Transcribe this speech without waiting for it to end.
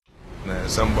Man,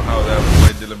 somehow that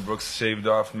boy Dylan Brooks shaved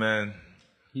off, man.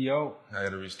 Yo. I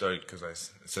gotta restart because I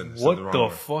said What the wrong the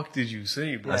word. fuck did you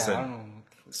say, bro? I said- I don't know.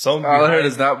 Some All I heard behind,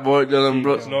 is that boy Dylan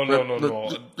Brooks. no.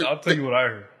 I'll tell you what I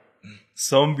heard.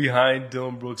 Some behind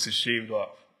Dylan Brooks is shaved off.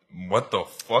 What the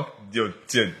fuck? Yo,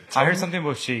 dude, I heard something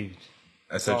about shaved.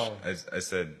 I said Oh. I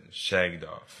said shagged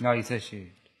off. No, you said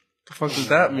shaved. The fuck does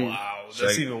that mean? Wow, that's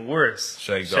Shag- even worse.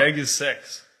 shagged Shag off. is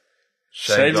sex.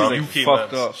 Shagged Shagged off, is like UK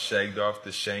fucked lads. up. shagged off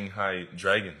the Shanghai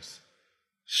Dragons.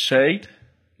 Shagged?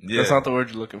 Yeah, That's not the word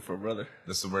you're looking for, brother.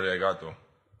 that's the word I got though.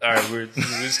 All right, we're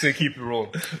just gonna keep it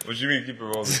rolling. What you mean keep it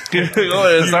rolling?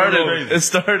 Oh, it started. crazy. It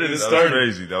started. It That was started.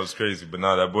 crazy. That was crazy. But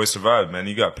nah, that boy survived, man.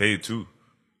 He got paid too.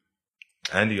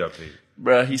 And he got paid.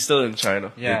 Bruh, he's still in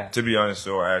China. Yeah. To be honest,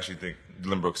 though, I actually think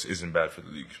Dylan Brooks isn't bad for the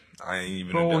league. I ain't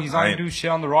even. Bro, he's not I gonna ain't- do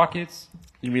shit on the Rockets.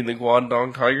 You mean the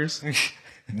Guangdong Tigers?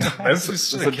 Memphis That's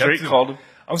should what have kept Drake him. called him.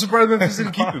 I'm surprised Memphis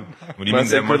didn't keep him. What do you Man mean?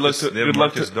 said, They have good luck Marcus, to- they have good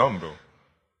luck Marcus to- Dumb, bro.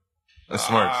 That's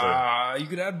smart, sorry. You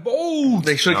could add both.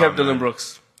 They should have Nah, kept man. Dylan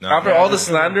Brooks. Nah, After man. all the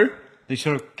slander, They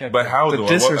should have kept But him. how, The though? At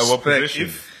what disrespect. position?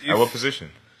 If- At what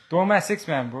position? Throw him at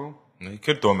 6-man, bro. He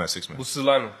could throw him at 6-man. What's the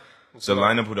lineup? The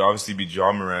lineup would obviously be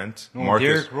John Morant, No, Marcus,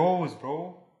 Derrick Rose,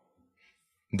 bro.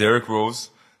 Derrick Rose,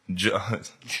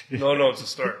 No, to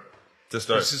start. to He's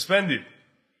start suspended.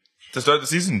 to start the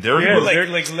season. Derrick Yeah, Rose,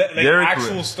 like Derrick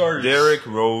actual Ro- starters. Derrick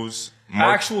Rose,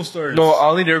 Actual starters. no,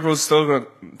 only Derrick Rose is still going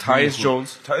to Tyus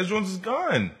Jones. Tyus Jones is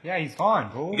gone. Yeah, he's gone,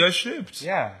 bro. He got shipped.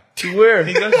 Yeah. To where?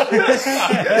 He got shipped.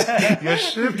 He got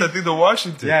shipped. I think to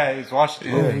Washington. Yeah, it's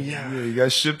Washington. Yeah, he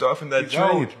got shipped off in that He's trade.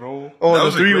 out, bro. Oh, That the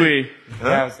was a three-way.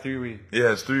 Yeah, it's 3-way.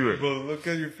 Yeah, it's 3-way. Bro, look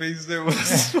at your face there.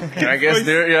 I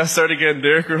guess start again.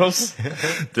 Derrick Rose.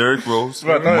 Derrick Rose,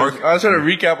 Bro, no, Mark, I was trying to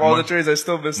recap all the trades. I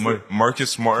still missed it. Marcus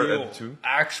Smart at the 2.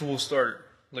 Actual starter.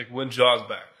 Like when Jaw's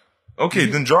back. Okay,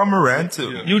 then John Morant.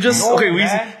 You just No, okay.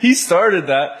 man. He started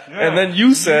that, and then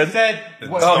you said,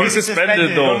 "Oh, he's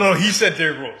suspended, though." No, he said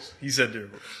Derrick Rose.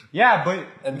 Yeah, but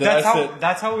then that's I how said-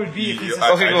 that's how it would be if he's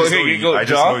Okay, go, just okay, know you- go. I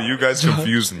just Ja? know you guys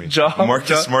confused me. Ja? Marcus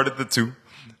Ja? Smart at the 2.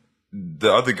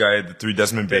 The other guy at the 3,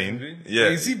 Desmond Bain. Yeah.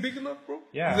 Is he big enough, bro?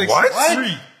 Yeah. He's like What?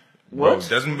 6'3". Bro, What?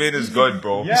 Desmond Bain is good,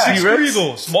 bro. Yeah. 6'3"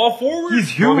 though. Small forward?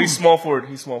 He's No, huge. he's small forward.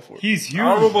 He's small forward. He's huge. I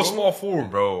don't know about bro. small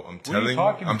forward. Bro, I'm are you telling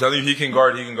talking I'm telling you he can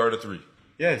guard a 3.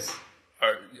 Yes.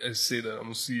 Alright, I say that. I'm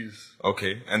gonna see his.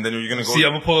 Okay. And then you're gonna go See,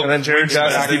 I'm gonna pull up. And then Jaron wingspan.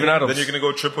 Jackson, then, Steven Adams. then you're gonna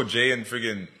go Triple J and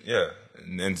friggin'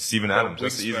 and Steven Adams.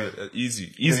 That's the wingspan.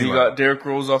 easy You line. got Derrick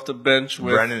Rose off the bench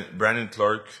with Brandon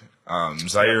Clark,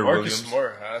 Zaire Marcus Williams.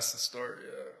 Smart has to start. Yeah.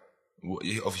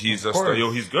 He's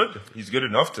he's good. He's good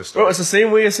enough to Bro, start. it's the same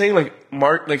way as saying like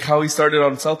Mark, like how he started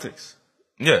on Celtics.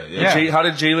 Yeah. Yeah. How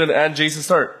did Jalen and Jason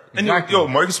start? And Exactly. yo,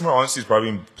 Marcus Smart honestly is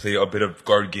probably gonna play a bit of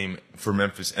guard game for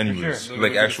Memphis anyways, sure. like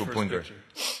Look at the actual first point guard.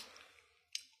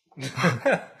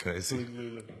 picture. Can I see?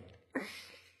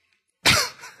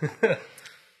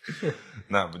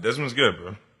 Nah, but Desmond's good,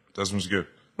 bro. Desmond's good.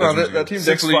 No, Desmond's that good. team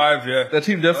definitely. 6'5", yeah. That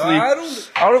team definitely. I I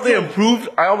don't- don't know if they improved.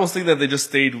 I almost think that they just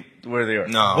stayed where they are.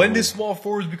 Nah, When did small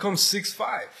forwards become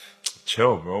 6'5"?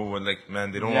 chill, bro. When, like,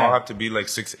 man, they don't Yeah. all have to be like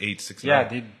 6'8", 6'9". Yeah,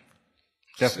 they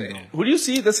definitely don't. Who do you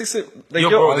see? The six. Like Yo,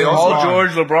 bro, they Paul also-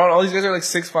 George, LeBron, all these guys are like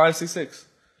 6'5", 6'6".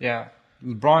 Yeah.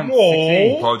 LeBron, No.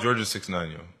 6'8". Paul George is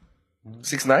 6'9", yo.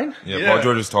 6'9"? Yeah, Yeah. Paul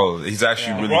George is taller. He's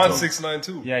actually really Ron tall. 6'9"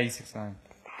 too. Yeah, he's 6'9".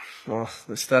 Oh,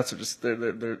 the stats are just their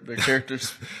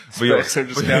characters. But yo, specs are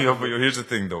just but yo, here's the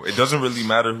thing though. It doesn't really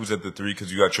matter who's at the 3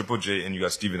 because you got Triple J and you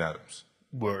got Steven Adams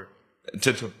Word.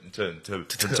 to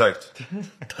protect.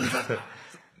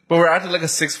 But we're acting like a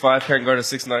 6'5" can't guard a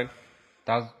 6'9".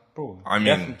 That was, bro. I mean,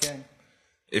 definitely can.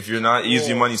 If you're not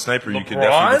easy money sniper, you could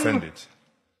LeBron? definitely defend it.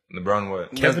 LeBron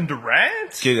what? Kevin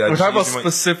Durant? Okay, We're talking about easy,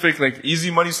 specific, like, easy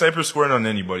money sniper scoring on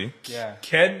anybody Yeah.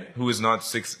 who is not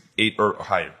 6'8" or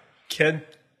higher. Can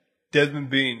Desmond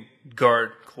Bain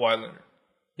guard Kawhi Leonard?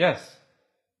 Yes.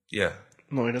 Yeah.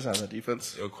 no, he doesn't have that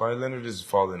defense. Yo, Kawhi Leonard is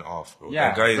falling off, bro. Yeah.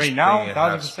 That guy is Right now, playing at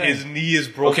half 1,000%. speed. His knee is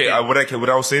broken. Okay, what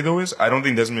I will say though is I don't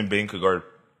think Desmond Bain could guard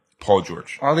Paul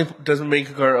George. I don't think Desmond Bain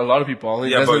could guard a lot of people. I don't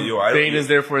think Yeah, but Desmond yo, I don't- Bain is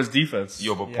there for his defense.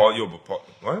 Yo, but Yeah. Paul,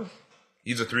 what?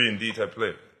 He's a 3-and-D type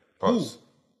player. Pause.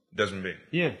 Desmond Bain.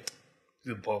 Yeah.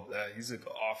 He's above that. He's like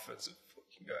an offensive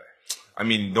fucking guy. I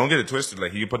mean, don't get it twisted.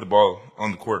 Like, he can put the ball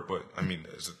on the court, but I mean,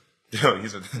 he's a.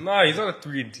 Nah, he's not a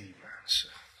 3-and-D, man.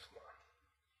 Shit.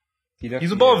 He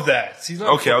He's above that. He's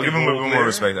not Okay, a I'll give him a role bit more player.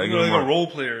 respect. I'll He's give him like more- a role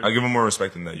player. I'll give him more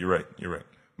respect than that. You're right.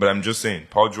 But I'm just saying,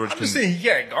 Paul George I'm can. just saying he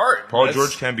can't guard. Paul That's-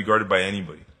 George can't be guarded by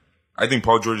anybody. I think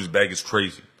Paul George's bag is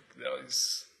crazy.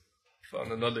 He's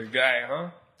found another guy, huh?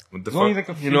 What the There's only fuck?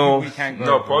 like a few You know, people we can't guard.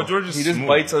 No, bro. Paul George is He just smooth.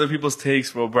 bites other people's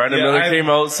takes, bro. Brandon Yeah, Miller came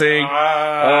out saying,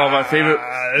 "Oh, my favorite.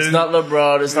 It's not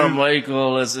LeBron. It's not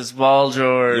Michael. It's Paul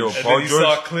George." Yo, And Paul then he George-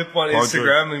 saw a clip on Paul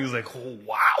Instagram and he was like, "Oh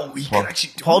wow, he can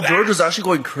actually do Paul that." George was actually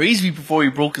going crazy before he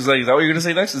broke his leg. Is that what you're gonna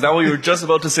say next? Is that what you were just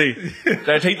about to say? Did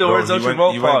I take the Bro, words he out your went-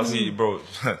 mouth? he went- Pause.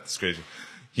 Bro, it's crazy.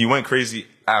 He went crazy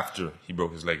after he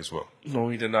broke his leg as well. No,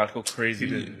 he did not go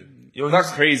crazy. Yo, Not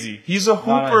crazy. He's a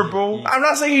hooper, bro. I'm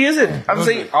not saying he isn't. I'm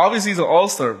saying obviously he's an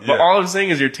all-star. But Yeah. all I'm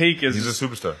saying is your take is He's a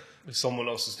superstar. Someone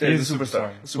else's he's take. a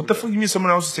superstar. What the fuck you mean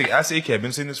someone else to take? Ask AK. I've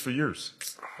been saying this for years.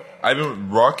 I've been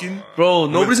rocking. Bro,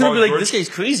 nobody's with gonna be Paul like, George. this guy's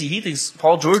crazy. He thinks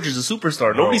Paul George is a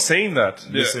superstar. Nobody's saying that.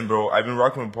 Listen, bro. I've been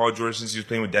rocking with Paul George since he was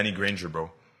playing with Danny Granger,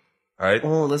 bro. Alright?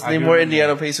 Oh, let's name more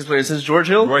Indiana Pacers players. Since George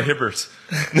Hill? Roy Hibbert.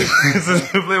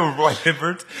 Since we playing with Roy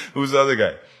Hibbert. Who's the other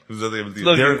guy? Look,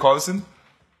 Darren Collison?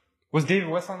 Was David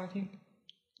West on the team?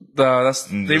 That's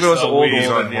David was the old He's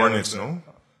one. on Hornets, no?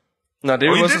 No, Oh,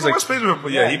 David he was did like, West played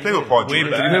with, yeah, he played with Paul Way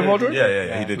George. back. did he play Paul George?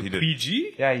 Yeah, he did.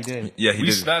 PG? Yeah, he did. Yeah, he We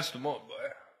did. snatched them up, boy.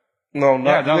 No, Yeah, not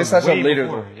that they was snatched way up later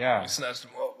before. though. Yeah. We snatched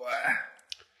them up, boy.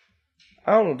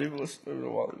 I don't know, David was a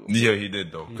little while ago. Yeah, he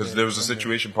did though. Because there was a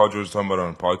situation Paul George was talking about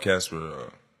on a podcast where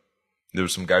there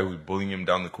was some guy who was bullying him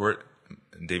down the court,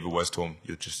 and David West told him,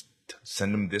 "You just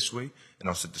send him this way, and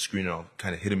I'll set the screen and I'll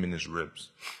kind of hit him in his ribs."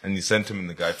 And he sent him, and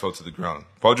the guy fell to the ground.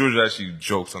 Paul George actually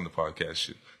jokes on the podcast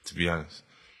shit. To be honest,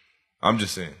 I'm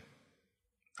just saying.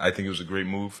 I think it was a great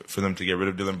move for them to get rid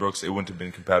of Dylan Brooks. It wouldn't have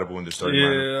been compatible in the starting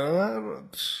lineup.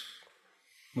 Yeah.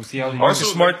 We'll see how he Marcus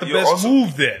Also, Smart, the yo, best also-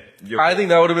 move then. I think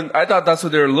that would have been. I thought that's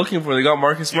what they were looking for. They got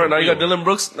Marcus Smart. Now you got yo. Dylan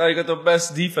Brooks. Now you got the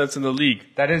best defense in the league.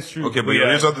 That is true. Okay, but Yeah,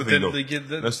 here's the other but thing then though. they get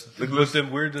that. Let's- But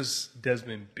then where does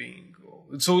Desmond Bain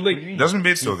go? So like Desmond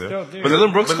Bates still there. still there. But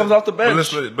Dylan Brooks comes off the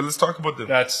bench. But let's talk about the.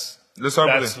 that's Let's talk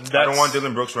about that's- this. I don't that's- want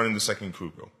Dylan Brooks running the second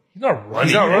crew, bro. he's not running.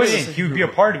 He's not He running. wouldn't. He would be a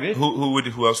part of it.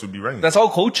 Who else would be running? That's all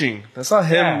coaching. That's not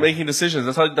him Yeah. making decisions.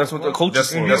 That's what the coach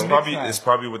is for. That's Yeah. probably Yeah. it's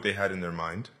probably what they had in their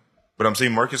mind. But I'm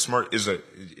saying Marcus Smart is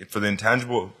for the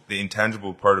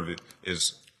intangible part of it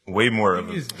is way more of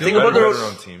a Think about the-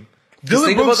 all-around team. Dylan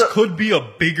think Brooks about the- could be a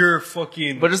bigger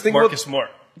fucking But just think Marcus about- Smart.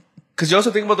 Because you also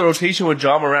think about the rotation with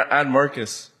John Morant and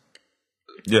Marcus.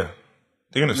 Yeah,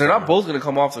 they're gonna. They're start not both going to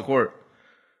come off the court.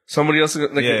 Somebody else is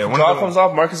gonna, like, Yeah, if one John of them- comes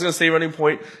off, Marcus is going to stay running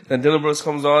point. Then Dylan Brooks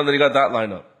comes on. Then you got that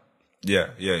lineup. Yeah.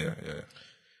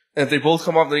 And if they both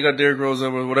come off, then you got Derrick Rose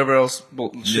or whatever else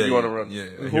shit Yeah, you want to yeah, run. yeah, I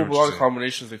There's hear a whole what you're lot of saying.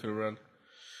 combinations they could have run.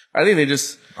 I think they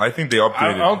just. I think they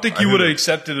upgraded. I don't think I you would have they-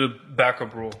 accepted a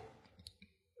backup role.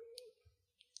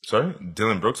 Sorry,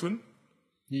 Dylan Brooks would.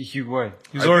 He would.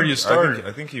 He's I already think- a starter.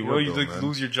 I think he You would, know, you though, like man.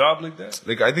 lose your job like that.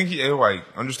 Like I think I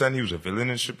understand he was a villain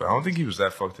and shit, but I don't think he was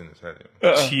that fucked in his head.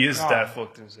 Yo. He is that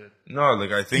fucked in his head. No,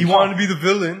 like I think He wanted to be the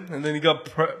villain, and then he got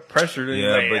pressured. And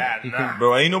Yeah, he's like, but nah.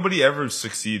 bro, ain't nobody ever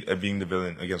succeed at being the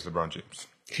villain against LeBron James.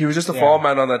 He was just a fall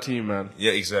man on that team, man.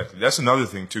 Yeah, exactly. That's another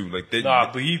thing too. Like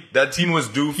Nah, but that team was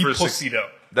due he for pussied out.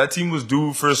 That team was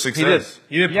due for He did. success.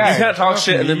 He did. Yeah. You can't talk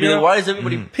shit and then be Yeah. like, why is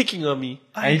everybody picking on me?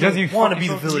 And he doesn't even wanna fucking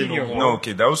be the social villain media, no bro. more. No,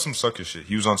 okay, that was some sucker shit.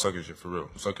 He was on sucker shit for real,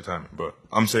 sucker timing. But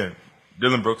I'm saying,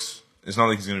 Dylan Brooks, it's not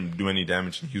like he's gonna do any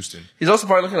damage in Houston. He's also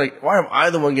probably looking like, why am I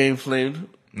the one getting flamed?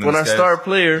 And When this our guy's- star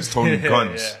player. He's toting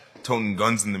guns, Yeah. toting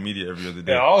guns in the media every other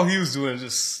day. Yeah, all he was doing is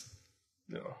just,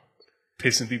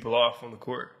 pissing people off on the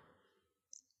court.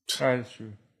 That is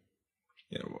true.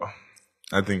 Yeah, well,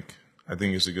 I think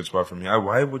it's a good spot for me.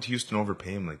 Why would Houston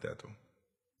overpay him like that though?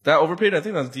 That overpaid, I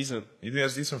think that's decent. You think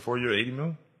that's decent? 4-year, $80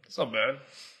 million? It's not bad.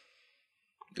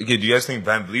 Okay, do you guys think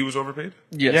Van Vliet was overpaid?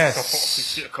 Yes.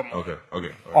 Yes. Yeah, come on.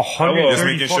 Okay. A hundred Just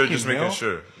thirty making sure. fucking Just making mil?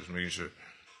 sure. Just making sure.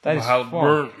 That is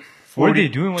Halliburton. fuck. What are they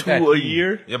doing with that? 2 a team?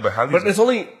 year. Yeah, but how? But it's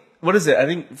only, what is it? I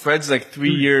think Fred's like 3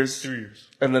 years 3 years.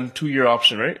 and then 2-year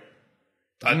option, right?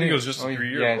 I think it was just a Oh, 3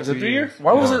 year. yeah. Is it 3 year? years.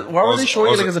 Why was Yeah. it? Why were they Also- showing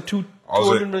it like also- as a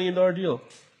also- $200 million deal?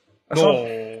 I saw-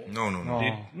 No. No. No.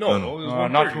 No, No, it was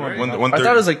not 130, 200. right? One I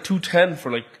thought it was like 210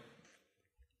 for like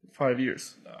 5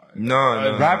 years. No.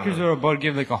 Raptors are about to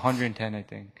give like 110, I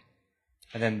think.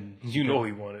 And then You know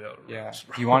he wanted out. yeah,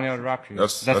 he wanted out of Raptors.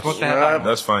 That's- That's what the that's- headline was.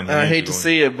 That's fine. He I ain't hate to going.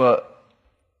 say it, but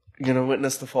you're gonna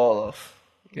witness the fall off.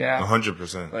 Yeah,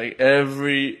 100%. Like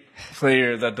every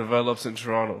player that develops in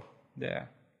Toronto. yeah.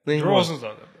 Name one. DeRozan's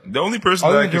not that bad. The only person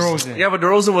Other that than I can DeRozan. Yeah, but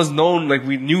DeRozan was known, like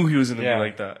we knew he was gonna Yeah. be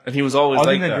like that, and he was always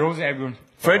Other like than that. DeRozan, everyone.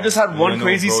 Fred just had one Yeah, no,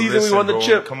 crazy bro, season. listen, we won the bro,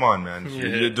 chip. Come on, man.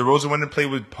 DeRozan went to play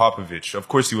with Popovich. Of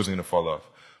course, he wasn't gonna fall off.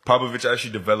 Popovich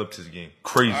actually developed his game.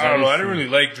 Crazy. I don't know. I didn't really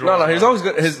like DeRozan. No, he's always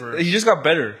good. He just got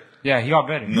better. Yeah, he got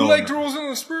better. No, You like DeRozan on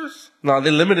the Spurs? No,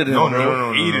 they limited him. No.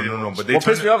 bro. But they What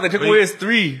pissed turned me off? They took but away his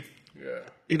 3. Yeah.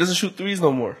 He doesn't shoot threes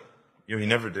no more. Yo, he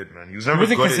never did, man. He was never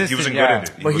wasn't good at it. He consistent, wasn't yeah. good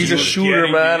at it. But he's a wasn't good shooter,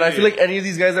 Yeah, man. I yeah. feel like any of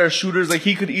these guys that are shooters, like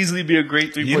he could easily be a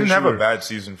great 3-point He didn't have shooter. a bad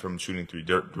season from shooting three.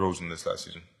 DeRozan this last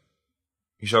season.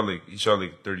 He shot like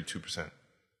 32%.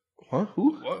 Huh?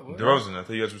 Who? What? DeRozan, I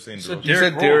thought you guys were saying DeRozan. You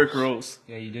said Derrick Rose.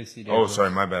 Yeah, you did see that. Oh,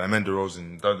 sorry, my bad. I meant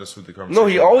DeRozan. That's what the conversation. No,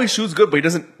 he always shoots good, but he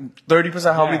doesn't.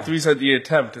 30% how many threes had he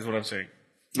attempt is what I'm saying.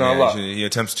 Not a lot. He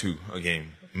attempts 2 a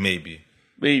game, maybe.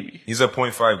 Maybe. He's a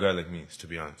 0.5 guy like me, to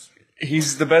be honest.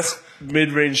 He's the best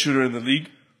mid-range shooter in the league.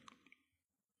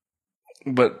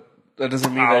 But that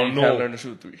doesn't mean I that don't he know. can't learn to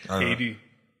shoot 3. KD.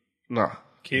 Nah.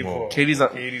 KD's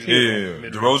not. KD's Yeah.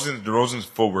 DeRozan's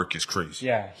footwork is crazy.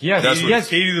 Yeah, he has. That's He what- has.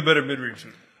 KD the better mid-range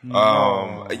shooter.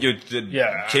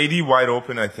 Yeah. KD wide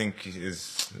open, I think,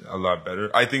 is a lot better.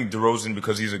 I think DeRozan,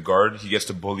 because he's a guard, he gets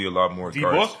to bully a lot more guards.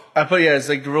 D-Book? I put, it's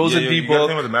like DeRozan, You gotta think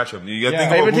D-Book. about the matchup. You gotta Yeah.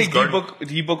 think I about even who's take guarding.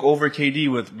 D-Book over KD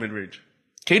with mid-range.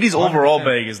 KD's overall 100%.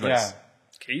 bag is nice. Yeah.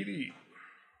 KD.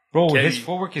 Bro, Kenny. his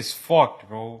footwork is fucked,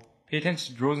 bro. Pay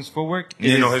attention to DeRozan's footwork.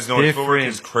 You know, his footwork different.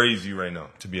 is crazy right now,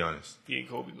 to be honest. He ain't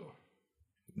Kobe though.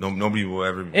 No, nobody will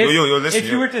ever. If- Yo, listen. if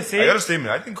you were to say- I got a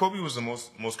statement. I think Kobe was the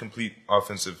most complete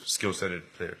offensive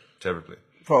skill-setted player to ever play.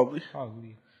 Probably.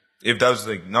 Probably. If that was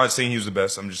like, not saying he was the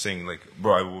best, I'm just saying like,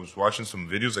 bro, I was watching some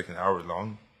videos like an hour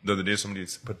long the other day. Somebody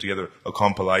put together a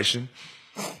compilation.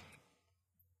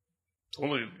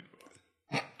 Totally. You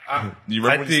I remember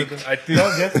when you think. said I think.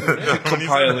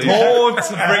 Compilation. Don't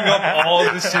bring up all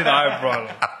the shit I brought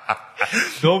up.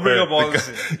 Don't bring up all this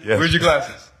shit. Yes. Where's your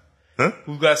glasses? Huh?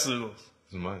 Whose glasses are those?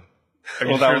 This is mine. Are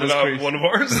you Oh, that sure was they're not crazy. one of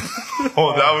ours?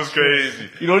 Oh, that was crazy.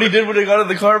 You know what he did when they got in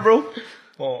the car, bro?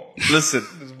 Oh, Listen.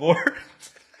 this board.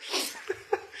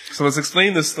 So let's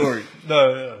explain this story.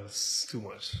 No, it's too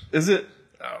much. Is it?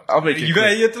 No. I'll make it You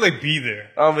quick. have to like be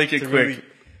there I'll make it to quick. really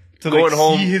to Going like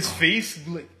home- see his face.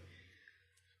 Be like,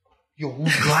 yo,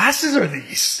 whose glasses are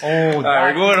these? Oh,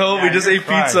 Alright, we're going home. We just ate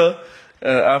fried. pizza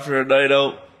after a night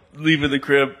out, leaving the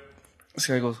crib. This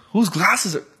guy goes, "Whose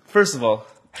glasses are?" First of all,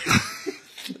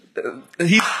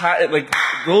 like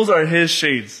those are his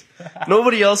shades.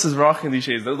 Nobody else is rocking these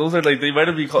shades. Those are like they might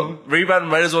have been called Ray-Ban.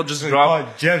 Might as well just drop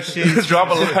Oh, Jeff Shades. drop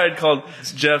a line called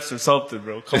Jeff's or something,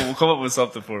 bro. Come up with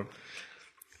something for him.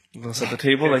 He goes at the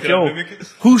table like, Can I "Yo, mimic it?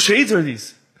 whose shades are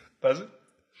these?" Does it?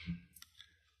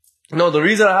 No, the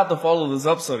reason I have to follow this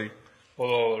up, Sonny.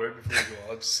 Hold on, right before you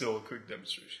go, I'll just show a quick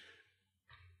demonstration.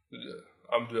 Yeah,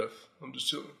 I'm Jeff. I'm just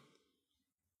chilling.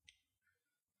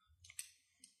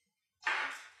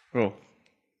 Bro,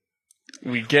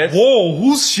 we get Whoa,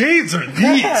 whose shades are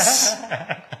these?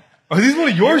 Are these one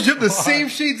of yours? You have the same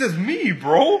shades as me,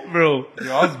 bro. bro.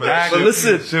 I was back. But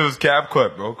listen, Shit was cap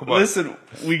cut, bro. Come on. listen.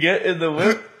 We get in the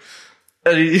whip,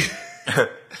 and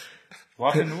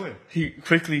Walk in the way. he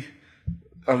quickly.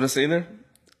 I'm just saying there.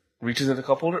 Reaches in the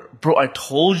cup holder. Bro, I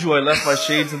told you I left my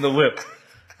shades in the whip.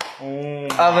 Oh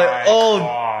I'm like, oh,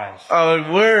 gosh. I'm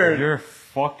like, word. You're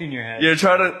fucked in your head. You're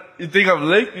trying to. You think I'm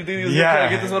licked? You think he's Yeah, trying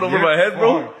to get this one over you're my head,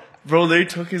 bro? fucked. Bro, they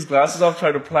took his glasses off,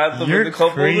 trying to plant them You're in the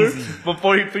cup crazy. holder.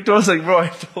 Before he picked them, I was like, bro, I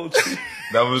told you.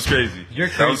 That was crazy. You're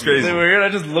That was crazy. crazy. They were here, and I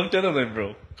just looked at him like,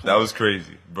 bro. That was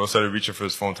crazy. Bro started reaching for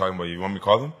his phone, talking about you. Want me to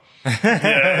call him?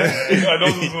 I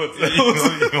know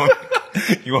this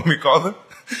one. You want me to call him?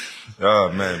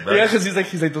 Oh man, Yeah, because he's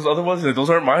like those other ones. He's like,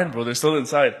 those aren't mine, bro. They're still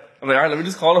inside. I'm like, all right, let me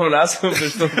just call them and ask them if they're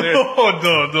still there.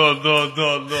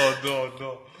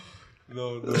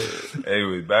 No.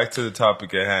 Anyway, back to the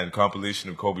topic at hand. Compilation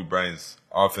of Kobe Bryant's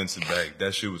offensive bag.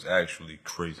 That shit was actually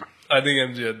crazy. I think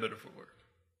MJ had better footwork.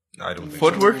 I don't think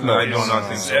Footwork? so. No, I do not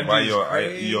think so. MJ By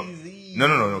is yo,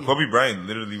 no. Kobe Bryant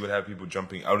literally would have people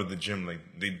jumping out of the gym. Like,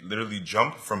 they literally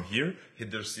jump from here,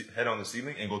 hit their head on the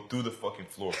ceiling, and go through the fucking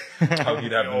floor. How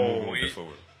he'd have them moving with the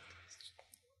footwork.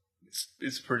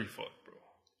 It's pretty fucked,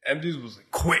 bro. MJ's was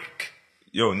like quick.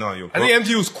 Yo. I think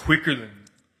MJ was quicker than.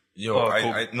 No.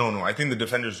 I think the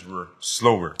defenders were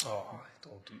slower. Oh,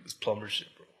 don't do this plumber shit,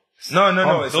 bro.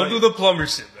 No. It's Don't like- do the plumber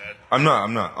shit, man. I'm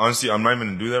not. Honestly, I'm not even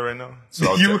gonna do that right now.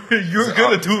 So I'll You're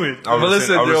gonna I'll- do it. I'll But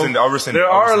listen, I'll rescind. there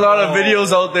I'll are a rescind. lot of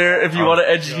videos out there if you want to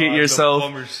educate God, the yourself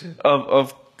plumber shit.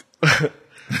 of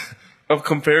of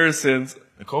comparisons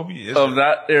Kobe is. of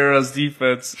that era's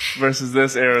defense versus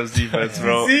this era's defense,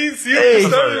 bro. See, Hey.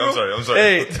 I'm sorry.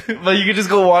 Hey, but you can just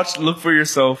go watch, look for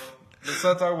yourself. Let's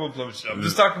not talk about plumber shit. I'm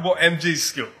just talking about MJ's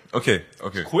skill. Okay.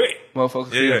 Quick.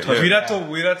 Motherfuckers, Yeah.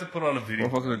 We'd have to put on a video.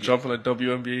 motherfuckers are jumping like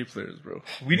WNBA players, bro.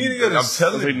 We need to get I'm a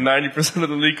telling Like you. 90% of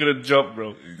the league could have jumped,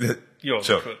 bro. Yo,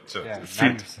 Chill. Yeah, Chill.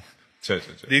 90%. Chill.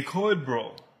 they could,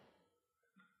 bro.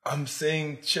 I'm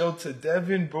saying chill to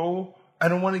Devin, bro. I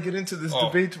don't want to get into this Oh.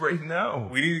 debate right now.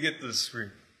 We need to get the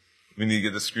screen. We need to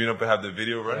get the screen up and have the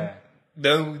video running. Yeah.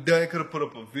 Then I could have put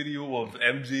up a video of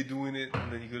MJ doing it,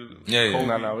 and then you could have. Yeah.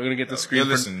 No, we're gonna get the screen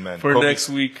listen, man. for next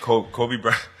week. Kobe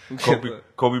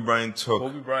Bryant took.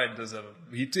 Kobe Bryant does have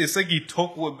it's like he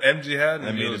took what MJ had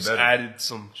and made he it just better. added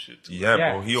some shit to it.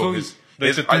 Yeah, bro.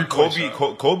 It's a three-point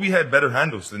shot. Kobe had better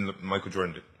handles than Michael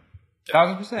Jordan did.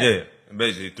 1,000%. Yeah,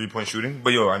 basically 3-point shooting.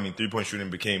 But 3-point shooting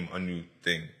became a new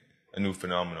thing, a new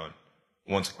phenomenon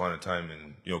once upon a time.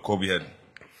 And, Kobe had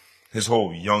his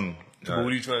whole young. But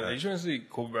what are you trying to say?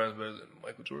 Kobe Bryant's better than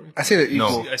Michael Jordan? I say that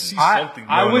No. I see something.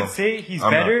 I No, would no. say he's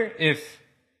I'm better if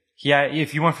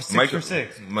he went for 6 Michael- for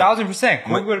 6. Mi- 1,000%.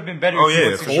 Kobe would have been better Oh, if he yeah,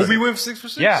 went for 6 sure. Kobe went 6 for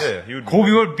 6? Yeah. Yeah, he would be Kobe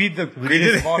better. would be the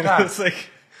greatest of all time. It's like,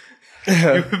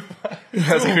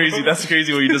 That's crazy. That's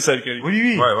crazy what you just said, Kenny. What do you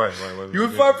mean? Why? you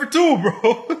went 5 for 2,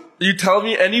 bro. You tell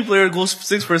me any player goes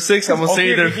 6 for 6, I'm gonna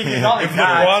say they're. Not like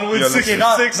that. LeBron wins Yeah, 6 okay, for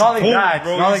not, 6. not like boom, that.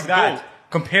 bro. Not He's like the that. GOAT.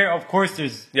 Compare, of course,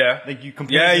 there's Yeah. you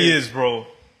compare. Yeah, he the- is, bro.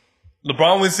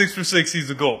 LeBron wins 6 for 6. He's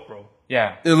the GOAT, bro.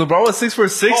 Yeah. LeBron was 6 for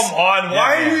 6. Come on.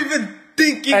 Why are you even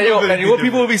thinking And, of it? and what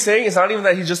people will be saying is not even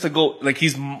that he's just a GOAT. Like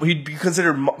he'd be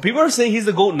considered. People are saying he's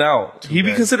the GOAT now. He'd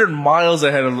be considered miles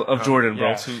ahead of Jordan,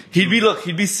 bro. Yeah.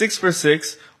 He'd be 6 for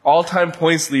 6, all-time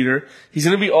points leader. He's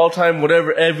gonna be all-time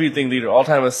whatever everything leader,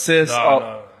 all-time assists.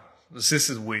 No. The assist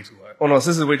is way too high. Oh no,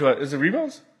 assists is way too high. Is it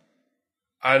rebounds?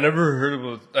 I never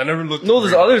looked. No, at there's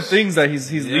rebounds. other things that he's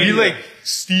He leading. like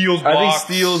steals, I think blocks.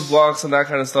 steals, blocks, and that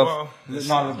kind of stuff. Well,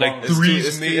 Not like LeBron.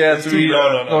 threes, maybe. yeah, three.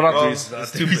 No, not Well, threes. Not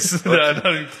threes. Not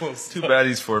even close. too bad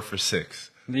he's 4 for 6.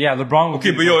 Yeah, LeBron.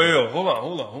 Okay, but yo, hold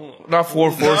on. Not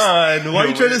 4 4. Man, why are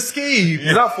you trying to escape?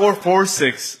 He's not 4 4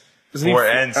 6. Isn't he 4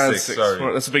 and 6.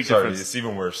 Sorry. That's a big Sorry, difference. it's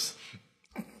even worse.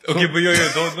 Okay, but yo,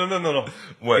 no.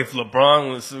 What? If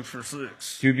LeBron was 6 for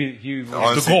 6, He would be.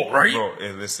 Honestly, GOAT, right? Bro,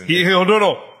 hey, listen.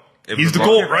 no. If He's the LeBron-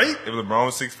 GOAT, right? If LeBron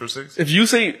was 6 for 6, If you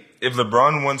say if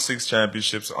LeBron won 6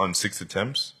 championships on 6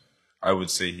 attempts, I would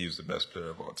say he's the best player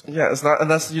of all time. yeah, it's not, and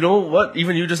that's you know what?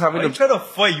 Even you just having Why you the trying to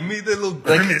fight? You made that little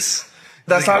grimace.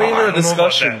 that's Like, not I even don't a know about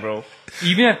discussion, that. bro.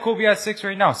 Even if Kobe at 6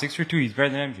 right now, 6 for 2, he's better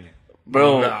than MJ.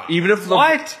 Bro, Nah. even if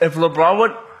What? if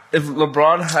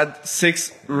LeBron had 6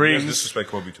 You guys rings, disrespect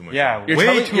Kobe too much. Yeah, you're, way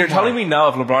telling, too you're much. telling me now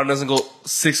if LeBron doesn't go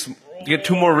 6, get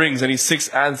 2 more rings, and he's 6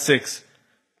 and 6,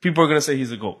 people are gonna say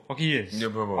he's a GOAT. Okay, he is. Yeah,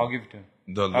 bro. I'll give it to him.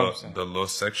 The 100%.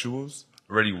 Los Sexuals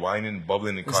already whining,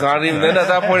 bubbling, and It's not even then. At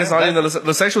that point, it's not even the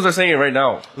sexuals are saying it right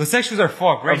now. The sexuals are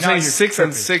fucked. Right I'm now, saying you're 6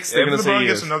 and tripping. 6. If They're gonna say LeBron he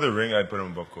gets is. another ring, I'd put him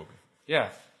above Kobe. Yeah.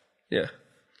 Yeah.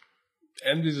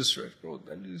 MJ's a stretch, bro.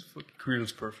 MJ's fucking career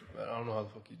was perfect, man. I don't know how the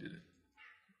fuck he did it.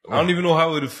 I don't even know how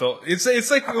it would have felt. It was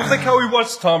like how we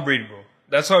watched Tom Brady, bro.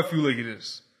 That's how I feel like it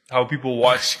is. How people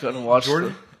watch Gonna watch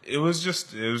Jordan. It was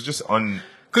just on.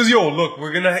 Cause yo, look,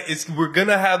 we're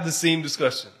gonna have the same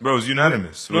discussion. Bro, it was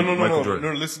unanimous. No, with Michael no.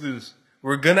 Jordan. Listen to this.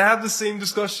 We're gonna have the same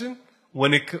discussion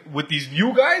with these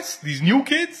new guys, these new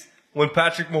kids, when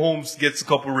Patrick Mahomes gets a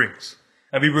couple rings,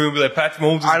 and people are gonna be like, Patrick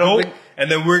Mahomes is I don't GOAT, think-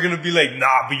 and then we're gonna be like,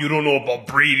 nah, but you don't know about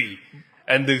Brady,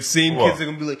 and the same Well. kids are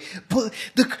gonna be like,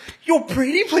 but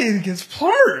Brady played against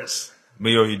plumbers. But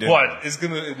yo, he did. What? It's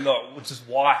gonna just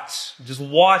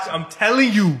watch. I'm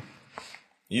telling you.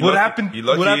 He What lucky- happened- He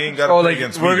lucky what he happened- ain't got to Oh, play like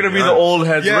against we're me, gonna be to the honest. old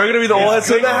heads. Yeah, We're gonna be the it's old heads.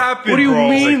 gonna saying, happen, what do you bro.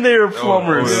 mean Like, they're it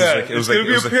plumbers? was Yeah, like- it was it's like- gonna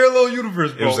be it was a like- parallel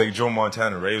universe, bro. It was like Joe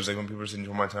Montana, right? It was like when people were saying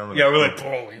Joe Montana. Yeah, we're like,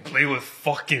 bro, we play with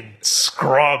fucking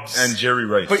scrubs. and Jerry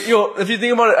Rice. But yo, if you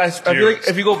think about it, I feel like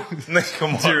if you go,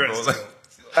 Come on, Jerry bro. Rice. Like,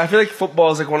 I feel like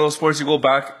football is like one of those sports you go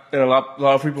back and a lot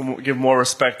of people give more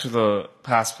respect to the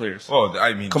past players well,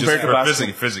 I mean, Compared just to for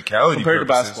basketball. physicality compared to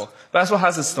purposes. basketball. Basketball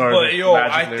has its stars. But like yo,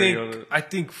 Magic Larry, I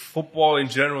think football in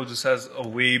general just has a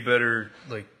way better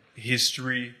like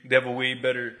history. They have a way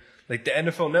better like the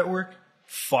NFL Network.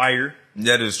 Fire.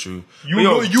 That is true. You But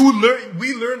yo, know,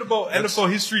 we learned about NFL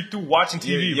history through watching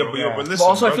TV. yeah, bro. but yo, but But listen,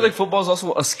 also, I feel brother, like football is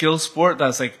also a skill sport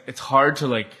that's like it's hard to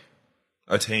like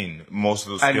attain most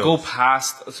of those and go skills.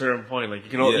 past a certain point. Like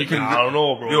you know, Yeah, you can I don't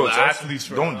know, bro. Yo, The it's also- athletes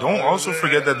don't also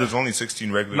forget that there's only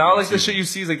 16 regular. now game like the shit seasons. you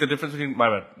see is like the difference between my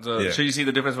bad. The Yeah. shit you see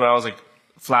the difference when I was like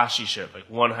flashy shit. Like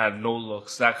one had no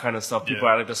looks, that kind of stuff. People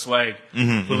Yeah. had like the swag.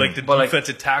 But like the But, like-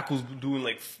 defensive tackles doing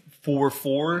like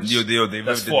 4-4s. Yo, they've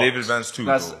That's David fucked. Vance too.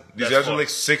 That's- Bro. These that's guys are fucked. like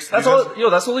 6. That's these all. guys- Yo,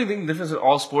 that's the only thing difference in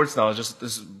all sports now. Is just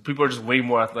this, people are just way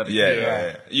more athletic.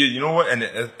 Yeah. You know what? And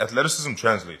athleticism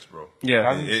translates, bro.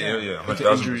 Yeah. Yeah. Into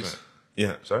 1000%. injuries.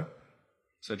 Yeah. Sorry.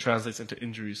 So it translates into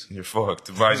injuries. You're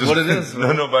fucked. But I just, What it is,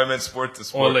 No, but I meant sport to Or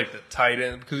sport. like the tight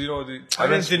end, because you know the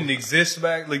tight ends didn't exist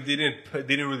back. Like they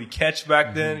didn't really catch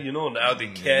back then. You know, now they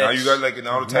catch. now you got like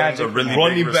now the Titans are really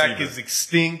running big back receivers. is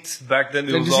extinct. Back then,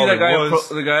 it Did was you see all that it guy? was.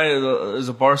 The guy is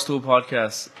a Barstool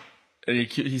podcast, and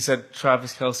he said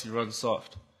Travis Kelce runs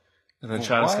soft. And then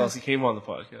Travis What? Kelsey came on the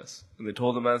podcast, and they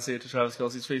told the man to say it to Travis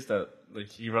Kelsey's face that like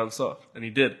he runs soft, and he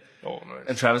did. Oh, nice.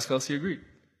 And Travis Kelsey agreed.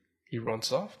 He runs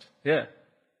soft. Yeah.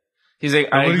 He's like,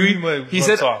 I what do you agree. mean by He runs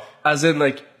said, soft? as in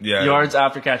like Yeah. yards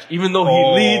after catch. Even though he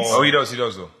Oh. leads, Oh, he does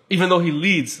though. even though he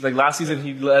leads, like last season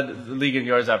he led the league in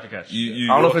yards after catch. You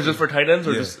I don't know if it's just for tight ends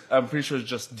or Yeah. just. I'm pretty sure it's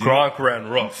just. Gronk ran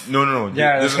rough. No.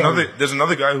 Yeah, there's that's another. There's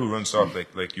another guy who runs soft,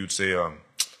 like you'd say,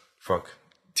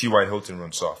 T.Y. Hilton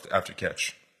runs soft after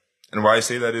catch. And why I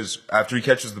say that is after he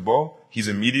catches the ball, he's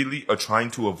immediately trying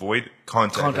to avoid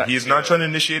contact. He's not trying to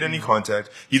initiate any contact.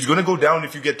 He's gonna go down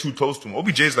if you get too close to him.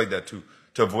 OBJ's like that too,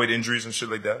 to avoid injuries and shit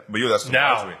like that. But that's the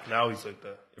wise way. Now he's like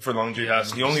that. For long, he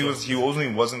has to be only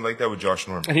wasn't like that with Josh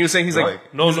Norman. And he was saying he's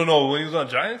like, No. When he was on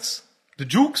Giants, the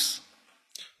Jukes.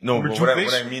 No, Remember but what Juke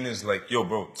I Mason? mean is like, yo,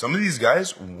 bro, some of these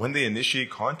guys, when they initiate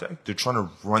contact, they're trying to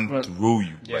run through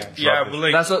you. Yeah. Like, Yeah, drop but it.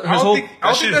 like That's what I his don't whole- think, I that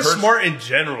don't shit think that's hurts. smart in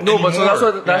general. no, but so that's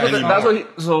what Anymore.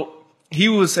 so he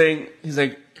was saying. He's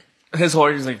like, his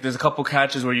whole he's like, there's a couple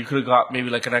catches where you could have got maybe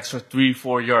like an extra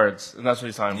 3-4 yards, and that's what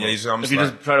he's talking about. Yeah, he's almost if you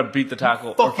like- just try to beat the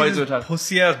tackle or fight to the tackle.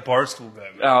 pussy ass Barstool guy,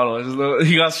 man. I don't know. It's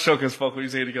just, he got shook as fuck when you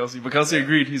say to Kelsey. But Kelsey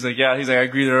agreed. He's like, I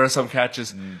agree. There are some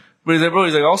catches. But he's like, bro,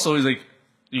 he's like,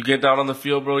 you get down on the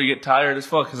field, bro, you get tired as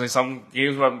fuck. Cause like some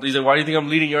games where he's like, why do you think I'm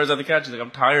leading yards at the catch? He's like,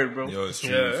 I'm tired, bro. Yo, it's true.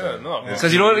 Yeah, fam. no.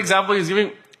 Cause you know what example he's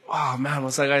giving? Oh man,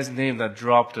 what's that guy's name that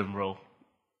dropped him, bro?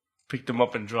 Picked him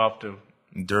up and dropped him.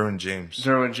 Derwin James.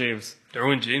 Derwin James.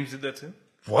 Derwin James did that too.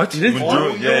 What? He did? With Oh,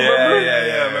 Derwin-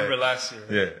 Yeah, I remember last year.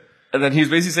 Yeah. And then he's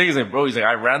basically saying, he's like, bro,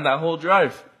 I ran that whole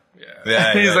drive.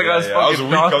 Yeah, He's like, I was I was fucking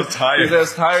weak, I was He's like, I tired.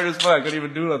 was tired as fuck. I couldn't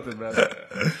even do nothing, man.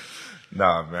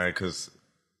 Nah, man, cause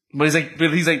But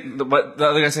he's like, but the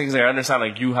other guy's saying, he's like, I understand,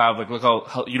 like, you have, like, look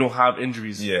how you don't have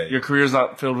injuries. Yeah. Your career's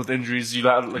not filled with injuries. You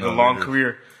got, like, No, a long neither. career.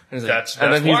 And, he's like, That's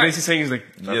and then he's why. basically saying, he's like,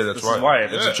 that's this why. is why.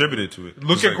 It's attributed to it.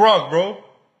 Look It's at like Gronk, bro.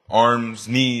 arms,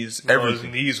 knees, His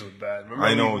everything. knees were bad. Remember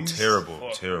I know, his knees?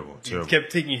 terrible. He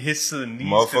kept taking hits to the knees.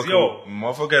 'cause,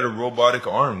 Motherfucker had a robotic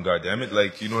arm, goddammit.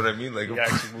 Like, you know what I mean? Like, he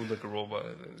actually moved like a robot.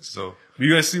 so, But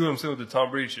you guys see what I'm saying with the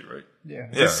Tom Brady shit, right? Yeah.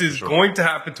 This for is sure. going to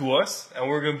happen to us, and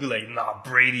we're going to be like, nah,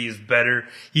 Brady is better.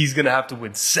 He's going to have to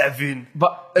win 7.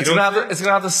 But it's You know gonna what have to, it's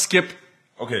gonna have to skip.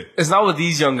 okay. It's not with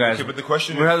these young guys. Okay, but the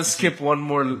question We're gonna have is, to skip one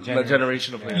more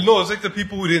generation of players. No, it's like the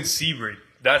people who didn't see Brady.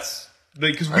 That's,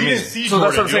 like, because we mean, didn't see So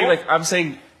that's what I'm Jordan, saying. yo. Like, I'm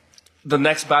saying the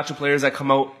next batch of players that come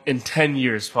out in 10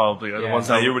 years probably are the Yeah. ones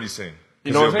I that. hear what he's saying.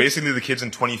 You know what I'm saying? Basically, the kids in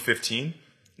 2015,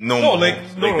 No, Mahomes.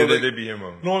 like, they'd be him.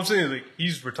 No, what I'm saying is, like,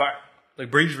 he's retired. Like,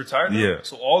 Brady's retired now. Yeah.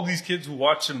 So all these kids who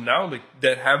watch him now, like,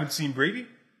 that haven't seen Brady,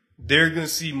 they're going to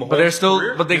see Mahomes' But they're still,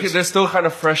 career. they're still kind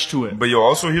of fresh to it. But yo,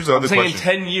 also here's the other I'm saying question.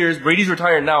 in 10 years, Brady's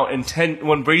retired now.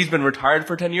 When Brady's been retired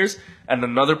for 10 years and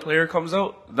another player comes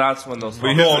out, that's when they'll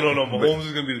start. No, Mahomes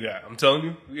is going to be the guy. I'm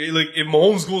telling you. Like, if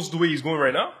Mahomes goes the way he's going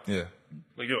right now, Yeah.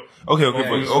 like, yo. Okay,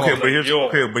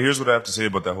 Yeah, but here's what I have to say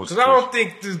about that whole Because I situation. don't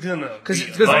think there's going to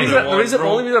Because the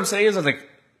only reason I'm saying is that, like,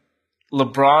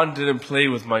 LeBron didn't play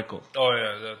with Michael. Oh,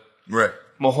 yeah. That, Right.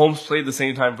 Mahomes played the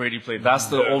same time Brady played. That's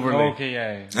the overlay. Okay,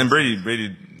 yeah. And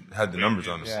Brady had the numbers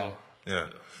on us. Yeah. Yeah.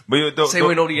 But yo, Same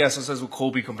way nobody says with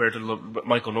Kobe compared to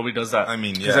Michael. Nobody does that. I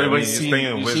mean, yeah. Because everybody's he's seen, playing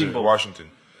in you've Wizard, seen both.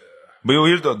 Washington. But yo,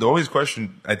 here's the always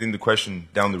question. I think the question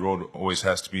down the road always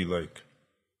has to be like,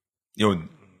 yo,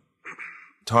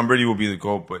 Tom Brady will be the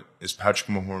GOAT, but is Patrick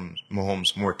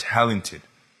Mahomes more talented?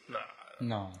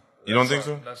 No. You don't think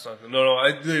so? that's not good. No.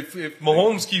 If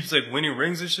Mahomes keeps, like, winning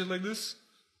rings and shit like this,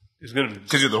 it's going to be.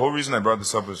 Because the whole reason I brought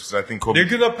this up is because I think Kobe.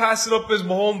 They're going to pass it up as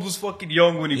Mahomes was fucking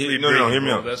young when he played No, Brady. hear me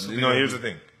bro. out. That's what No, they're here's gonna the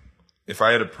thing. If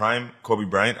I had a prime Kobe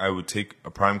Bryant, I would take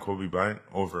a prime Kobe Bryant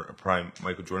over a prime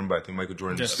Michael Jordan. But I think Michael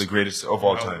Jordan is the greatest of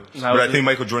all time. How But I is think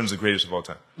Michael Jordan is the greatest of all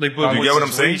time. do. Like, but you get what I'm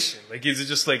saying? situation? Like, is it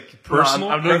just, like, No, personal?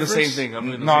 I'm doing the same preference? thing. I'm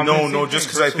doing the No, same I'm No, doing no, the just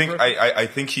same because I thing. think I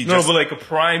think he No, just. but like a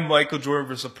prime Michael Jordan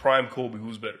versus a prime Kobe,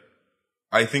 who's better?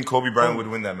 I think Kobe Bryant would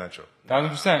win that matchup.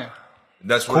 1,000%.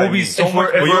 That's what I mean. Kobe's so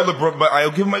much But, better. but I'll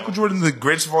give Michael Jordan the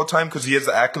greatest of all time because he has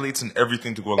the accolades and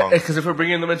everything to go along with it. Because if we're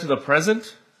bringing them into the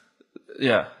present,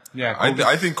 yeah. Yeah.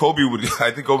 I think Kobe would.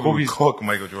 I think Kobe would Kobe's- cook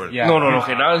Michael Jordan. Yeah. No.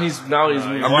 Okay, now he's. I'm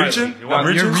reaching.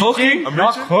 I'm You're reaching. Cooking? I'm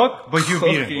not cook, but you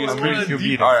beat Cooking him. is I'm pretty sure you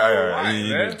beat him. All right. Why,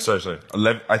 man? Sorry.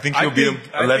 11. I think I he'll beat him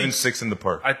think- I 11-6 in the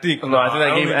park. I think. No, I think that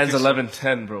don't game even ends think so.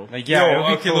 11-10, bro. Like, yeah, it'll Yo,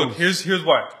 be okay, close. look. Here's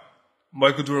why.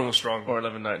 Michael Jordan was stronger, Or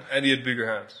 11-9. and he had bigger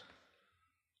hands.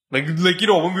 Like when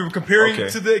we were comparing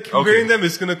them,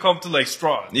 it's gonna come to like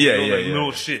straws. Yeah, like yeah.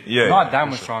 little shit. Yeah. Not that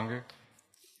much stronger.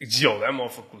 Yo, that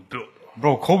motherfucker was built.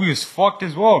 Bro, Kobe was fucked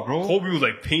as well, bro. Kobe was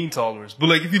like pain tolerance, but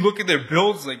like if you look at their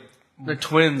builds, like They're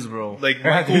twins, bro.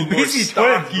 Michael was more Basically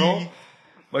twins, stocky. bro.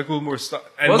 Michael was more stocky,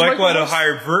 and Was Michael Michael had a more-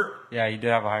 higher vert. Yeah, he did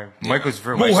have a higher. Michael's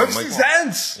vert. Mo was- Hepstein's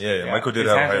hands. Yeah, Yeah, Michael did his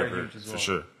have a hands higher are vert, huge as for well.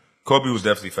 sure. Kobe was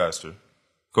definitely faster.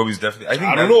 Kobe's definitely. I think.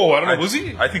 I don't know. Was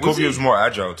he? I think Was Kobe he? was more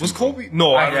agile. Too, Was bro. Kobe?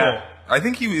 No, I don't Yeah. know. I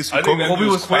think he was. I think Kobe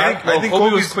was quick. I think Kobe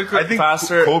was Kobe's quicker, I think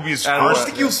faster, Kobe's and first. I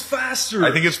think he was faster.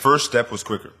 I think his first step was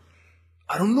quicker.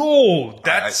 I don't know.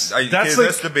 That's okay, like.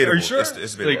 that's debatable. Are you sure? It's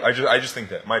debatable. Like, I just think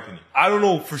that. My opinion. I don't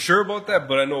know for sure about that,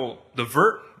 but I know the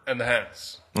vert and the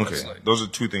hands. Okay, That's like- those are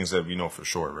two things that we know for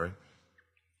sure, right?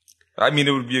 I mean,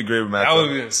 it would be a great matchup. that would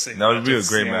have been sick. That would be a Just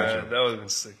great seeing matchup. That would have been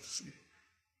sick to see.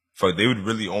 Fuck, they would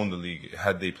really own the league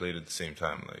had they played at the same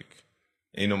time. Like,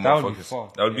 ain't no That would be motherfuckers.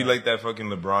 fucked, That would be yeah. like that fucking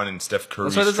LeBron and Steph Curry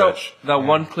That's why there's that, stretch. that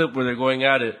one clip where they're going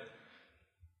at it,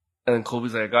 and then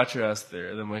Kobe's like, "I got your ass there,"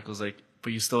 and then Michael's like,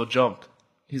 "But you still jumped."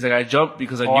 He's like, "I jumped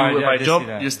because I Oh, knew if I I did jump, see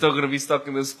that. you're still gonna be stuck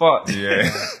in this spot."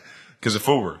 Yeah, because of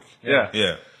footwork. Yeah.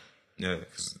 Yeah, yeah,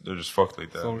 because they're just fucked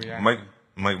like that. So reactive.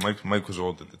 Mike was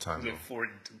old at the time. Like Bro.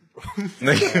 42.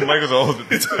 Mike was old at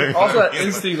the time. Also, that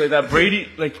instinct, like that Brady,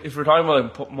 like if we're talking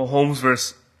about like Mahomes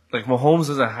versus, like Mahomes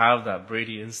doesn't have that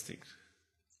Brady instinct.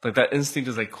 Like that instinct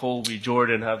is like Kobe,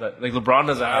 Jordan have that. Like LeBron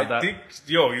doesn't have I that. think,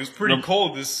 yo, he was pretty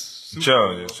cold this Super Chill,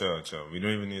 Bowl. yeah, chill. We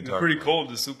don't even need He to was talk. pretty about cold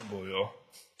this Super Bowl, yo.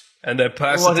 And that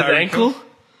pass What, to his Tyreek ankle? Hill.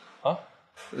 Huh?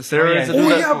 The steroids yeah. will do Oh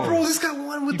that. yeah, bro, this guy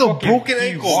won with He the fucking- broken he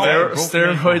ankle. won. man. Broken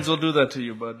Steroids will do that to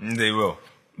you, bud. it. They will.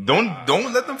 Don't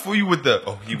let them fool you with the.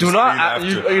 Oh, he was Do clean not. after.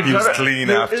 You're He was trying to- clean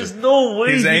there after. is no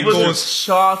way His he ankle was was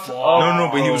shot up. No,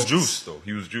 but he was juiced though.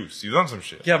 He was juiced. He was on some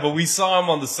shit. Yeah, but we saw him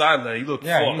on the sideline. He looked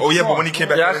Yeah, fucked. he Oh yeah, but when he came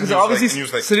back, Yeah, he because was like- obviously he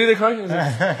was like sitting there crying. he was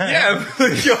like, Yeah, but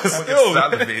yo, still.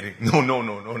 salivating.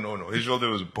 No. His shoulder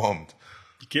was bummed.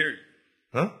 He carried.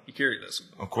 Huh? He carried that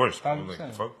Super Bowl. Of course. Bro. 100%.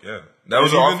 Like, fuck yeah. That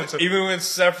was an offensive. Even when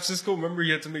San Francisco, remember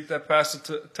he had to make that pass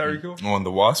to Tyreek Hill? On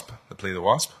the Wasp, they play the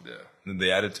Wasp. Yeah. Then they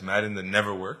added to Madden that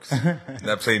never works.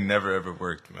 That play never ever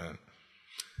worked, man.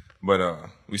 But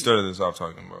we started this off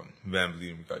talking about Van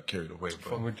Vliet got carried away,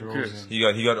 bro. With cares?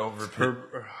 DeRozan. He got over.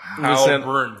 Hal Listen,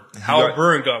 Burn. Hal got-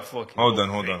 Burn got fucking. Hold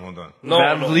on. No,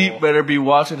 Van no. Vliet better be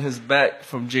watching his back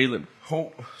from Jalen.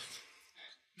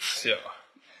 Yeah.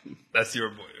 That's your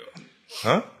boy, yo.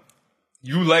 Huh?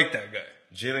 You like that guy.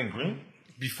 Jalen Green?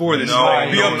 Before this. No,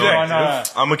 like, be no, objective. no.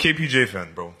 I'm a KPJ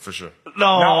fan, bro, for sure. No,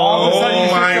 all of a sudden you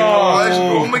Oh my should gosh, go.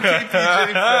 bro, I'm a KPJ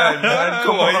fan, man.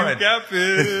 Come Why you on.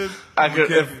 capping? I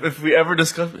could, if we ever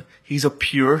discuss it, he's a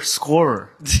pure scorer.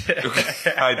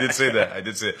 I did say that.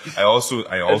 I also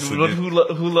did.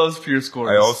 Who loves pure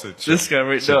scorers? I also this guy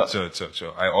right now.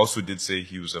 Chill. I also did say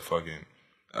he was a fucking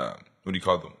what do you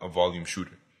call them? A volume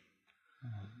shooter.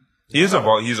 He's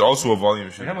also a volume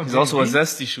shooter. He's also a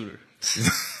zesty shooter.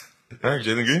 Huh,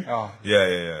 Jalen Green? Oh. Yeah.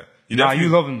 You Nah, definitely- you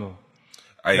love him though.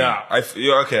 Nah.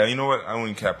 Okay, you know what? I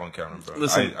wouldn't cap on camera, bro.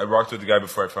 Listen. I rocked with the guy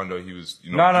before I found out he was,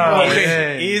 you know. No. Okay,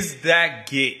 Hey. is that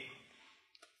gay?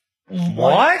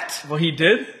 What? What he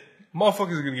did?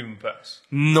 Motherfuckers are gonna give him a pass.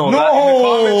 No, In the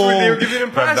comments when they were No. giving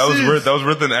him Fam, passes. that was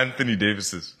worth than Anthony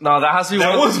Davis's. that has to be That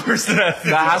one of was worse than that.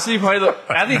 that has to be probably the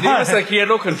Anthony Davis. Like he had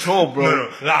no control,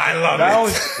 bro. I love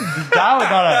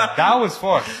That was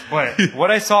fucked. But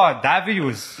what I saw, that video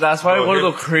was. That's probably one of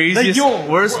the craziest, Like, yo,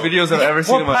 worst videos I've ever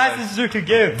seen What in my life. passes is there to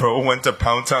give? Bro went to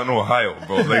Pound Town, Ohio,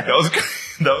 bro. Like that was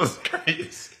that was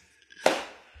crazy.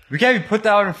 We can't even put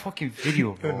that out in fucking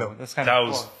video, bro. No. That's kind That of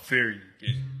was very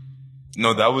gay.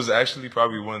 No, that was actually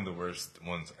probably one of the worst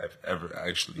ones I've ever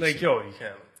actually Like, seen. yo, you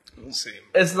can't say him.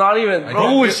 It's not even, Who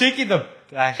bro. was shaking the?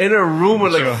 In a room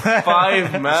with like five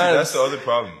See, man. that's the other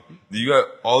problem. You got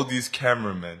all these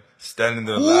cameramen standing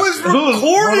there Who is laughing.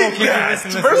 recording that?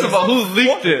 First of all, who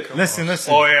leaked it? Listen.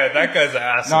 Oh yeah, that guy's an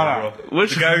asshole, No. bro.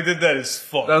 Which- The guy who did that is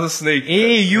fucked. That was a snake.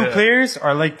 AAU Yeah. players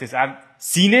are like this. I've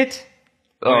seen it.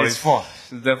 Oh, It's fucked.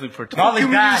 It's definitely protected. Not like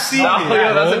When that. you see Not it. like Oh yeah,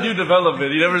 that, that's a bro. new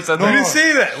development. He never said We that. didn't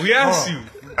say that. We asked you.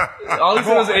 All he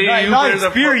said was AAU Not players are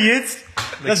experienced.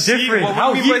 That's see, different. what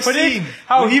How we he might put see. it.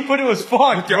 How he put it was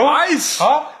fucked, With your bro. eyes.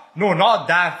 Huh? No, not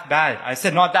that bad. I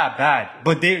said not that bad.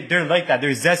 But they're like that. They're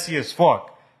zesty as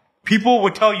fuck. People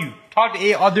would tell you. Talk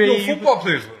to other Yo, AAU. football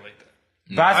players weren't like that.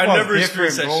 I Basketball's never different,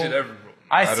 experienced that bro. shit ever, bro.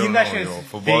 I don't seen that know, shit. yo.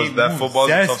 Football's a tough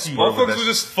zesty. sport. Motherfuckers that's- will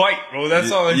just fight, bro.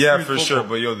 That's all I Yeah, experienced for football. sure.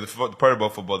 But yo, the part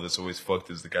about football that's always fucked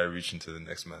is the guy reaching to the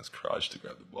next man's crotch to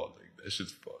grab the ball. Like that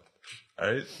shit's fucked.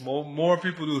 Alright? More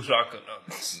people do shotgun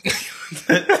nowadays.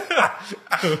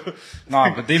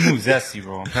 Nah, but they move zesty,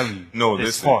 bro. I'm telling you. No, It's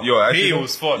listen. fucked. Yo, actually, He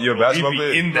was fucked, Yo, bro. basketball He be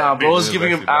player. in that Nah, bro was bitch. giving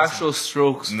him Basketball. actual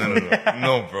strokes. No,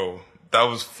 no, bro. That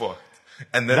was fucked.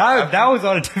 And then That was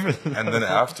on a different level. and then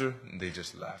after they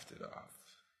just laughed it off.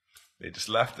 They just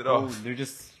laughed it Oh, off. they're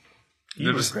just. He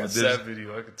They're just- regrets they're that just-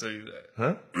 video. I can tell you that.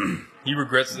 Huh? He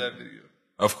regrets that video.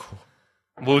 Of course.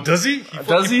 Well, does he? He Does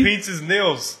fucking he? paints his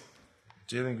nails.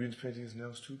 Jalen Green's painting his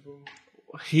nails too, bro.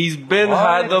 He's been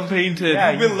had them painted.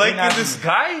 Yeah, You've been He's liking been this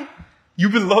guy?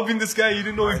 You've been loving this guy? You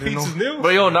didn't know he didn't paints know. his nails?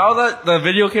 But yo, now that the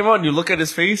video came out and you look at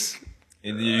his face,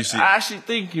 And you see, I actually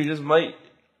think you just might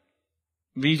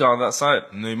be on that side.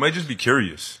 no, you might just be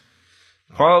curious.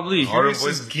 Probably. All This the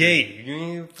is voices- gay. You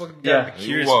ain't fucking Yeah. gotta be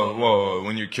curious. Well,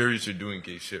 when you're curious, you're doing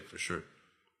gay shit for sure.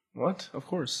 What? Of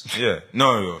course. Yeah.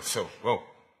 No. So, whoa.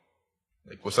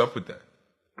 Like, what's up with that?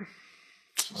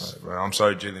 Alright, bro, I'm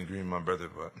sorry, Jalen Green, my brother,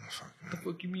 but fuck. What the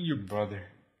fuck you mean your brother.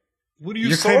 What are you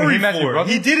You're claiming sorry him as your for?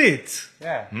 brother? He did it.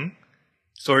 Yeah.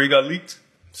 Sorry, he got leaked.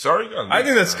 Sorry, got leaked, I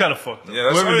think that's man. kind of fucked up. Yeah,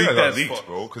 that's Whoever sorry I leaked got that's leaked, fucked.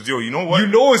 bro. Because yo, you know what? You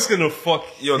know it's gonna fuck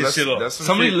yo, his that's shit up. that's some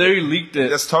Somebody shit. literally leaked it.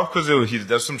 That's tough because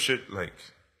that's some shit like,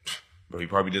 bro. He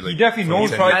probably did like. He definitely knows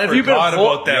 10 probably years. And if you've been forgot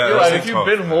about that. Yeah, yo, that's and if you've tough,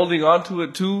 been man. holding on to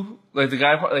it too, like the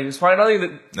guy, like it's probably not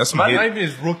even. That's some Not hate. even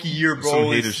his rookie year, bro. Some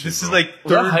hater It's- shit, this is bro. like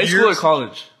Was that third high year. school or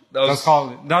college? That That was was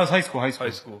college. That was high school. High school.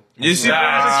 high school. You see, Nah,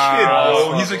 he's a kid,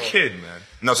 bro. nah. He's a kid, man.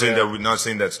 Not saying that. Not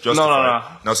saying that's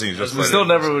justified. no. Not saying it's We justified. still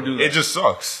never would do that. It just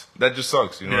sucks. That just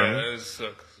sucks. You know what I mean? Yeah, it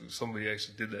sucks. Somebody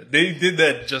actually did that. They did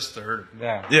that just to hurt him.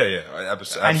 Yeah. Yeah.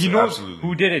 And he knows absolutely.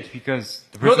 who did it because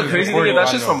the Bro, person the who's crazy thing recording is that's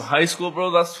it just knows. from high school,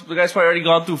 bro. That's the guy's probably already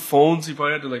gone through phones. He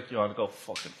probably had to like, yo, I gotta go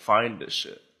fucking find this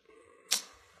shit.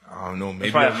 I don't know.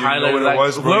 Maybe Probably you know highlighted what that. it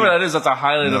was, bro? Whoever that is, that's a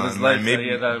highlight of Nah, his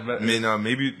man, life.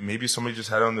 maybe, Maybe somebody just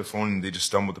had it on their phone and they just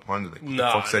stumbled upon it. Like, what Nah,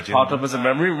 the fuck's that? popped up as a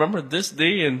memory. Remember this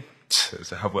day and Is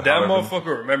that what That happened?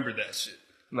 motherfucker remembered that shit.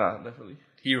 nah, definitely.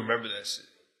 He remembered that shit.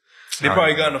 They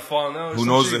probably got in a fall now. or Who some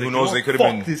knows? shit. Who Like, knows? yo, They could have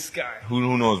fuck been. this guy.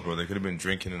 Who knows, bro? They could have been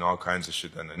drinking and all kinds of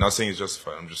shit that night. Not saying it's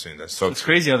justified. I'm just saying that sucks. It's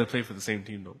crazy how they play for the same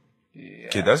team though.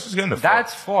 Kid, that's just getting the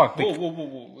That's fucked. Whoa, Like,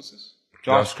 whoa. What's this?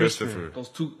 Josh Christopher. Christopher. Those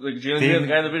two, like Jalen Green and the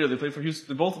guy in the video, they play for Houston.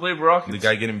 They both play for Rockets. The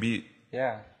guy getting beat.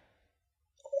 Yeah.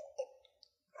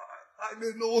 I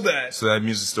didn't know that. So that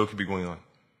music still could be going on.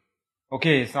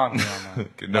 Okay, it's not me on that.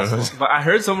 Okay, no, But I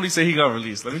heard somebody say he got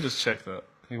released. Let me just check that.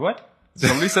 Wait, what?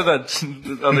 Somebody said that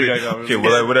the other guy got released. okay,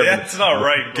 well, whatever. That's not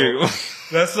right, bro. Okay.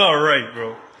 That's not right,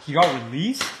 bro. He got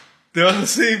released? They're on the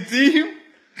same team.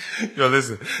 Yo,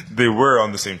 listen, they were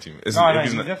on the same team. It's, No, if no,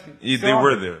 he's he not- definitely- they still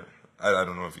were on there. I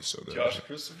don't know if he's still there. Josh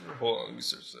Christopher? Hold on, let me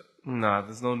search that. Nah,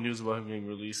 there's no news about him getting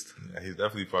released. Yeah, he's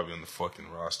definitely probably on the fucking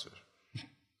roster.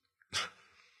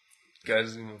 Guy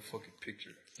doesn't even fucking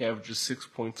picture. He averages 6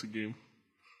 points a game.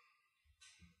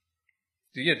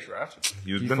 Did he get drafted?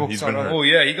 He's He been focused hurt. on Oh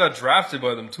yeah, he got drafted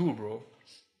by them too, bro.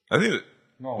 I think.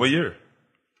 No. What year?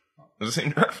 Was the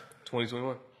same draft?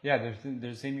 2021. Yeah, they're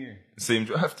the same year. Same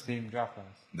draft. Same draft class.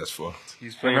 That's fucked.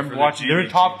 He's I playing remember for watching. the They're G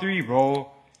top League. 3,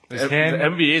 bro. There's The him.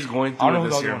 NBA is going I don't through know it who the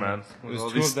this other year, one man. is. With There's all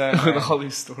two these, of them, with man. all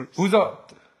these stories. Who's the...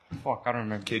 Fuck, I don't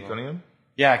remember. Kate bro. Cunningham?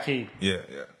 Yeah, Kate. Yeah.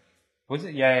 Was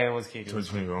it? Yeah, it was Kate. It was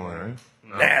 2021,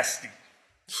 right? Nasty.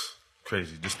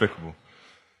 Crazy. Despicable.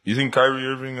 You think Kyrie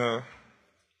Irving,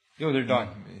 Yo, they're done.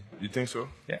 you think so?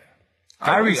 Yeah.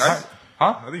 Kyrie, Kyrie's...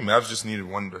 Huh? I think Mavs just needed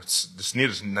just need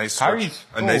a nice stretch, Kyrie's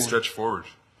a nice cold. stretch forward,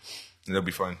 and they'll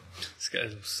be fine. This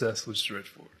guy's obsessed with stretch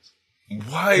forwards.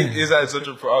 Why is that such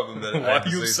a problem? That I Why have are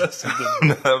to you say? obsessed with them? I'm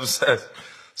not obsessed.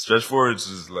 Stretch forwards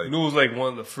is like You know, it was like one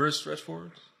of the first stretch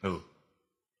forwards. who?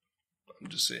 I'm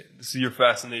just saying, this is your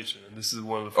fascination, and this is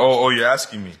one of the first. Oh, you're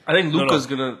asking me. I think No, Luka's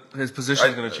his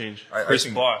position's gonna change. I Chris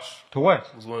think Bosh To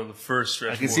what? was one of the first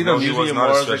stretch I can forwards. see no, them he using was him not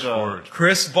more a as stretch like a forward.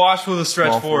 Chris Bosh was a stretch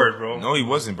Small forward, bro. No, he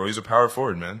wasn't, bro. He's a power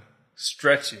forward, man.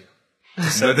 Stretchy. Do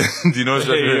you know what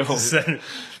stretch Hey, yo. forward? Center.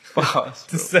 boss.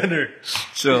 The center.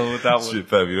 Chill with that one. Shit,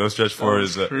 Fab, you know stretch forward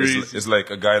is crazy. it's like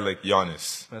a guy like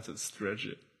Giannis. That's a stretch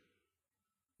it.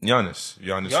 Giannis,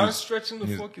 Giannis who's- stretching the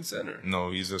he's- fucking center.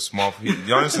 No, he's a small.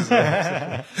 Giannis is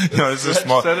Giannis is a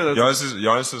small. center, that's-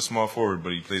 Giannis is a small forward,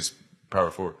 but he plays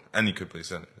power forward, and he could play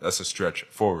center. That's a stretch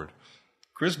forward.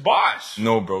 Chris Bosh.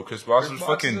 No, bro, Chris Bosh is Bosh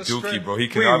fucking is a dookie, stretch- bro. He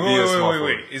cannot be a small forward.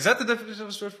 Wait. Is that the definition of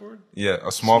a stretch forward? Yeah,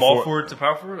 a small, Small forward to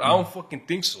power forward? I don't fucking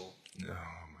think so. Oh my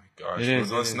gosh, It is,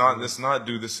 bro, it let's is, not it let's not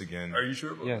do this again. Are you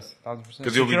sure about Yes, 1000%.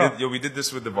 Because Check it out. we did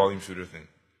this with the volume shooter thing. that?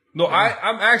 No,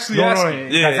 I'm actually No,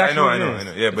 asking. Yeah, that's I actually know, what I it know, is. I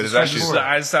know. Yeah, but it's a actually stretch forward.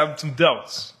 I just have some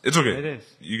doubts. it's okay. It is.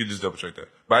 You could just double check that.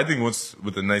 But I think once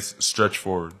with a nice stretch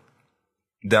forward,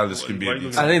 Dallas can be why a you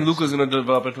decent. looking I think Luka's gonna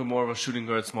develop into more of a shooting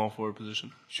guard, small forward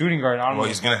position. Shooting guard, I don't know. Well,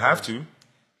 he's gonna have to. Oh,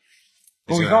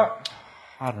 he's gonna- not...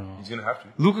 I don't know. He's gonna have to.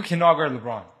 Luka cannot guard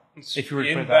LeBron. If you were to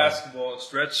in put it that way. basketball,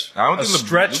 stretch. I don't a think Le-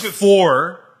 stretch Luka's-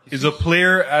 four is a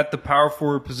player at the power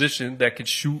forward position that can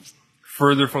shoot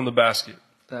further from the basket.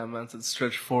 That man said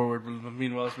stretch forward, but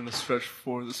meanwhile it's been a stretch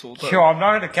forward this whole time. Yo, I'm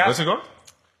not gonna cap. What's it called?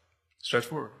 Stretch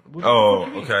forward. Oh,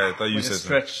 okay. I thought you Like a said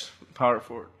stretch power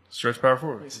forward. Stretch power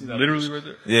forward. that Literally right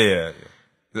there. Yeah.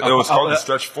 It was called the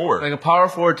stretch four. Like a power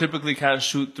forward typically can't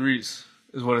shoot threes,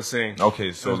 is what it's saying.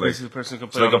 Okay, so like, basically the person can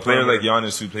play so like on a player the like perimeter.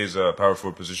 Giannis who plays a power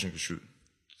forward position can shoot.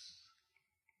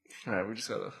 All right, we just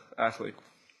gotta act like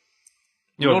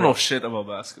we Yo, don't bro. know shit about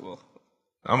basketball.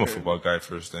 I'm a football guy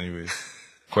first, anyways.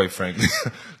 Quite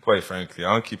frankly,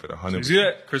 I'll keep it 100. You see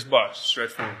that? Chris Bosh,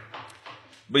 stretch forward.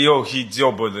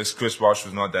 But but this Chris Bosh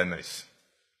was not that nice.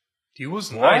 He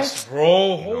was nice,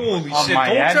 bro. Holy On shit!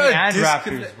 Miami Don't try and to Raptors,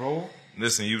 disconnect. bro.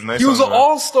 Listen, he was nice. He was on an the-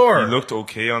 all-star. He looked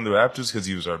okay on the Raptors because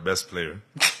he was our best player.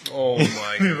 Oh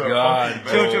my god.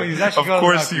 Chill, he's actually Of good on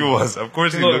course the he Raptors. was. Of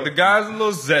course he Look, looked. the guy's a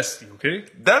little zesty, okay?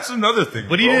 That's another thing.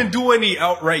 But he bro. didn't do any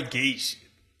outright gay shit.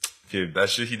 Okay, that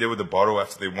shit he did with the bottle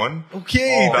after they won.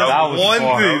 Okay, Oh, that's that was one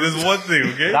far. thing. That's one thing,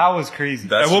 okay? That was crazy.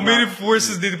 That's And what not- made it worse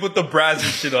is they put the brass and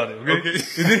shit on it, okay? Okay.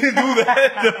 They didn't do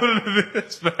that. That would have been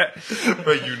as bad.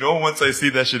 But you know, once I see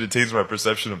that shit, it changes my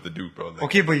perception of the dude, bro. Like,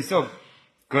 Okay, but he's still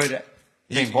good at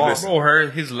playing He- ball. listen.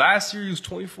 Bro, his last year he was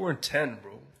 24-10,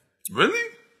 bro.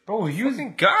 really? Bro, he was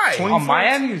Guy. on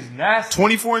Miami. He was nasty.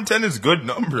 24 and 10 is good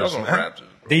numbers, That's on man. Raptors,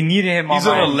 bro. They needed him He's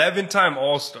on an Miami. 11-time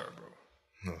All-Star,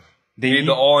 bro. They Made need,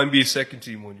 the All-NBA second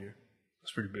team one year.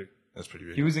 That's pretty big. That's pretty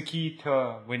he big. was the key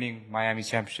to winning Miami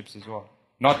championships as well.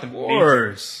 Not the Of major,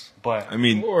 course. but I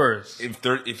mean, Of course.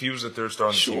 if he was a third star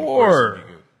on the team, of course Sure. he'd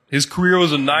be good. His career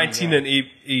was a 19 and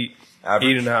 8,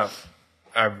 Average. 8.5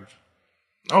 average.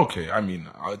 Okay, I mean,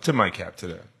 tip my cap to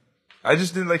that. I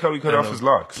just didn't like how he cut off his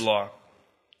locks. Lock.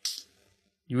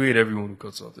 You hate everyone who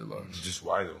cuts off their locks. Just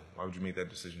why though? Why would you make that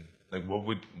decision? Like, what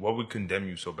would condemn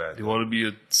you so bad? They want to be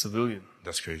a civilian.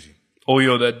 That's crazy. Oh,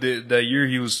 yo, that year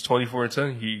he was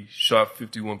 24-10. He shot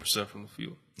 51% from the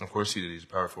field. Of course he did. He's a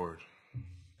power forward.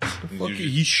 He's Okay, usually-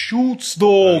 he shoots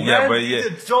though, yeah, man. but He's yeah,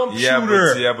 a jump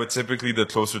shooter. but typically the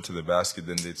closer to the basket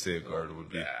than they'd say a guard would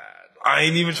be. I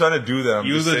ain't even trying to do that. I'm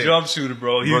He was just a saying. jump shooter,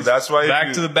 bro. He Bro, was that's why if back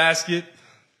you- to the basket.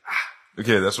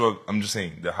 Okay, that's what I'm just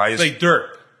saying. The highest. Like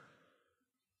Dirk.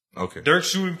 okay, Dirk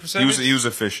shooting percentage. he was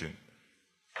efficient.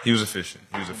 He was efficient.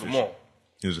 Come on.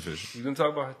 He was efficient. We gonna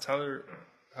talk about Tyler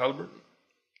Halliburton?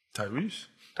 Tyrese.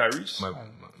 Tyrese?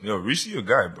 Yo, Reese, you a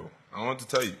guy, bro. I don't know what to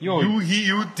tell you. yo,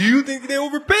 You, do you think they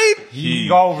overpaid? he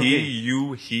got overpaid.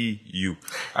 you.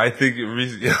 I think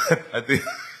Reese. I think.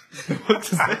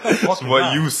 Fucking What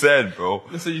not. you said, bro.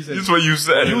 That's what you said. This is what you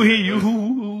said. He.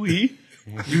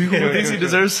 Who thinks he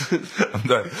deserves it? I'm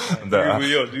done. I'm done.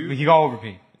 Yo, dude. He got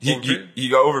overpaid. He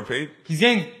got overpaid. He's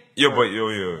getting Yo,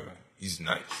 he's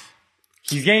nice.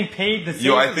 he's getting paid the same.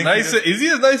 Yo, I think Nice. he Is he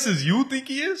as nice as you think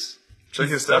he is? check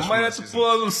his I stats. might from have this to pull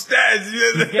out those stats.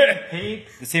 He's getting paid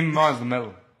the same amount as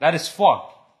LaMelo. That is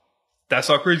fucked. That's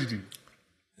how crazy, dude.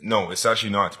 No, it's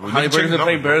actually not. Well, Halliburton's check his been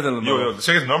playing numbers, better than bro. LaMelo. Yo,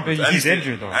 check his numbers. But And he's he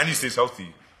injured, though. And he stays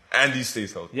healthy.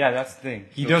 Yeah, that's the thing.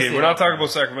 He does. Okay, stay we're not healthy. talking about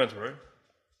Sacramento, right?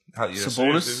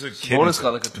 Sabonis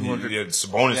got like a 200. Yeah,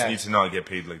 Sabonis Yeah. needs to not get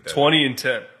paid like that. 20 and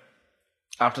 10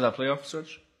 After that playoff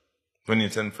stretch? 20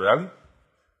 and 10 for Ali?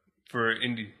 for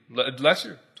Indy. Last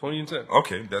year, 20 and 10.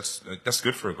 Okay, that's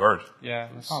good for a guard. Yeah,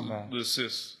 that's not bad. The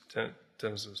assists, 10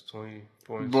 assists, 20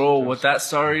 points. Bro, with that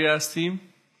sorry ass team?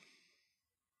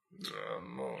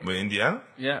 No. But Indiana?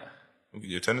 Yeah.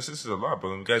 Your 10 assists is a lot, but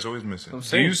the guy's always missing. I'm Do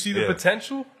saying. you see the Yeah.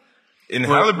 potential? In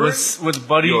Halliburton, with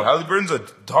Buddy, yo, Halliburton's a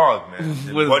dog, man.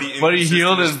 And with Buddy inconsistent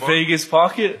Hield in as fuck. Vegas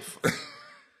pocket? I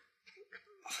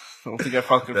don't think I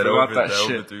fucking That forgot over, that that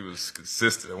over shit. 3 was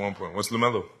consistent at one point. What's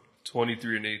LaMelo?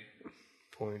 23 and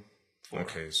 8.4.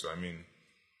 Okay, so I mean,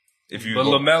 if you But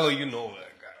go- LaMelo, you know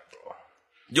that guy,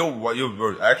 bro.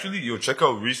 bro, actually, check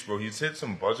out Reese, bro. He's hit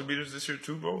some buzzer beaters this year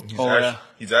too, bro.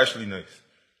 He's actually nice.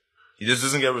 He just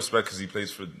doesn't get respect because he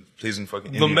plays in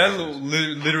fucking LaMelo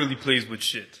Indianapolis. literally plays with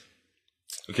shit.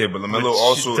 Okay, but LaMelo With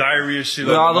also diarrhea shit.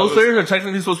 Nah, those LaMelo's- players are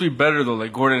technically supposed to be better though,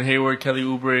 like Gordon Hayward, Kelly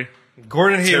Oubre.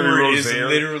 Gordon Terry Hayward is Rozier.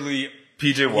 literally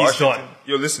PJ Washington. done.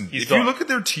 Yo, listen, He's if done. you look at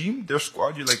their team, their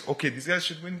squad, you're like, okay, these guys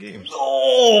should win games.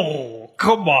 Oh,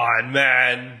 come on,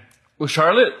 man. With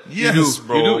Charlotte? Yes, you do.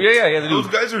 bro. You do. Yeah, they do. Those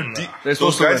guys are deep. They're Those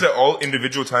supposed to guys win. at all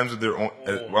individual times of their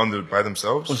own, by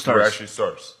themselves, Or were stars. actually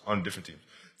stars on different teams.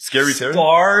 Scary Terry.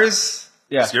 Stars.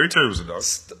 Yeah. Scary Terry was a dog.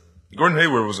 Gordon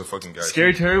Hayward was a fucking guy.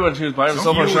 Scary Terry when she was by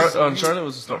himself on, he was- on Charlotte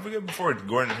was a star. Don't forget before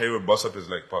Gordon Hayward bust up his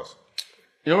leg. Pause.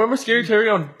 You remember Scary Terry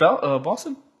on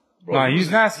Boston? Nah, he was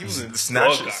nasty. He was a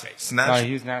Snatch, drug guy. snatch. Nah,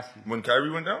 he was nasty. When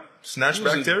Kyrie went down, snatch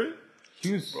was back a- Terry.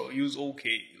 He was. Bro, he was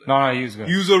okay. Like, No, he was good.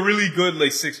 he was a really good,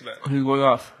 like, 6-man. He was going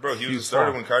off. Bro, he was a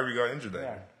starter when Kyrie got injured. That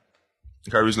year.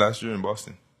 Kyrie's last year in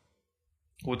Boston.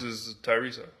 What does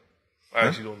Tyrese have? I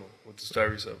actually don't know. What does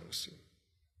Tyrese have in his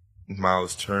team?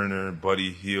 Miles Turner,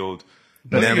 Buddy Hield,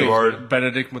 Benedict Nembhard.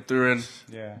 Benedict Mathurin.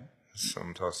 Yeah.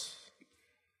 Some toss.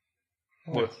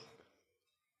 What?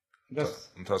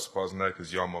 I'm tossing pause on that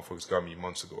because y'all motherfuckers got me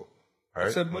months ago. All I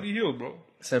right. said Buddy Hield, bro.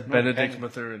 Said Benedict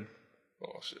Mathurin.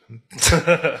 Oh shit.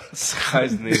 This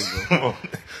guy's name, bro.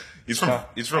 He's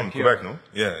from Quebec, no?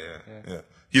 Yeah.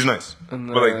 He's nice, And,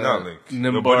 but like not like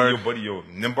Nimbard. Buddy Yo.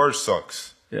 Nimbard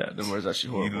sucks. Yeah, Nimbar's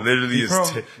actually He horrible. literally He's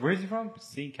is. from, where is he from?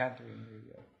 St. Catherine.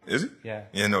 Is he? Yeah.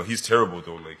 Yeah, no, he's terrible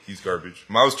though. Like he's garbage.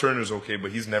 Miles Turner's okay,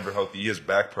 but he's never healthy. He has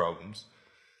back problems.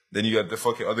 Then you got the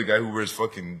fucking other guy who wears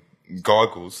fucking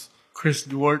goggles, Chris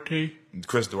Duarte.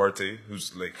 Chris Duarte,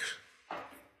 who's like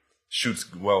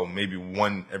shoots well, maybe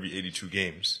one every 82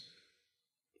 games.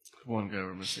 One guy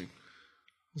we're missing.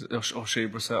 Is it O'Shea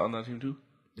Brissett on that team too?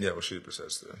 Yeah, well, shit,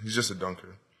 Brissett's there. He's just a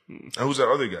dunker. And who's that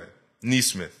other guy?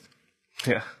 Neesmith.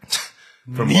 Yeah.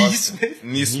 From Neesmith?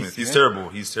 Neesmith. He's terrible.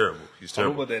 He's terrible. He's I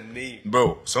don't terrible. know about that name.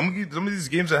 Bro, some of these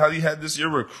games that he had this year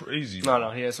were crazy.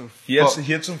 No, he has some. He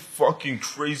had some fucking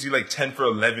crazy like 10 for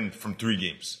 11 from 3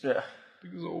 games. Yeah. I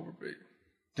think it was overpaid.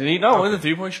 Did he not win the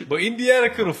 3-point shoot? But Indiana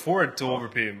could afford to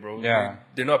overpay him, bro. Yeah.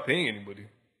 They're not paying anybody.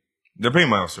 They're paying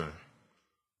Miles Turner.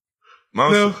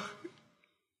 Miles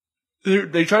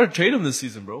They tried to trade him this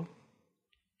season, bro.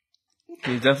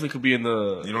 He definitely could be in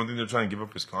the. You don't think they're trying to give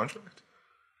up his contract?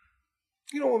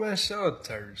 You know what, man? Shout out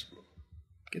to Tyrese, bro.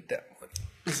 Get that money.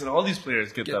 Listen, all these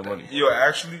players get that money. Yo,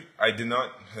 actually, I did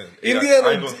not. Indiana,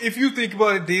 I don't- if you think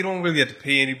about it, they don't really have to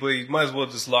pay anybody. You might as well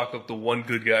just lock up the one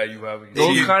good guy you have.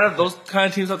 Those kind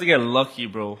of teams have to get lucky,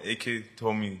 bro. AK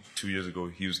told me 2 years ago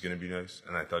he was gonna be nice,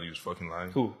 and I thought he was fucking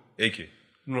lying. Who? AK.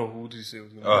 No, who did you say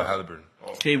was going to Oh, Halliburton.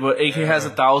 Okay, but AK has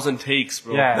 1,000 takes,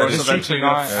 bro. Yeah, Most this eventually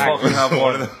team's gonna not fucking have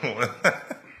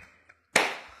one.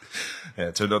 Yeah,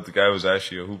 it turned out the guy was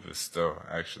actually a hoopist, though.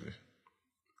 Actually,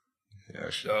 yeah,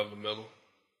 Shout out LaMelo.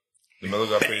 LaMelo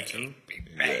got paid too.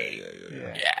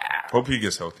 Yeah. Hope he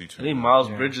gets healthy I too. think Miles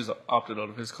Bridges opted out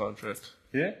of his contract.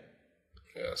 Yeah.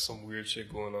 Yeah, some weird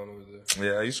shit going on over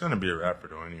there. Yeah, he's trying to be a rapper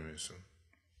though, anyway. So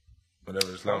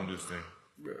whatever, just let him do his thing.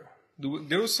 Yeah.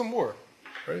 There was some more,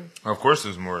 right? Of course,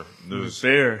 there's more.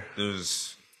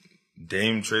 There's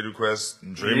Dame trade request.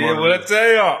 Draymond. Yeah, what I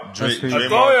tell y'all? That's crazy. I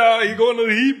told y'all, he going to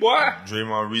the Heat, boy.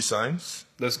 Draymond resigns.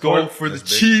 Let's go for the That's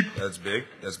big. cheap. That's big.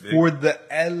 That's big. For the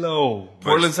LO.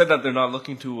 Portland said that they're not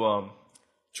looking to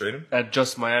Trade him. at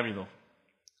just Miami though.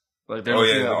 Like they're Oh,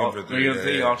 looking yeah, at looking all, for they're three, gonna yeah,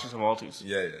 take yeah. options from all teams.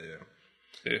 Yeah.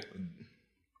 Yeah.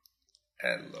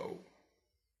 LO.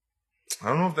 I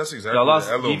don't know if that's exactly Y'all lost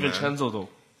the LO, man. DiVincenzo though.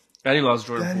 And he lost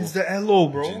Jordan That Poole. is the LO,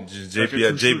 bro.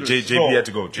 JP had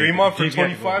to go. Draymond for JP.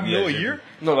 25 mil a Yeah, year?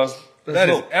 No, that's That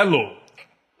is low. LO.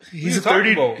 He's you a talking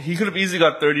 30. about? He could have easily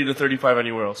got 30 to 35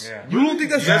 anywhere else. Yeah. You don't think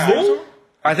that's guys low? think so?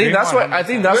 I think that's why. I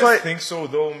think that's I why. think so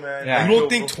though, man. Yeah. You don't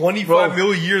think 25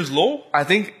 mil a year is low? I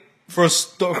think For a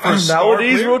star nowadays,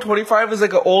 player? bro, 25 is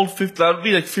like an old 50. That would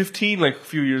be like 15, like a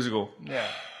few years ago. Yeah.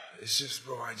 It's just,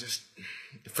 bro.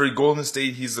 For Golden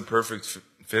State, he's the perfect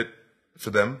fit for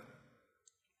them.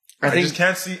 I think- just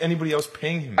can't see anybody else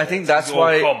paying him. I think that's Oh,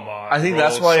 why. come on, I think bro.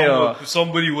 that's why.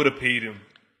 Somebody would have paid him.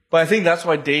 But I think that's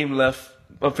why Dame left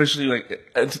officially, like,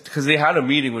 because they had a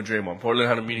meeting with Draymond. Portland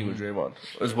had a meeting with Draymond,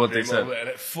 is what they said.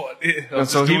 And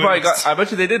so he probably got. I bet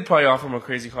you they did probably offer him a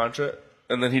crazy contract,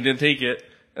 and then he didn't take it.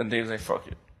 And Dame's like, "Fuck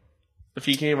it." If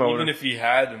he came, I Even would. if he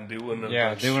had him, they wouldn't have. Yeah,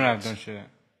 done they wouldn't have shit. done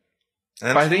shit.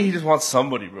 And I think he just wants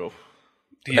somebody, bro.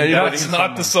 Anybody, that's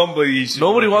not the somebody. He should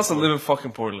Nobody have wants to been. live in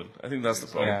fucking Portland. I think that's the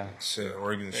problem. Yeah. shit,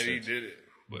 Oregon And he shit. did it.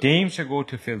 But Dame should go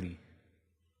to Philly.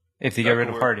 If they get rid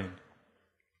of work. Harden.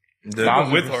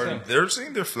 They're, with Harden. they're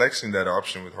saying they're flexing that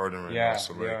option with Harden right Yeah, now.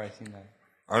 So like, yeah, I seen that.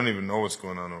 I don't even know what's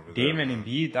going on over Dame there. and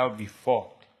Embiid, that would be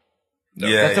fucked.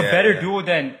 Yeah, That's a better yeah. duo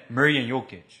than Murray and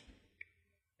Jokic.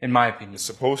 In my opinion. It's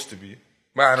supposed to be,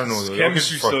 but I don't know. though.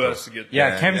 chemistry Jokic is fucked still up. has to get.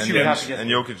 Yeah, chemistry would have to get And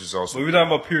there. Jokic is also. But we're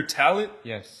talking about pure talent.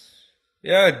 Yes.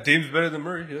 Yeah, Dame's better than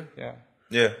Murray. Yeah,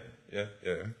 Yeah. Yeah.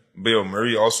 But yo,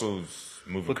 Murray also is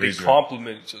moving but they crazy.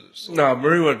 complement each other. So. Nah,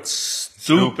 Murray went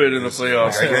stupid in the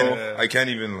playoffs. I bro. can't, I can't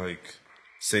even like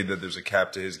say that there's a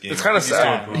cap to his game. It's kind of He's still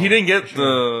sad. improving. He didn't get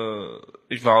the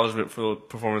acknowledgement for the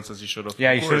performances he should have.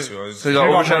 Yeah, Of you course, should. yo, it's- So he got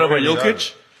overshadowed by Yeah.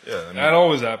 Jokic, Yeah, I mean, That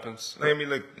always happens. I mean,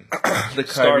 like, the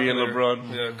Star Kyrie and player.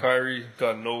 LeBron. Yeah, Kyrie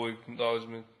got no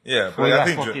acknowledgement. yeah, Well, but that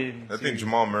I fucking think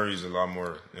Jamal Murray's a lot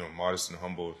more, modest and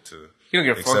humble to. He don't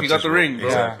give a fuck. accept He got his the role. ring, bro.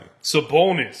 Exactly.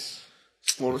 Sabonis.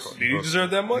 Bonus. Did he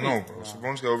deserve that money? No, bro.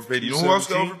 Sabonis got overpaid. You know who else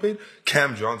got 17? overpaid?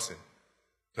 Cam Johnson.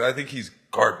 But I think he's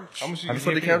garbage. How much did How he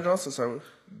much did get Cam paid? Johnson sign with?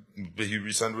 But he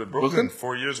re-signed with Brooklyn. Brooklyn?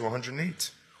 4 years,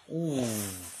 108. Ooh.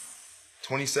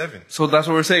 27. So that's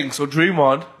what we're saying. So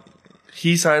Draymond,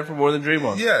 he signed for more than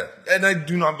Draymond. Yeah, and I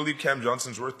do not believe Cam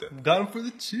Johnson's worth that. Got him for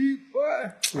the cheap. Boy.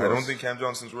 I don't think Cam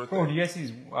Johnson's worth Bro, that. do you guys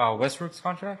see Westbrook's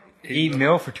contract? $8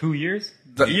 million for 2 years?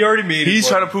 He already made. He's his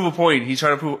trying to money. prove a point. He's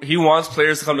trying to prove. He wants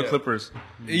players to come to Clippers.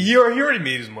 He already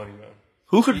made his money, man.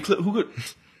 Who could?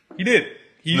 He did.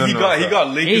 He No, got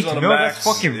Lakers 8 on the mil, max. that's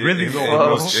fucking really It- low. it-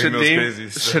 bro. it- Should Damian's Dame? crazy,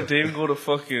 so- Should Dame go to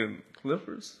fucking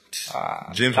Clippers? James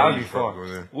That'd Harden be probably fucked.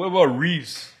 go there. What about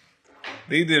Reeves?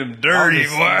 They did him dirty, boy.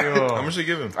 How much they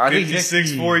give him? I think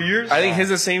 56, 4 years. I think his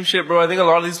the same shit, bro. I think a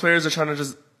lot of these players are trying to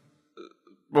just.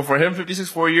 But for him, 56,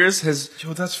 4 years, his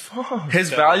That's fucked.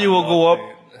 value will go up.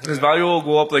 His value will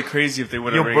go up like crazy if they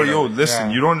win a Yo, ring. but listen,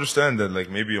 Yeah. you don't understand that like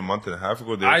maybe a month and a half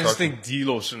ago they were I just talking think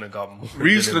D'Lo shouldn't have got more.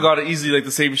 Reeves could have got it easily, like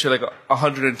the same shit, like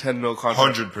 110 mil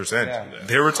contract. 100%. Yeah.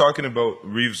 They were talking about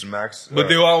Reeves max. But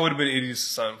they all would have been idiots to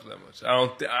sign for that much.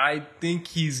 I think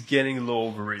he's getting a little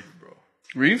overrated, bro.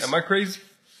 Reeves? Am I crazy?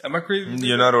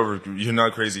 You're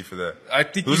not crazy for that. I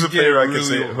think Who's he's a player I getting can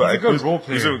say? really Who I- He's a good who's- role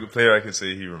Who's player. a player I can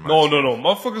say he reminds? No, me no, no.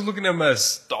 Motherfuckers looking at him as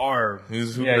star. Who Yeah, could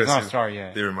he's I not a say star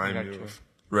yet. They remind Yeah, me true. of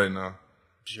right now.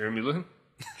 Jeremy Lin?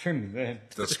 Sure me, man.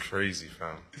 That's crazy,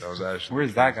 fam. That was actually.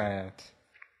 Where's that guy at?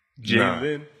 Jeremy Nah.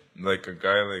 Lin? Like a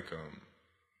guy like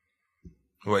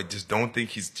who I just don't think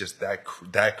he's just that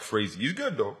crazy. He's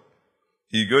good though.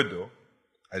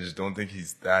 I just don't think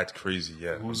he's that crazy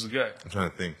yet. Who's the guy? I'm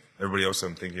trying to think. Everybody else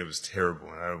I'm thinking of is terrible,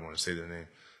 and I don't want to say their name.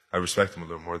 I respect him a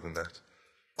little more than that.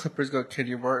 Clippers got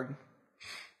Kenyon Martin.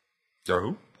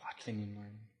 Yahoo? Watching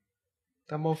Martin.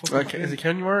 That motherfucker. Is it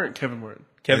Kenyon Martin or Kevin Martin?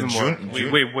 Kevin Martin.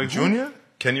 Wait, who? Junior?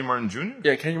 Kenyon Martin Jr.?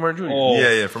 Yeah, Kenyon Martin Jr. Oh.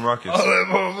 Yeah, from Rockets. Oh, that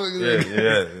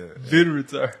motherfucker. Yeah. Did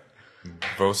retire.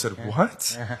 Bro said,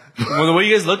 what? Well, the way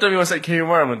you guys looked at me when I said Kenyon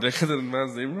Martin, I'm like, that's the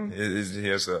man's name wrong? He's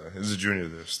a junior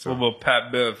there What still. about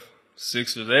Pat Bev?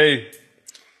 Sixers. Hey.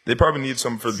 They probably need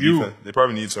some for the Few. defense. They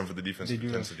probably need some for the defensive do.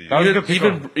 intensity. That was a good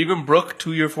pickup. Even Brook,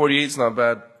 2 year 48 is not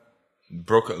bad.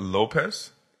 Brook Lopez?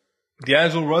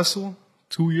 D'Angelo Russell,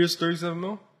 2 years, 37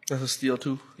 mil. That's a steal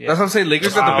too. That's what I'm saying.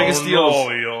 Lakers got the biggest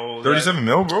steals. Yo. 37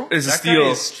 mil, bro? It's a That steal. guy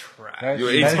is trash. That- Yo,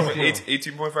 that is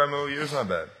cool. 18.5 mil a year is not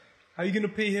bad. How you gonna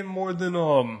pay him more than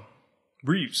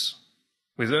Reeves?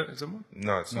 Wait, is that more?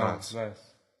 No, it's No, not. it's less.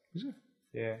 Is it?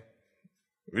 Yeah.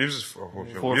 Reeves is Four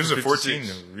Reeves is for 14.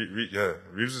 56. Yeah,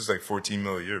 Reeves is like 14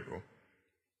 mil a year, bro.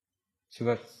 So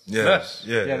that's Yeah, Less.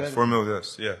 yeah, Yeah, that- 4 mil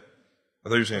less. Yeah, I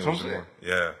thought you were saying it That's was what I'm more.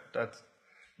 Yeah, That's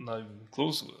not even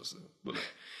close to us. But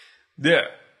yeah.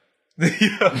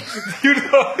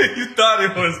 You thought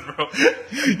it was, bro.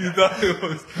 You thought it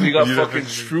was. We got You fucking definitely-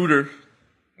 Schroeder,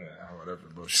 whatever,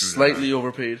 bro. Shoot it. slightly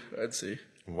overpaid, I'd say.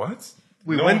 What?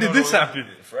 Wait, when did this happen?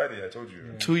 Friday, I told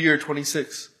you. 2 year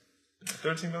 26.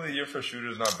 13 mil a year for a shooter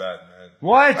is not bad, man.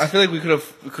 what? I feel like we could have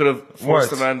forced What?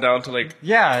 the man down to like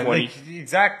Yeah, 20. like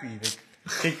exactly. Like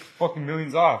take fucking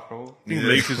millions off, bro. Think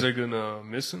Lakers are gonna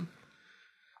miss him?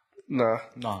 Nah.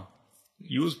 Nah.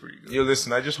 He was pretty good. Yo,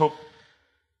 listen, I just hope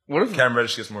What if Cam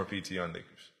Reddish gets more PT on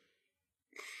Lakers.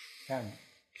 Damn.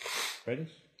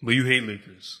 Reddish? But you hate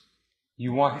Lakers.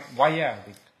 You want why? Yeah.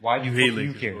 Like, why do You you hate fucking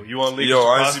Lakers, care? bro. You want Lakers Yo, to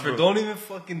honestly, prosper.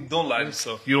 bro. Don't lie to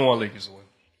yourself. You don't want Lakers to win.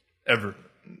 Ever.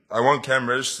 I want Cam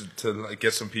Reddish to like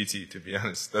get some PT. To be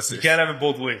honest, that's it. You can't have it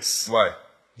both ways. Why?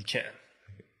 You can't.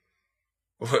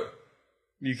 What?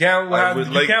 You can't I have, would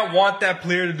you like- can't want that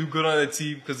player to do good on the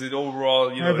team because it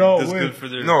overall, you know, know, does wait. good for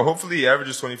their. No, hopefully he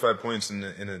averages 25 points in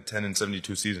a 10 and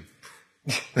 72 season.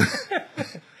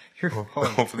 You're fucking-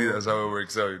 Hopefully that's how it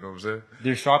works out. You know what I'm saying?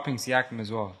 They're shopping Siakam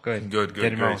as well. Good. Good,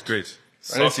 Get him great, out. great.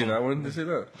 I didn't see that. When did they say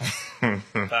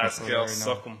that? Pascal,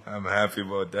 suck them. I'm happy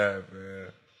about that, man.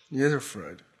 You guys are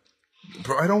fried.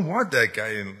 Bro, I don't want that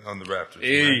guy on the Raptors. man.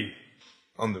 Hey,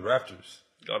 On the Raptors.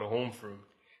 got a home for him.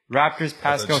 Raptors,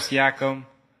 Pascal Siakam,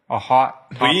 a hot.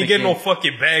 But you ain't getting no topic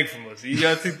fucking bag from us. You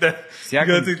gotta take that. You Siakam-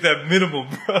 gotta take that minimum,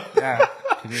 bro. is- Yeah.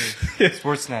 Today.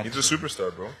 Sportsnet. He's a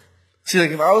superstar, bro. See,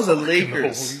 like if I was a No,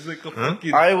 Lakers, he's like a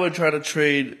fucking. I would try to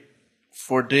trade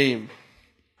for Dame,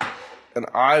 and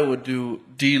I would do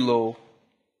D'Lo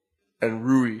and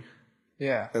Rui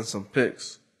Yeah. and some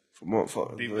picks for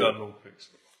motherfuckers. They've got no picks.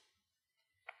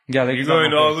 Yeah. Like You're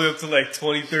going all the way up to like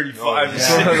 2035. and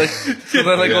So shit. then, so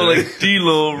then I go like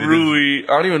D'Lo, Rui. I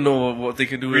don't even know what they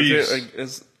can do. with Reeves. it. Like,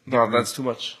 no, that's too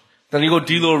much. Then you go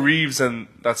D'Lo, Reeves, and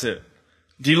that's it.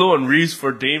 D'Lo and Reeves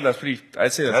for Dame. That's pretty.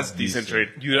 I'd say that's a decent trade.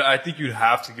 I think you'd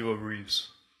have to give up Reeves.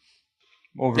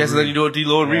 over. Yeah, so then you do a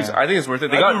D'Lo and Reeves. I think it's worth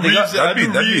it. They got. That'd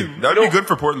be good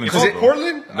for Portland. If too, it's bro.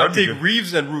 Portland, That'd I'd be take good.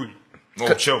 Reeves and Rui.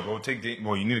 Oh, chill, bro. Take Dame.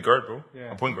 Well, you need a guard, bro.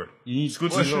 Yeah. A point guard. You need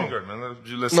Scoot's a shooting guard, man.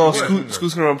 Let's No, Scoot's a shooting guard.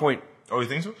 Scoot's gonna run point. Oh, you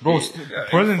think so? Bro,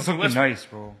 Portland's fucking looking nice,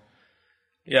 bro.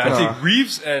 Yeah, I'd take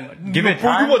Reeves and Give it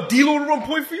bro, time. you want D'Lo to run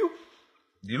point for you?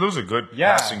 D'Lo's a good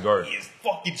Yeah. passing guard. He's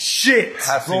fucking shit.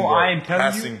 Passing Bro, guard. I am telling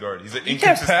you- passing guard. He's an He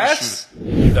can't inconsistent pass.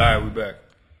 shooter. Alright, we back.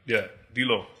 Yeah,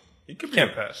 D'Lo. He could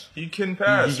Can't pass. He can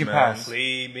pass. He can man. pass.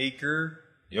 Playmaker.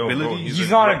 Yo, bro, ability. He's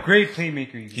not a great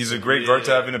playmaker. He's a great guard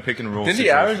to have in a pick and roll. Didn't he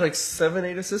situation. average like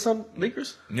 7-8 assists on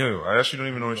Lakers? No, I actually don't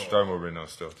even know what you're talking about right now.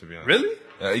 Still, to be honest. Really?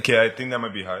 Okay, I think that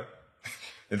might be high.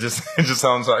 It just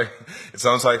sounds high because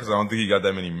I don't think he got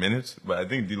that many minutes. But I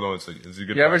think D'Lo is a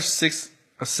good. He averaged 6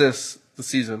 assists the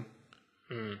season.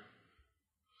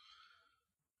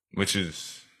 which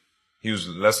is he was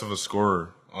less of a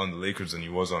scorer on the Lakers than he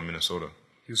was on Minnesota.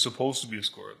 He was supposed to be a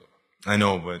scorer, though. I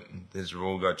know, but his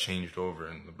role got changed over,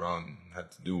 and LeBron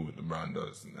had to do what LeBron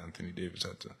does, and Anthony Davis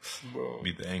had to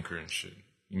be the anchor and shit,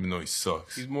 even though he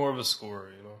sucks. He's more of a scorer,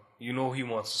 you know. You know he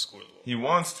wants to score, though. He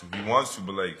wants to,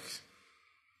 but like,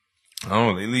 I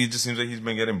don't know. Lately, it just seems like he's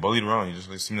been getting bullied around. He just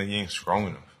like seems like he ain't strong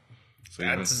enough. So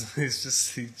He just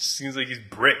seems like he's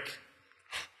brick.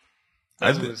 I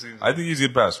That's what it seems think he's a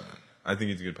good passer, man. I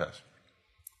think he's a good passer.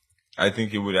 I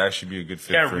think it would actually be a good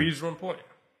fit Can't for him. Reeves run point.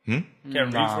 Can't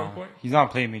Reeves run point. He's not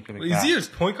a playmaker like Is that. he a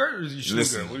point guard or is he shooting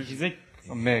Listen. guard? What is he? He's like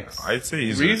a mix. I'd say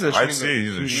he's Reeves is I'd shooting say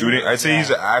he's a guard. shooting. I'd say Yeah. he's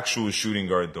an actual shooting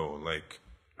guard though. Like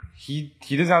He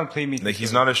doesn't have a playmaker.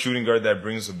 he's not a shooting guard that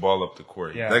brings the ball up the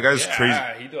court. Yeah. That guy's crazy.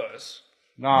 Yeah, he does.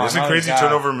 No, He's a not crazy like that.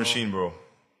 turnover machine, bro.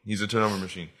 He's a turnover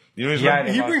machine. You know what he's Yeah, like?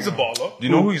 they He got brings the him. ball up. Do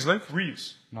you know who he's like?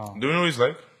 Reeves. No. Do you know who he's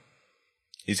like?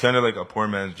 He's kind of like a poor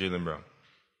man's Jaylen Brown.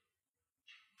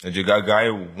 And you got a guy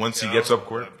once he gets up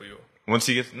court. Once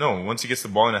he gets the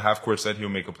ball in a half court set, he'll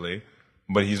make a play.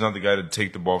 But he's not the guy to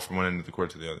take the ball from one end of the court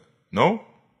to the other. No?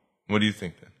 What do you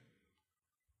think then?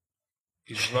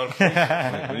 He's just not a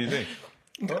post. What do you think?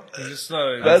 He's just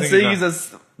not. That's think saying he's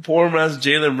he's as poor man's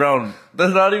Jaylen Brown.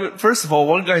 That's not even. First of all,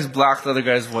 one guy's black, the other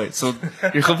guy's white. So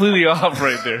you're completely off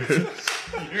right there.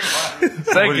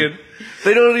 Second,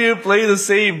 they don't even play the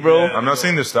same, bro. I'm not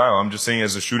saying the style. I'm just saying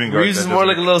as a shooting guard. Reeves is that more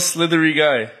like doesn't- a little slithery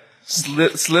guy.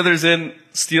 Slithers in,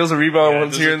 steals a rebound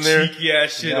once here and there. Cheeky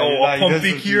ass shit. Yeah, Oh, he I'll pump does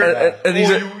fake do here. that. And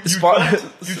he's Oh, a you spot.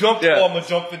 jumped. Yeah. Oh, I'm gonna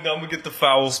jump and now I'm gonna get the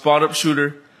foul. Spot up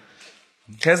shooter.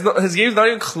 His game's not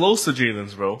even close to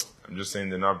Jalen's, bro. I'm just saying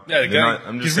they're not. Yeah, the they're guy. not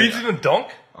I'm He's just saying. Reeves even dunk.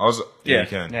 I was. Yeah, Yeah. you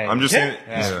can. Yeah, I'm just yeah. saying.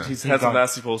 Yeah. Yeah. He's had some done.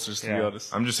 nasty posters, to be Yeah.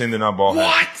 honest. I'm just saying they're not ball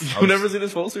handed. You've never seen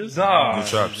his posters? Nah. Good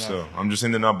shot, so I'm just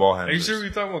saying they're not ball Are you handed. sure we're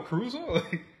talking about Caruso?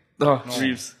 Like, No,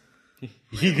 Reeves.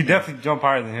 He could definitely jump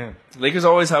higher than him. Lakers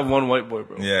always have one white boy,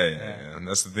 bro. Yeah. And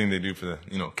that's the thing they do for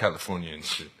the California and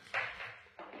shit.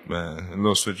 Man, a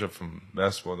little switch up from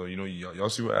basketball though. Y'all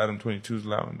see what Adam 22 is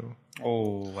allowing though?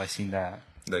 Oh, I seen that.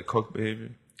 That cock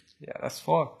behavior. Yeah, that's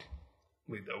fucked.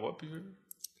 wait, that what behavior?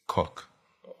 Cock.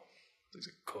 He's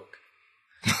a cook.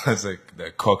 That's like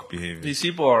that cock behavior. These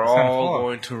people are kinda all fucked.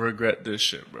 going to regret this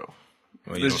shit, bro.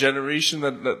 Well, you This know- generation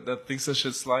that thinks that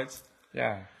shit slides.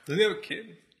 Yeah. Doesn't he have a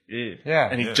kid? Yeah. Yeah.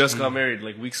 And he just got married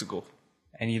like weeks ago.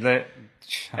 And he let.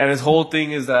 And his whole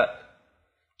thing is that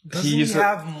Doesn't he used to-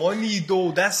 have money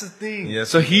though? That's the thing. Yes.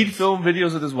 so he'd film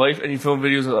videos with his wife, and he'd film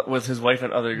videos with his wife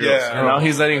and other girls. Yeah. And now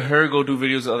he's letting her go do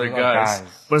videos with other Other guys. guys.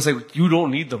 But it's like, you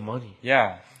don't need the money.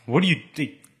 Yeah. What do you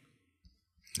think?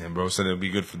 And bro said it'll be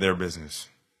good for their business.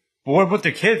 But what about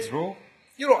the kids, bro?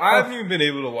 You know, I haven't even been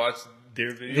able to watch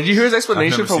their videos. Did you hear his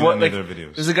explanation never for seen what? any of Like, their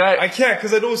videos. there's a guy. I can't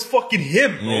because I know it's fucking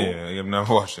him, bro. Yeah, I've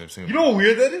never watched it. I've seen it. You know how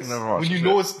weird that is? Never watched when you it.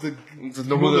 know it's the the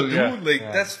dude, yeah. like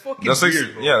that's fucking That's like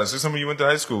weird, bro. that's like somebody you went to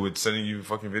high school with sending you a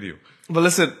fucking video. But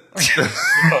listen,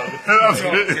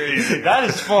 That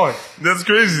is fucked. That's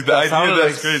crazy. The idea sounded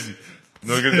that's like- crazy.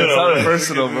 No good. that sounded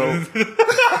personal, bro.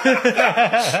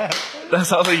 That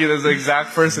sounds like you're the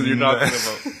exact person you're talking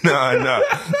about. Nah.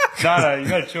 Nah, you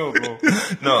gotta chill, bro.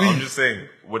 No, I'm just saying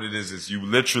what it is you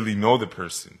literally know the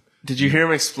person. Did you hear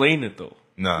him explain it though?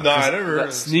 Nah. Nah, I never heard That of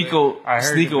this. Sneeko I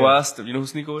heard Sneeko it, asked him. You know who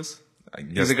Sneeko is? I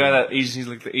guess He's the guy that Asian. He's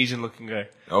like the Asian looking guy.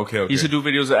 Okay. He used to do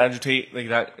videos with Andrew Tate like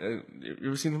that. You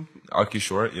ever seen him? Aki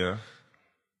Short, yeah.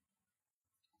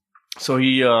 So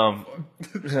he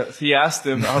he asked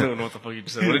him. I don't even know what the fuck you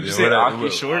just said. What did you Yeah, say? what I- Aki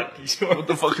what- Short? What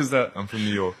the fuck is that? I'm from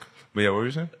New York. But yeah, what were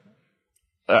you saying?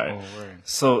 All right. Oh, word.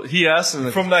 So he asked him.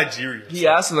 Like, From Nigeria. he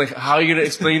asked him like, "How are you gonna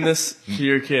explain this to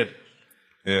your kid?"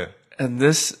 Yeah. And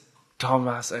this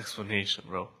dumbass explanation,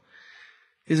 bro.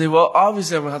 He's like, well,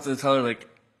 obviously I'm gonna have to tell her like,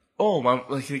 oh,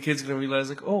 like the kid's gonna realize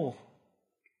like, oh,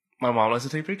 my mom likes to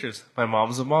take pictures. My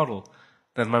mom's a model.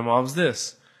 Then my mom's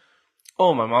this.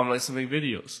 Oh, my mom likes to make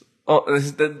videos. Oh,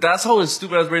 that's how his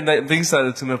stupid ass brain thinks that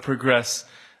it's gonna progress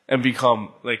and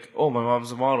become like, oh, my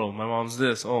mom's a model. My mom's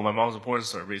this. Oh, my mom's a porn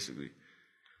star, basically.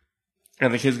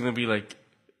 And the kid's gonna be like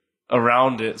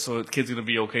around it, so the kid's gonna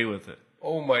be okay with it.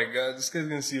 Oh my god, this guy's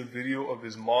gonna see a video of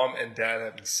his mom and dad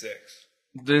having sex.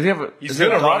 Does he have a? He's is it a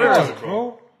gonna daughter? run or- into it, bro.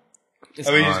 Bro?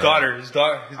 I mean, his daughter.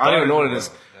 I don't even know what it is.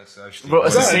 That's actually Bro,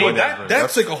 it's the same- But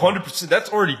that's like 100%.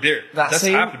 That's already there. That's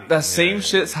happening. That same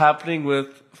shit's happening with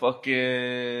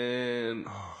fucking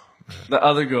the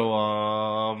other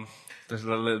girl. There's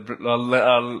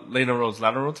Lana Rhodes.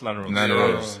 Lana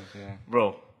Rhodes. Yeah.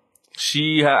 Bro,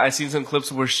 I seen some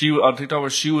clips where she on TikTok where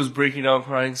she was breaking down,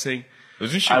 crying, saying,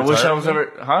 Isn't she "I wish I retired was now?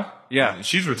 never." Huh? Yeah.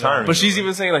 She's retiring. But she's though,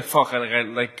 even saying like, "Fuck,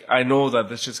 I know that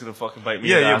this shit's gonna fucking bite me."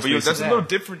 Yeah, in the yeah, ass, but that's basically. a little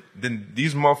different than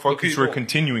these motherfuckers Okay, who are no.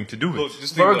 continuing to do it. Look,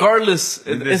 just But think about it. regardless, it's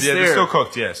yeah, they're there. still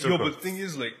cooked. Yeah, still Yo, cooked. but the thing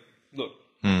is, like, look,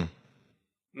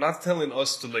 not telling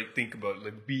us to like think about it,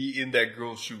 like be in that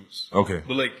girl's shoes. Okay.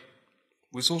 But like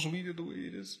with social media the way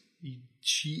it is,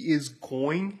 she is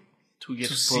going to get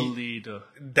to see bullied.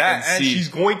 that, and see. she's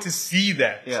going to see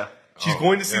that. Yeah. She's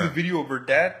going to see yeah. the video of her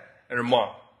dad and her mom.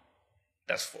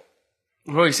 That's fucked.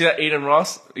 Bro, you see that Aiden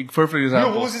Ross? Perfect No,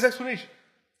 example. what was his explanation?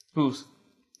 Whose?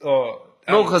 No,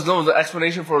 because the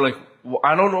explanation for like,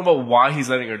 I don't know about why he's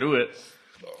letting her do it.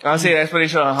 I'll say an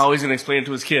explanation on how he's gonna explain it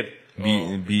to his kid.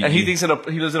 And he thinks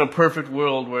he lives in a perfect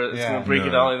world where it's Yeah. gonna break it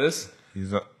down like this.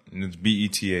 It's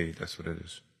BETA. That's what it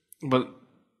is. But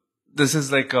this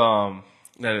is like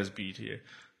that is BETA.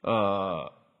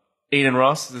 Aiden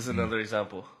Ross. This is another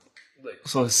example.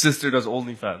 So his sister does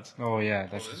OnlyFans, Oh yeah,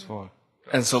 that's his fault.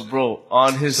 and so bro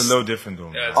on his It's a little different though.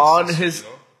 Man. on his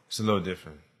It's a little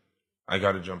different. I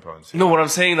gotta jump out and say. no, what I'm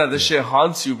saying that this shit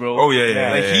haunts you, bro. Oh yeah.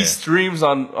 Like yeah, he yeah. streams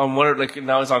on what like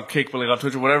now it's on Kick, but like on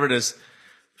Twitch or whatever it is.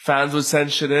 Fans would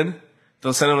send shit in.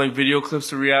 They'll send him like video clips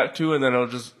to react to, and then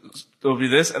it'll be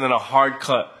this, and then a hard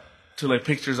cut to like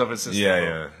pictures of his sister.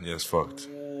 Yeah. It's fucked.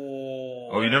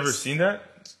 Oh, you never seen that?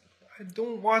 I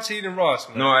don't watch Aiden Ross,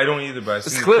 man. No, I don't either. But I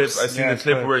seen the clips. clip. I seen Yeah, the it's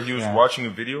clip clips. where he was Yeah. watching a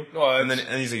video, No, and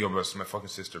he's like, "Yo, bro, it's my fucking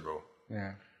sister, bro."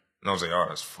 Yeah. And I was like, "Oh,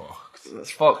 that's fucked."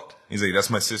 That's fucked. He's like, "That's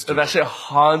my sister." And that shit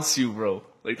haunts you, bro.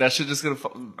 Like that shit just gonna.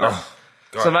 Oh,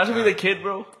 God, So imagine being a kid,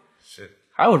 bro. shit.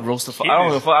 I would roast the fuck. I don't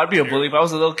give a fuck. I'd be a bully if I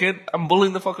was a little kid. I'm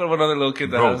bullying the fuck out of another little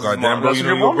kid that Bro, has his goddamn, mom. bro, That's you what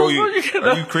know, your mom bro, does, you, bro.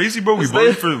 are you crazy, bro?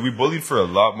 We bullied for a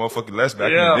lot, motherfucking less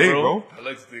back Yeah, in the day, bro. bro. I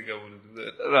like to think I would have done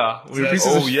that. Nah, we were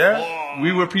pieces Oh of shit. yeah,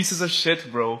 We were pieces of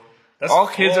shit, bro. That's All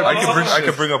kids are fucked. pieces of I shit.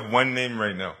 could bring up one name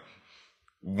right now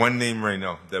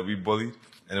that we bullied,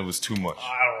 and it was too much.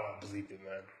 I don't want to believe it,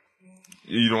 man.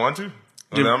 You don't want to? No,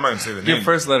 Give- I'm not gonna say the Give name.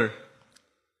 first letter.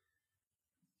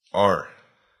 R.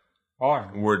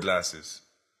 Or Word glasses.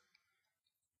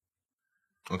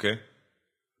 Okay.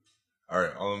 All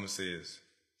right. All I'm gonna say is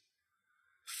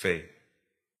Faye.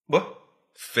 What?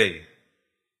 Faye.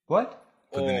 what?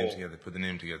 Put the name together. Put the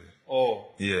name together. Oh,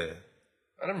 Yeah.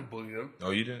 I never bullied him.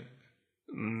 Oh, you didn't?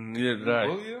 Neither did I.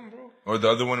 Bully him, bro? Or the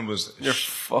other one was. You're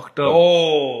fucked up.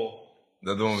 Oh.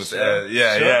 The other one was. Sure.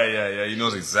 Yeah. He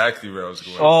knows exactly where I was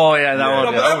going. Oh yeah, that Yeah. one.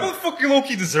 No, Yeah. but Yeah. that motherfucking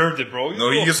Loki deserved it, bro. No,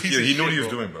 he knew what he was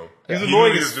doing, bro. He's He annoying knew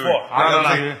what as he was doing. fuck. I don't know.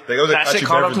 Like, I was like That shit Patrick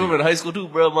caught up to him Beverly. in high school too,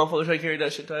 bro. Motherfuckers try to carry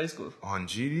that shit to high school. On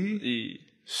GD? Yeah.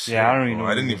 Yeah, I don't even know.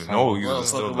 I didn't even know he was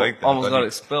still like that. Almost I got thought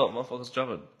expelled. Motherfuckers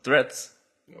dropping threats.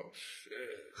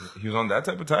 he was on that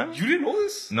type of time? You didn't know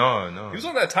this? No. He was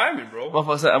on that timing, bro.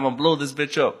 Motherfucker said, "I'm gonna blow this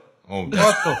bitch up." Oh,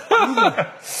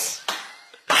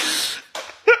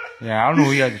 Yeah, I don't know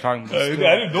who you guys are talking I about.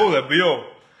 didn't know that, but yo.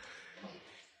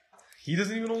 He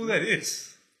doesn't even know who that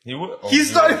is. he was.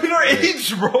 He's not even our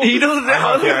age, bro. He knows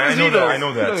that. Okay, I know that. I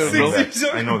know that. knows.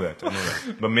 I know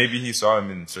that. But maybe he saw him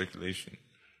in circulation.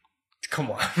 Come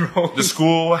on, bro. The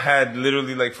school had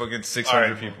literally like fucking 600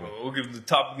 Alright, people. bro. We'll give him the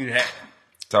top of your hat.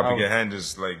 Topic at hand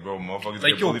is like, bro, motherfuckers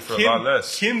Like, get yo, bullied for a lot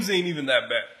less. Kim's ain't even that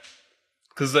bad.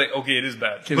 Cause like, okay, it is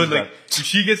bad. Kim's but like, bad.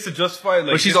 she gets to justify it,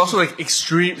 like. But she's this also was- like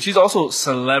extreme. She's also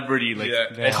celebrity, like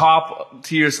Yeah. top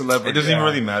tier celebrity. It doesn't even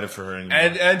really matter for her anymore.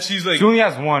 and she's like, She only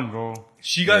has one, bro.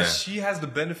 she has the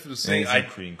benefit of And saying,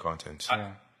 he's creating content.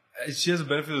 she has the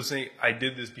benefit of saying, I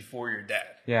did this before your dad.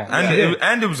 Yeah.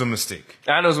 And it was a mistake.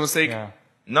 and it was a mistake. Yeah.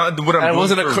 Not what I'm And it doing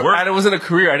wasn't for work. and it wasn't a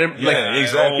career. I didn't Yeah, like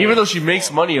exactly. even though she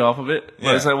makes money off of it, but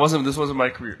Yeah. it's like this wasn't my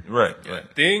career. Right.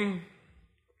 Thing,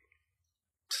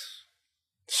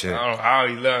 Shit. I don't know how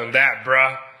he learned that,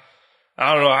 bruh.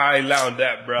 I don't know how he learned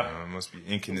that, bruh. I must be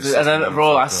inking this. And system then,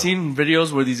 bro, fucked I've up. seen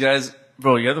videos where these guys,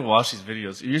 bro, you have to watch these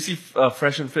videos. You see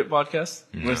Fresh and Fit podcast,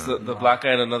 where it's the black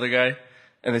guy and another guy,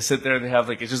 and they sit there and they have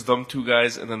like it's just them two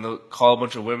guys, and then they'll call a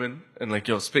bunch of women and like,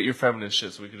 yo, spit your feminist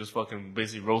shit, so we could just fucking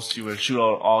basically roast you and shoot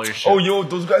out all your shit. Oh, yo,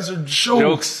 those guys are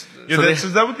jokes. Yeah, So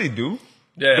is that what they do?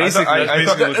 Yeah, basically, I that's thought-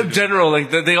 basically what in they do. general,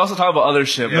 like they also talk about other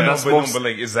shit, but Yeah, that's but most.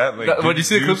 like, is that like? When you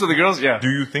see the clips of the girls, yeah. Do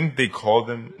you think they call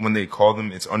them when they call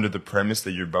them? It's under the premise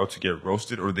that you're about to get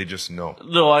roasted, or they just know?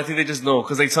 No, I think they just know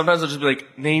because like sometimes they'll just be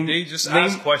like name. They just name,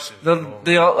 ask questions.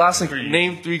 They'll ask like Three.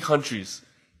 name 3 countries,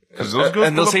 Because those girls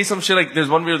and they'll pull say up- some shit like there's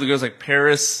one video of the girls like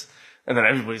Paris, And then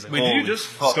everybody's like, Wait, did you "Holy just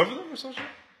fuck." discover them or something?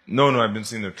 No, I've been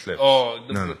seeing their clips. Oh,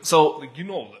 No. So like you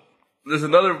know that. there's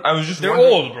another. I was just They're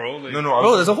wondering- old, bro. Like, No, I Bro,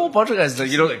 was there's a whole bunch of guys that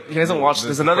you guys don't watch.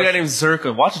 There's another guy named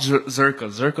Zerka. Watch Zerka.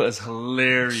 Zerka is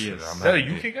hilarious. Is that a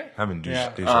UK guy? Haven't Yeah.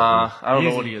 deja I don't know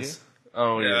He is what he UK. is. I don't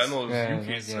know what he Yeah, I is. know it's Yeah, UK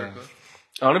yeah. circa.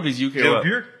 I don't know if he's UK or Dale what.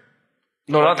 Beard?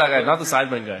 No, not that guy. Not the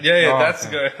Sidemen guy. Yeah, Oh, that's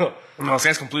the guy. No, this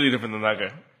guy's completely different than that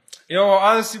guy. Yo,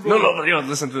 honestly, bro. No, but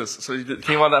listen to this. So he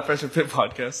came on that Fresh and Fit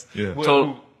podcast. Yeah.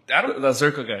 So Adam? that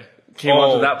Zerka guy came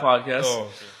onto that podcast. Oh,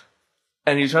 okay.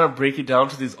 And he's trying to break it down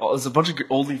to there's a bunch of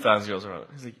OnlyFans girls around.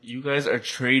 He's like, you guys are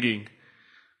trading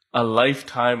a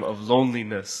lifetime of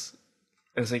loneliness.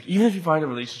 And it's like, even if you find a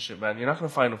relationship, man, you're not going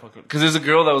to find a fucking... Because there's a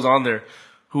girl that was on there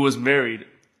who was married.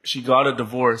 She got a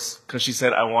divorce because she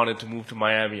said, I wanted to move to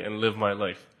Miami and live my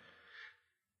life.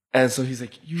 And so he's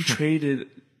like, you traded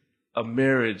a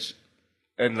marriage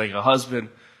and like a husband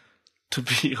to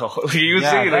be a whore. Like, he was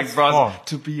Yeah, saying like, that's bro, wrong.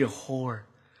 to be a whore.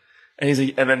 And he's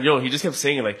like, and then he just kept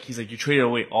saying it like, he's like, you traded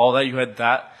away all that, you had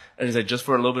that, and he's like, just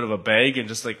for a little bit of a bag, and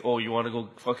just like, oh, you want to go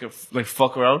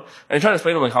fuck around? And he's trying to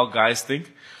explain to him like how guys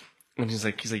think, and he's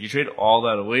like, you traded all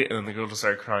that away, and then the girl just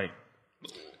started crying.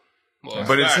 Well,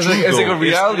 But it's facts. true, it's like though. a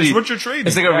reality. It's what you're trading.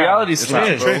 It's like a reality It's slap, what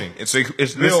you're bro. trading. It's like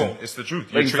listen. It's the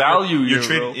truth. Like, value You're your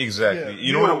trading bro. exactly. Yeah.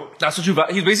 You know what? That's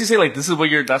what he's basically saying like, this is what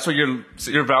you're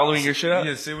valuing your shit at.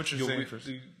 Yeah, say what you're Yo, saying wait, first.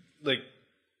 like,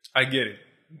 I get it.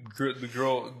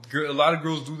 A lot of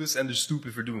girls do this and they're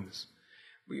stupid for doing this.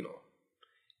 But you know,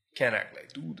 can't act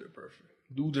like dudes are perfect.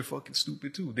 Dudes are fucking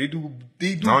stupid too. They do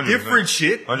 100%. different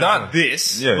shit. 100%. Not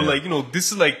this. Yeah, but yeah. like, you know,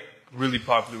 this is like really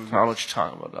popular with I don't know what you're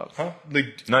talking about, dog. huh?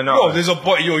 Like, No. Bro, there's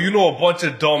you know a bunch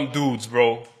of dumb dudes,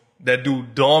 bro, that do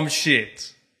dumb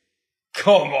shit.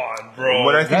 Come on, bro.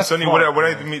 What I think That's Sonny, fun, what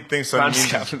I think Sonny I'm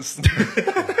just means.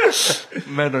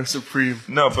 capping. Men are supreme.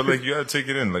 No, but like you gotta take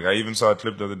it in. Like I even saw a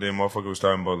clip the other day. Motherfucker was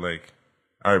talking about like,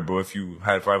 all right, bro, if you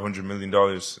had $500 million,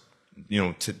 you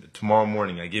know, tomorrow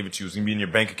morning, I gave it to you. It's gonna be in your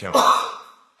bank account.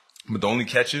 But the only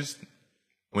catch is,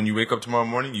 when you wake up tomorrow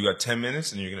morning, you got 10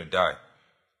 minutes and you're gonna die.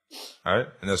 All right,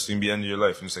 and that's gonna be the end of your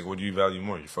life. And it's like, what do you value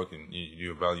more? Do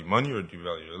you value money or do you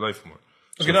value your life more?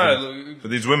 Okay, So for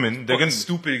these women, they're gonna.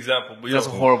 stupid example, but That's a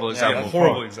horrible example. Yeah,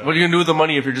 horrible example. What are you gonna do with the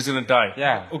money if you're just gonna die?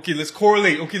 Yeah. Okay, let's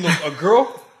correlate. Okay, look,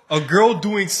 a girl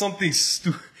doing something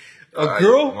stupid. A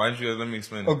girl Why don't you let me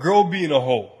explain? a girl being a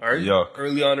hoe, alright? Yuck.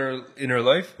 Early on in her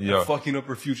life, and Yuck. fucking up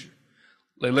her future.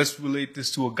 Like, let's relate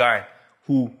this to a guy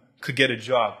who could get a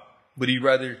job, but he'd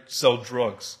rather sell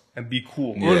drugs and be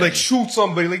cool. Or, Yeah. like, shoot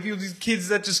somebody. Like, you know, these kids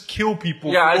that just kill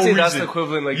people. Yeah, for I'd no say that's reason. the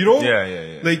equivalent, like- you know?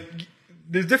 Yeah. Like,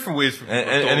 there's different ways for people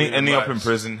And to ending up in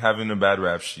prison, having a bad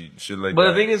rap sheet, shit like But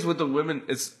that. the thing is, with the women,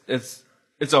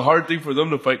 it's a hard thing for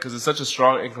them to fight because it's such a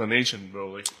strong inclination, bro.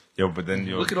 Like, Yo, but then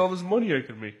look at all this money I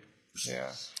could make.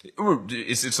 Yeah.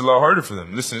 it's a lot harder for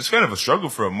them. Listen, it's kind of a struggle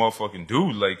for a motherfucking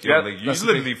dude. Like, yo, Yeah, like you're that's the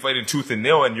literally fighting tooth and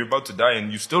nail, and you're about to die, and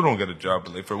you still don't get a job.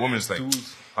 But like for a woman, it's like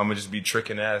Dudes. I'm gonna just be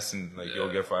tricking ass and like you'll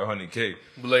get 500K.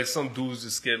 But, like, some dudes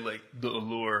just get, like, the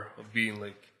allure of being,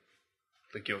 like,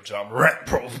 yo, John Morant,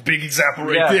 bro. Big example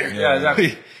right Yeah, there. yeah,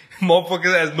 exactly.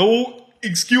 Motherfucker has no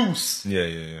excuse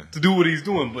Yeah. to do what he's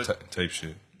doing, but Type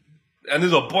shit. and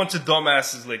there's a bunch of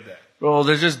dumbasses like that. Bro,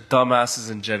 they're just dumbasses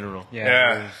in general.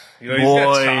 Yeah. You know, he's got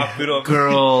Boy, chop it up.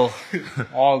 girl,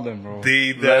 All of them, bro.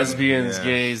 They, them. lesbians, Yeah.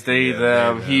 gays, they, Yeah,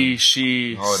 them, they, he,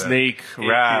 she, All that. snake,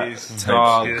 rat, AKs,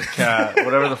 dog, type shit. cat,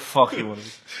 whatever the fuck you want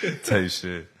to be. Type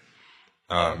shit.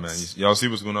 Man, y'all see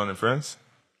what's going on in France?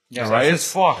 Yeah, Riots? that's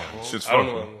just fuck, bro. Shit's I don't fucked,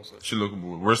 know bro. what I'm Shit look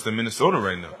worse than Minnesota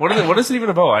right now. What is it even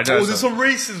about? I Oh, just, there's some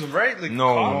racism, right? Like,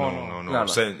 No. No.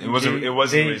 It wasn't They-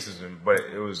 racism, but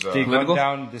it was They Political? gunned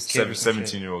down this kid. or some shit.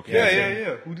 17-year-old kid.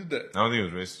 Yeah. Who did that? I don't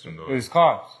think it was racism though. It was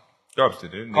cops. Cops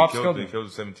did it. Cops They killed killed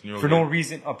him. a 17-year-old For no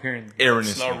reason, apparently. Aaron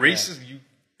It's is not racist. You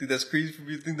think that's crazy for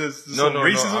me to think there's No, some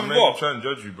racism I'm not involved? trying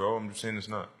to judge you, bro. I'm just saying it's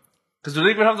not. because do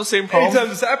they even have the same problem? Anytime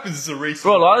this happens, it's a racist.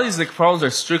 Bro, a lot of these like problems are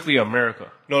strictly America.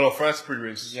 No, France is pretty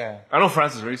racist. Yeah. I know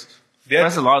France is racist. They have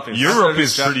France is a lot of things. Europe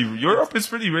France is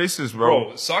pretty racist, bro.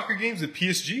 Bro, soccer games at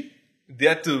PSG, they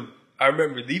had to, I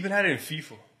remember, they even had it in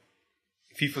FIFA.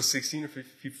 FIFA 16 or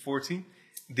FIFA 14,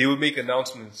 they would make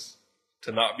announcements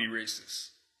to not be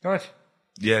racist. What?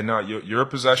 Yeah, no,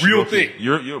 Europe is actually Real okay.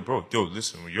 thing. Bro,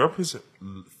 listen, Europe is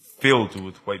filled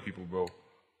with white people, bro.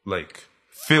 Like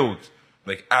filled,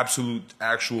 like actual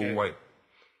white,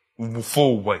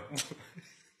 full white.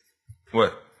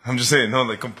 What? I'm just saying, no,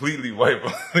 like completely white,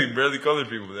 bro. Like barely colored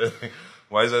people. Like,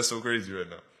 why is that so crazy right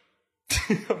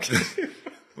now?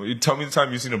 Well, you tell me the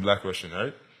time you've seen a black Russian, all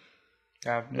right?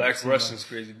 I've never Black seen Russian's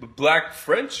crazy. But black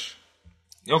French?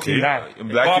 Okay, Black.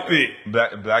 black Pop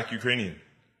it. Black Ukrainian.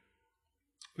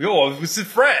 Yo, it's in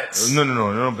France.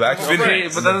 No. Black Okay,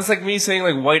 Finnish. but then it's like me saying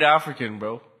like white African,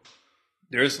 bro.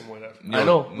 There is some white African. I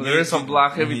know, but there is some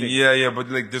black everything. Yeah, but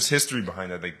like there's history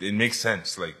behind that. Like it makes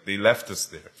sense. Like they left us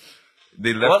there.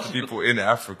 They left What? the people in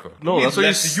Africa. No, that's what you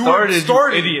left- you started,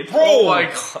 started, you idiot. bro. Oh my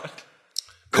god.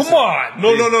 Come on. No.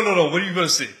 What are you gonna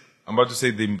say? I'm about to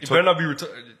say they You took better not be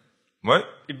retarded. what?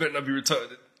 You better not be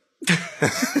retarded.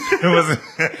 It wasn't.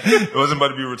 It wasn't about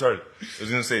to be retarded. I was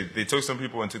gonna say they took some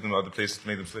people and took them to other places to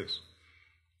make them slaves.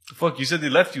 Fuck, you said they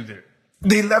left you there.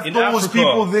 They left In those Africa.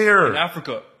 people there. In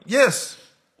Africa. Yes,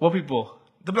 What people?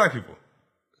 the black people.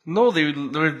 No, they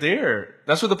were there.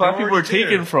 That's where the black They people were already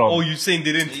taken there. from. Oh, you saying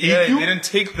they didn't take Yeah, you? they didn't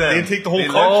take them. They didn't take the whole They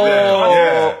country. left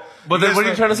them. Yeah. But then what are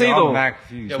you trying to say I'm though? mad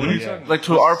confused. Yeah, what are you talking Like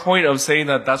to our point of saying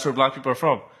that that's where black people are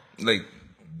from. Like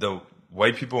the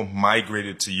white people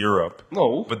migrated to Europe.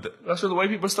 No, But that's where the white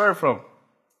people started from.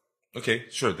 okay,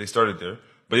 sure, they started there.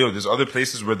 But yo, there's other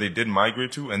places where they did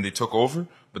migrate to and they took over.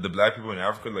 But the black people in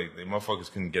Africa, like, they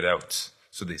motherfuckers couldn't get out.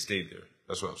 So they stayed there.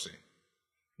 That's what I'm saying.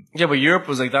 Yeah, but Europe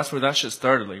was like that's where that shit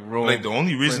started. Like Rome. Like, the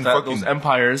only reason that, fucking- those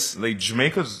empires. Like,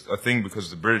 Jamaica's a thing because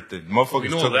the British, the motherfuckers We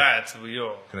know took that, but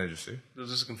yo, Can I just say? there's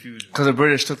just confusion. Because the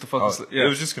British took the fucking. Oh, yeah. It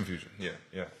was just confusion. Yeah.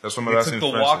 That's what my They last took name the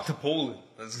is walk Francis. to Poland.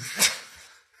 That's-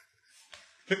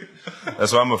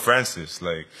 That's why I'm a Francis.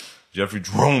 Like, Jeffrey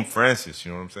Jerome Francis,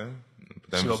 you know what I'm saying?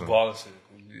 But should them some- abolish it.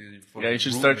 Yeah, you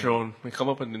should start your own. Come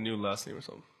up with a new last name or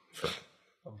something.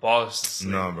 Abolish the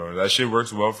slave. No, bro. That shit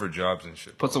works well for jobs and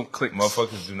shit. Put some clicks.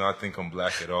 Motherfuckers do not think I'm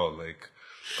black at all. Like,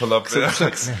 pull up. Some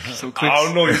clicks. Some clicks. I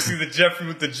don't know. You see the Jeffrey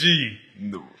with the G.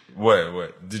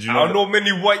 What? Did you I know? don't know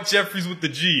many white Jeffreys with the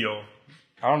G, yo.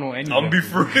 I don't know any. I'm be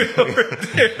for real.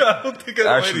 I don't think I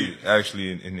know any.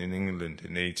 Actually, in England,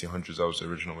 in the 1800s, that was the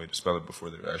original way to spell it before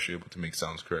they were actually able to make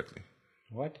sounds correctly.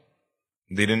 What?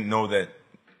 They didn't know that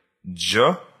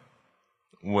J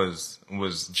was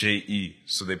J-E,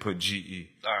 so they put G-E.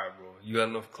 Alright, bro. You got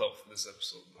enough clout for this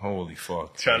episode. Holy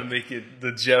fuck. Trying to make it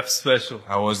the Jeff special.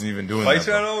 I wasn't even doing Why you that,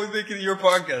 trying bro. to always make it your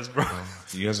podcast, bro?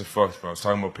 You guys are fucked, bro. I was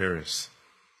talking about Paris.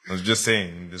 I was just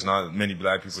saying, there's not many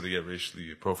black people to get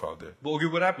racially profiled there. But okay,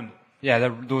 what happened? Yeah,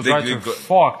 those They- rights they are go-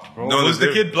 fucked, bro. No, Was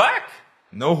the kid black?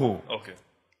 No. Okay.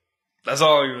 That's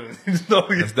all you know.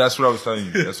 That's what I was telling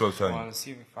you. That's what I was telling Well, you. let's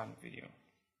see if we find the video.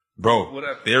 Bro, What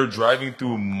happened? they're driving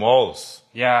through malls.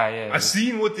 Yeah. I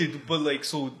seen what they do, but like,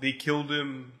 so they killed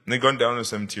him. And they gunned down a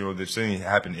 17-year-old. They're saying it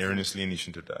happened erroneously and he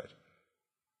shouldn't have died.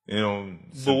 You know,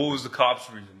 But what was the cops'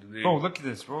 reason? Did they, Bro, look at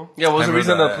this, bro. Yeah, what was the I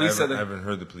reason haven't- the police I said haven't- I that? haven't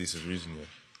heard the police's reason yet.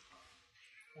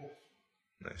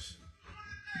 Nice.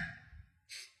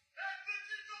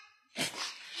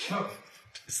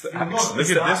 Look at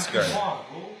this guy.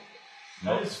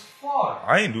 That is fucked.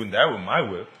 I ain't doing that with my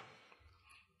whip.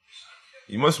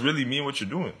 You must really mean what you're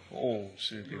doing. Oh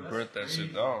shit! They burnt that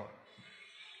shit down.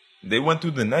 They went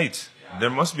through the night. There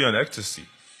must be an ecstasy.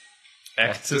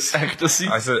 Ecstasy.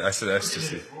 I said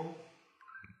ecstasy.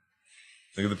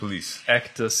 Look at the police.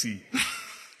 Ecstasy.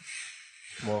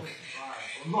 Well,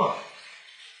 Look.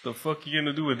 the fuck you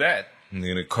gonna do with that? And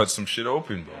they're gonna cut some shit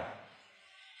open, bro.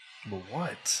 But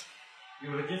what?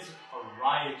 Yo, it's a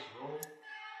riot, bro.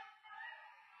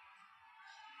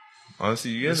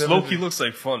 Honestly, you guys This ever low key been- looks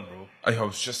like fun, bro. I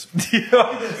was just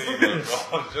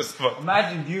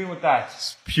Imagine dealing with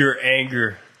that. Pure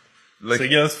anger. like, It's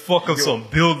like, yeah, let's fuck up some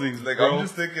buildings, like bro. I'm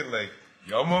just thinking like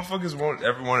y'all motherfuckers won't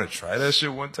ever want to try that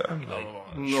shit one time. Like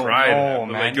Try that, no,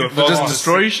 but man. like, yo, if But I just was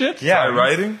destroy shit? Yeah. try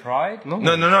riding. Pride? No.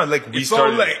 No. Like we It's all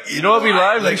started. like, You know what'd be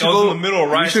live? Like, we should I was go. in the middle of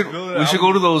we Rice should, Building, we should I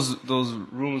go to those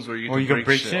rooms where you Or can you can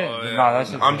break shit. yeah. Nah, that's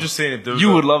just. I'm just saying if there was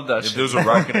You a- would love that if shit. there was a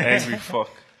riot, Angry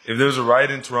fuck. if there was a riot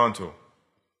in Toronto,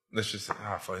 let's just say,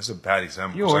 fuck, it's a bad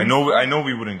example. Yo, 'cause I know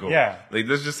we wouldn't go. Yeah. Like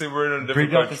let's just say we're in a different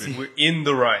Bring out the country. scene. We're in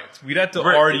the riots. We'd have to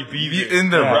We're- already be be there. in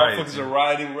the Yeah. riots. Motherfuckers are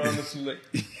rioting around us. Like,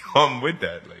 I'm with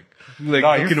that. Like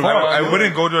Nah, you're looking fine. around. I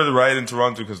wouldn't go to the riot in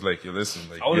Toronto because like yo, listen,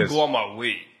 like I wouldn't yes, go on my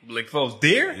way. Like, if I was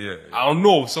there, Yeah. I don't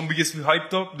know. If somebody gets me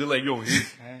hyped up, they're like, yo,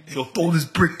 throw this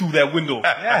brick through that window.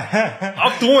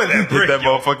 I'm throwing that hit brick. that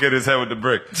yo. motherfucker in his head with the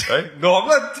brick, right? No, I'm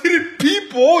not hitting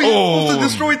people. You're supposed to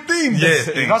destroy things. Yeah,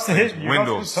 things, not to hit- things. you're not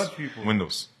Windows, supposed to touch people.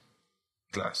 windows,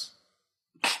 glass.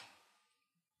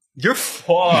 You're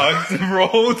fucked,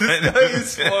 bro. This guy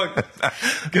is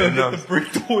fucked. Gonna No. get the brick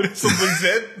thrown in somebody's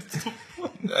head.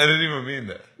 I didn't even mean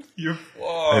that. You're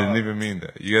I didn't fucked. even mean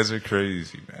that. You guys are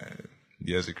crazy, man.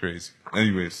 You guys are crazy.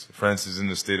 Anyways, France is in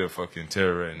a state of fucking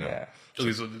terror right now. Yeah.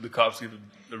 Okay, so did the cops give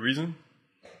the reason?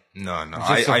 No.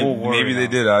 just a whole war Maybe right they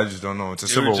now. did. I just don't know. It's a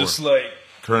They civil were war. just like,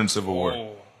 Current civil war.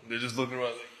 oh, they're just looking around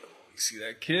like, yo, you see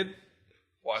that kid?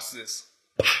 Watch this.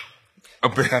 A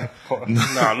bit-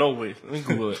 Nah, no way. Let me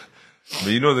Google it. But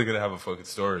you know they're gonna have a fucking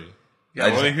story. I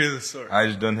want to hear the story. I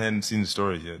just hadn't seen the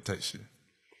story yet. Type shit.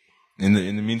 In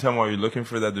the meantime, while you're looking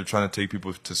for that, they're trying to take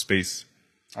people to space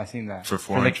I seen that for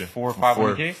like 400,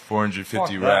 400 or 500K. 450 Fuck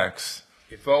that. racks.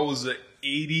 If I was an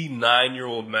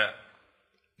 89-year-old man,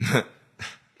 I'd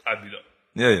be done.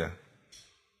 Yeah.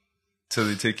 Till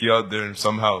they take you out there and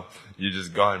somehow you're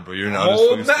just gone, bro. You're not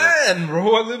Old man,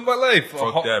 bro. I live my life.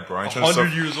 Fuck that, bro. I ain't trying to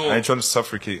 100 years old. I ain't trying to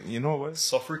suffocate. You know what?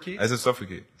 Suffocate? I said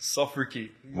suffocate.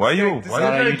 Suffocate. Why you? This Why is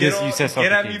trying to you get just- on- you said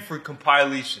Get at suffocate. me for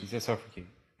compilation. You said suffocate.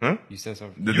 Huh? You said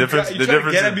suffocate. The You difference. try- The you try to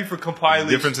difference. get at me for compilation.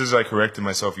 The difference is I corrected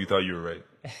myself. You thought you were right.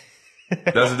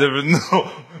 That's the difference.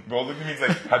 No, bro. Look at me. It's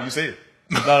like, how do you say it?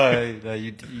 No,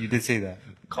 you did say that.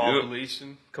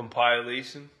 Compilation.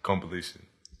 Compilation. Compilation.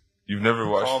 You've never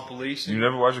watched. Compilation. You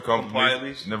never watched a compilation.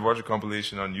 Compilation. Never watched a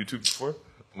compilation on YouTube before.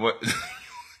 What?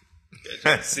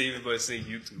 Save it by saying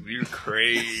YouTube. You're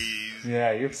crazy.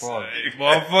 Yeah, you're fucked.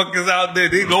 Like, motherfuckers out there,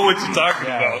 they know what you're talking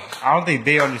Yeah, about. I don't think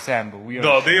they understand, but we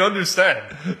No, understand. they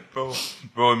understand.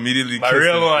 bro, immediately. My kissed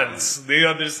real him. ones, they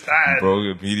understand.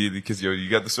 Bro, immediately kiss. Yo, you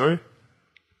got the story?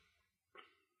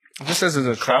 It just says it's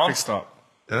a traffic stop.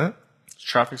 Huh?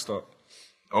 Traffic stop.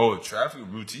 Oh, traffic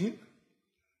routine.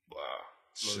 Wow.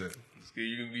 Shit. Let's get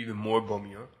even more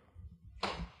bummy, huh?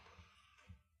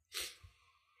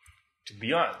 To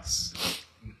be honest,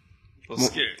 I was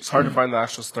scared. It's hard to find the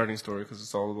actual starting story because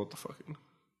it's all about the fucking.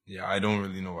 Yeah, I don't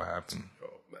really know what happened.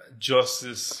 Oh, man.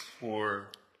 Justice for,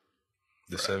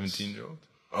 The 17-year-old.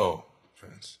 Oh,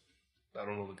 friends. I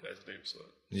don't know the guy's name, so.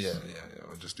 Yeah.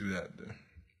 I'll just do that. There.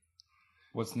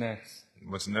 What's next?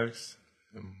 What's next?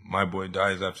 My boy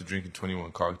dies after drinking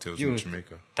 21 cocktails in Dude.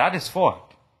 Jamaica. That is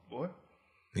fucked. What?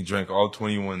 He drank all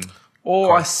 21.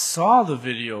 Oh, I saw the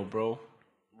video, bro.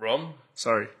 Rum?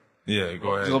 Sorry. Yeah,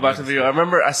 go ahead. Go back to the video. I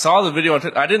remember I saw the video.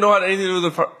 I didn't know it had anything to do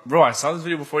with the. Bro, I saw this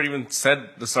video before it even said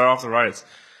the start off the riots.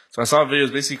 So I saw a video.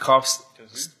 It's basically cops.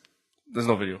 There's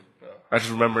no video. I just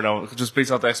remember now. Just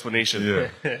based off the explanation.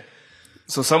 Yeah.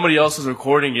 So somebody else was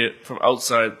recording it from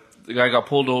outside. The guy got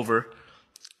pulled over.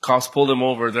 Cops pulled him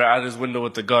over. They're at his window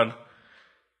with the gun.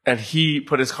 And he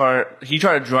put his car, he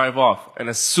tried to drive off. And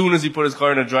as soon as he put his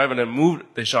car in a drive and then moved,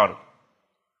 they shot him.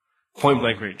 Point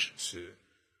blank range. Shit.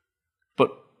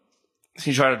 But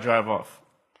he tried to drive off.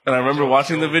 And I remember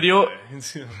watching the video,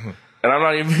 and I'm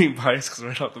not even being biased because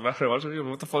right off the bat I watched the video.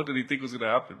 What the fuck did he think was going to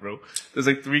happen, bro? There's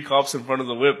like 3 cops in front of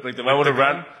the whip. Like the man would have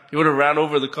ran, he would have ran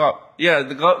over the cop. Yeah,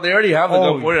 they already have the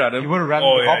gun pointed at You him. would have ran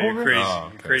Oh, the cop yeah, you're over? crazy. Oh, You're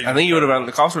okay. crazy. I think he would have ran,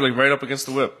 the cops were like right up against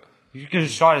the whip. You could have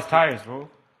shot his tires, bro.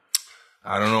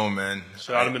 I don't know, man.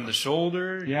 Shot him in the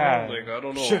shoulder. you Yeah. know, like, I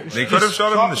don't know. Shit. man. They could have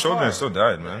shot him in the Shot shoulder the and still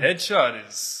died, man. Headshot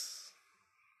is.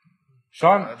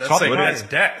 Sean, That's shot the like, tires.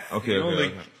 that's death. Okay, You know, okay,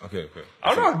 like, okay.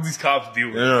 I don't know how these cops deal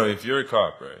with it. No, if you're a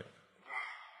cop, right?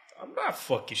 I'm not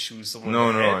fucking shooting someone No,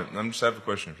 in the no, head. I'm just have a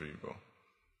question for you, bro.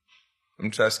 I'm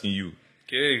just asking you.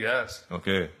 Okay, guys.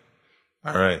 Okay.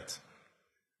 All right.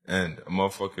 And a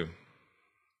motherfucker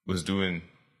was doing,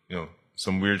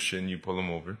 some weird shit and you pull him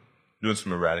over. Doing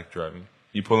some erratic driving.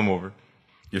 You pull him over.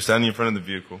 You're standing in front of the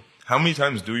vehicle. How many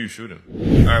times do you shoot him?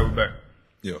 All right, we're back.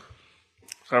 Yo.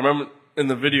 So I remember in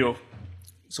the video,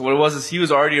 so what it was is he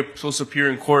was already supposed to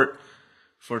appear in court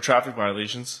for traffic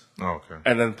violations. Oh, okay.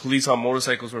 And then police on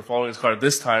motorcycles were following his car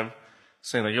this time,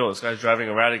 saying like, yo, this guy's driving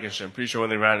erratic and shit. I'm pretty sure when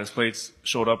they ran, his plates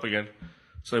showed up again.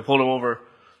 So they pulled him over.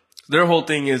 Their whole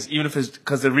thing is,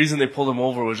 because the reason they pulled him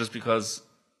over was just because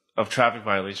of traffic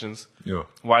violations. Yo.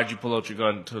 Why'd you pull out your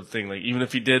gun to the thing? Like, even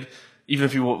if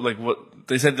you, like, what,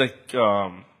 they said, like,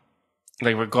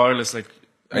 regardless, like,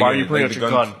 why are you pulling out your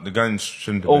gun? The gun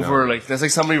shouldn't have been Over, out. like, that's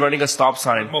like somebody running a stop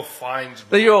sign. About fines,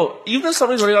 bro. Like, yo, even if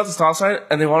somebody's running out the stop sign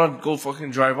and they want to go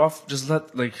fucking drive off, just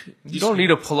you don't need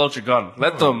to pull out your gun.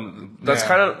 Let them. That's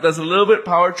that's a little bit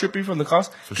power trippy from the cops.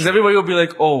 Because everybody will be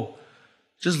like, oh,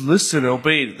 just listen and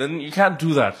obey. Then you can't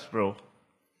do that, bro.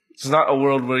 It's not a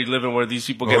world where you live in where these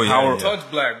people get Oh, yeah, power. yeah. Touch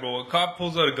black, bro. A cop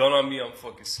pulls out a gun on me, I'm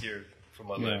fucking scared for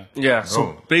my life. Yeah, so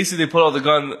Oh. basically they pulled out the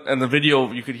gun and the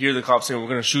video, you could hear the cops saying, we're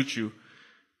going to shoot you.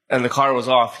 And the car was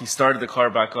off. He started the car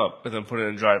back up and then put it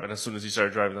in drive. And as soon as he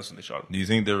started driving, that's when they shot him. Do you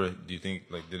think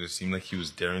did it seem like he was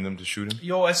daring them to shoot him?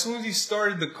 Yo, as soon as he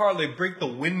started the car, they break the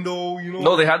window, you know?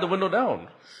 No, they had the window down.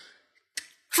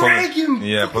 drag him.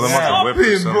 Yeah, pull him Stop off the whip or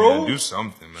him, something. bro. Man. Do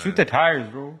something, man. Shoot the tires,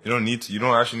 bro. You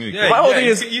don't actually need to Yeah, kill My him. whole yeah, thing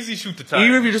you is- can easily shoot the tire.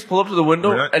 Even if you just pull up to the window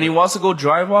We're not- and he wants to go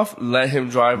drive off, let him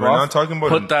drive We're off. not talking about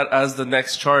Put it. that as the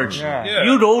next charge. Yeah. Yeah.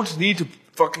 You don't need to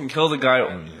fucking kill the guy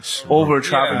over a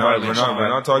traffic Yeah, violation. We're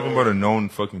not talking about a known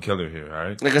fucking killer here,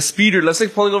 alright? Like a speeder. Let's say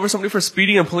pulling over somebody for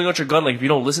speeding and pulling out your gun. Like if you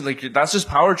don't listen, like that's just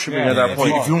power tripping Yeah, at that yeah,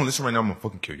 point. If you don't listen right now, I'm gonna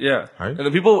fucking kill you. Yeah. Alright? And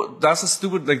the people, that's the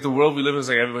stupid, like the world we live in is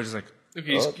like everybody's like,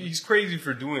 Okay, he's crazy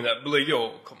for doing that, but like, yo,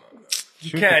 come on.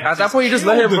 You can't. At that point, you just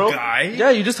let kill him, bro. the guy. Yeah,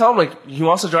 you just tell him like he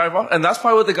wants to drive off, and that's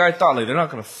probably what the guy thought. Like they're not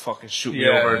gonna fucking shoot me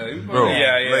over. Bro,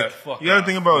 Yeah. like, Fuck you gotta off,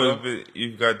 think about you know? it.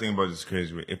 You gotta think about this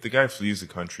crazy way. If the guy flees the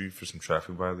country for some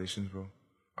traffic violations, bro,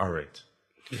 all right.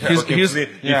 He You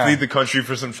flee the country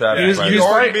for some traffic He violations. was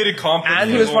already probably- made a compliment.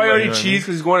 And he was probably already know what I cheesed mean?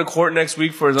 because he's going to court next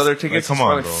week for his other tickets. come He's on,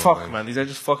 probably bro, fuck, like- man. These guys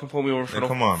just fucking pulled me over for Like, no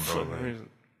come on, bro, fucking like- reason.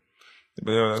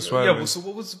 But yeah, that's why. Yeah, but so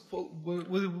what was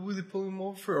they pulling him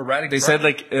over for? Erratic. They said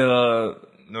like no,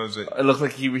 it's like, it looked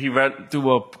like he ran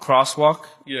through a crosswalk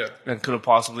Yeah. and could have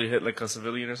possibly hit like a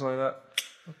civilian or something like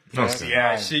that. no, it's-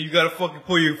 Yeah, shit. You gotta fucking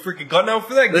pull your freaking gun out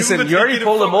for that. Give Listen, him the you already ticket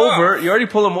pulled and him fuck over. off. You already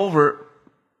pulled him over.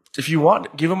 If you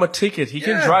want, give him a ticket. He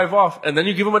can Yeah. drive off, and then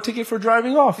you give him a ticket for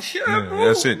driving off. Yeah, yeah, bro.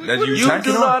 that's it. That You tack do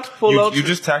it on. not pull out You your-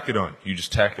 just tack it on. You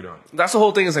just tack it on. That's the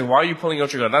whole thing. Is like, why are you pulling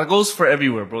out your gun? That goes for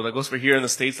everywhere, bro. That goes for here in the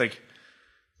States. Like,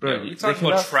 bro, Yeah, they you talking about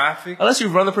cannot- traffic? Unless you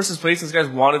run the person's place and this guy's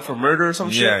wanted for murder or some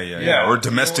shit. Yeah. Or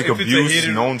domestic If it's a abuse, hit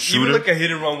and- known shooter. Even like a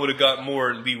hit and run would have got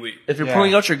more leeway. If you're Yeah.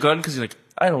 pulling out your gun because you're like,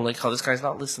 I don't like how this guy's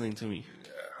not listening to me.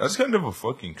 That's kind of a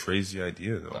fucking crazy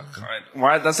idea, though. Kind of.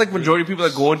 Why? That's like majority of people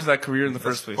that go into that career in the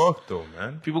first place. Fuck, though,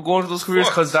 man. People go into those careers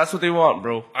Fuck. because that's what they want,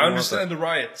 bro. I understand the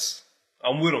riots.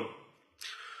 I'm with them.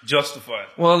 Justified.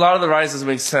 Well, a lot of the riots doesn't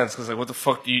make sense because like, what the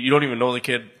fuck? You don't even know the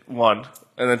kid, one,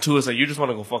 and then two is like you just want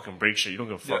to go fucking break shit. You don't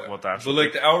give a fuck about that. But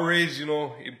like the outrage, you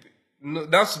know, no,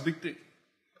 that's a big thing.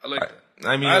 I like that.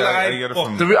 I mean, I I get it fuck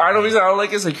from. the reason I don't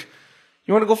like it is like,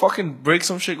 you want to go fucking break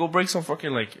some shit? Go break some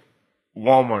fucking like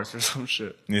Walmarts or some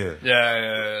shit. Yeah.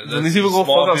 Yeah. And these people go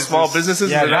fuck up small businesses.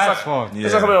 Yeah, and that's not, fucked. Yeah.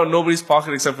 that's not coming out of nobody's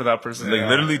pocket except for that person. Like,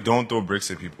 literally don't throw bricks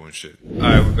at people and shit.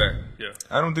 Alright, we're back. Yeah.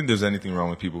 I don't think there's anything wrong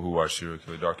with people who watch serial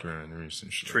killer documentaries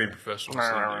and shit. Trained professionals.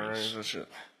 That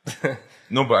shit.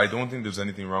 No, but I don't think there's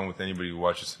anything wrong with anybody who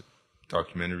watches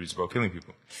documentaries about killing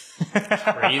people.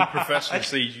 Trained professionals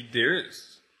say there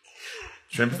is.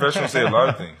 Trained professionals say a lot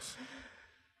of things.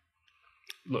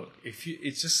 Look,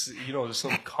 it's just, you know, there's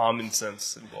some common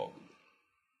sense involved.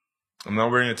 I'm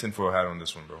not wearing a tinfoil hat on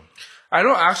this one, bro. I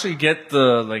don't actually get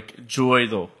the like joy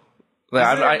though. Like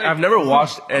I've never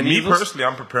watched any. Me of those, personally,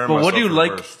 I'm preparing but myself what do you for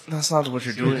like? the worst. That's not what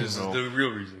you're doing, This is bro. the real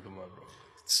reason. Come on, bro.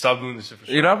 Stop doing this shit for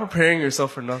sure. You're not preparing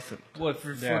yourself for nothing. What,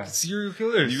 for Yeah. fucking serial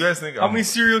killers? You guys think How many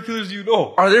serial killers do you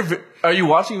know? Are you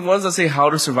watching ones that say how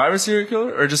to survive a serial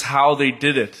killer or just how they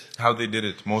did it? how they did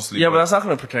it mostly? Yeah, but that's not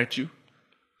going to protect you.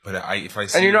 But if I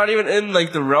see, And you're not even in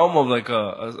like the realm of like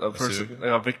a person, serial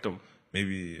like a victim.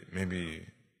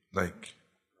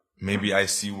 maybe I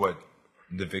see what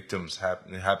the victims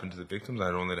happen to the victims.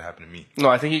 I don't let it happen to me. No,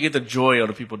 I think you get the joy out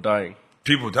of people dying.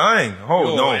 People dying? Oh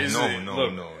Yo, no, is it? no,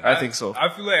 Look, no. I think so. I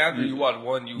feel like after you watch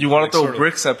one, You want like, to sort throw of-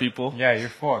 bricks at people. Yeah, you're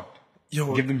fucked.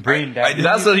 Yo, Give them brain I damage. didn't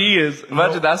That's what he is.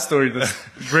 Imagine that story.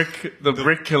 The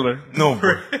brick killer. No,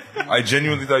 bro. I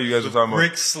genuinely thought you guys were talking about.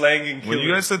 brick slanging When killers.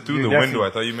 you guys said through the You're window, I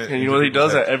thought you meant. And you know what he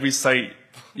does at every site?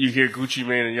 You hear Gucci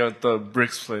Mane and you have the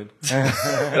bricks played.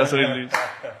 That's what he does.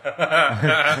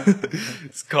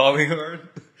 It's calling hard.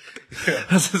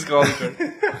 That's his calling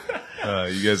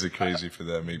card. You guys are crazy for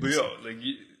that. Maybe. But yo, like,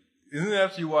 isn't it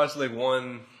after you watch like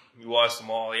one, you watch them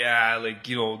all? Yeah, like,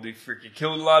 you know, they freaking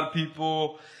killed a lot of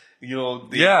people. You know,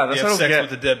 they, Yeah, that's they have what I don't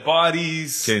sex with the dead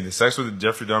bodies. Okay, the sex with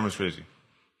Jeffrey Dahmer is crazy.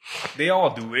 They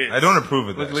all do it. I don't approve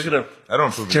of that. Look shit. at him. I don't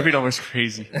approve of Jeffrey that. Dahmer's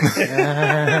crazy.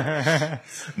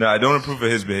 No, I don't approve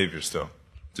of his behavior still,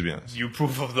 to be honest. You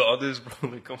approve of the others, bro?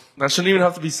 Like, come on. That shouldn't even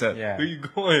have to be said. Yeah. Where you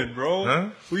going, bro? Huh?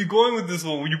 Where you going with this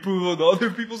one? Will you approve of the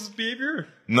other people's behavior?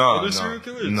 No, Other no, serial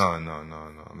killers?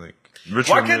 no. Like,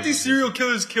 Richard Why can't Ramirez these is- serial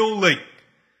killers kill, like,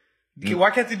 why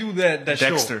can't they do that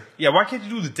Dexter. show? Yeah, why can't you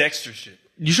do the Dexter shit?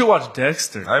 You should watch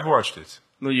Dexter. I've watched it.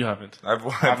 No, you haven't. I've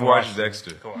watched watched it.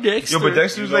 Dexter. Dexter. Yo, but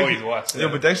Dexter's You know like, he's watched yo,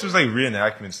 that. but Dexter's like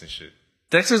reenactments and shit.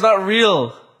 Dexter's not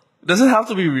real. Does it have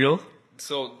to be real?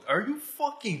 So, are you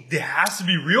fucking, it has to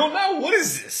be real now? What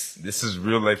is this? This is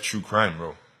real life true crime,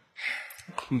 bro.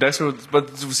 Dexter,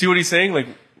 but see what he's saying? Like,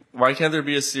 why can't there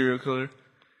be a serial killer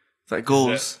that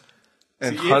goes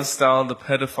and See, hunts down the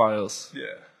pedophiles? Yeah.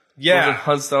 Goes and Yeah.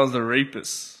 hunts down the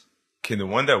rapists. Okay, the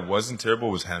one that wasn't terrible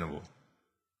was Hannibal.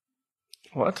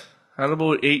 What? Hannibal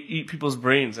would eat people's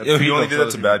brains. And Yo, feed he only them did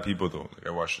that to other bad people though. Like I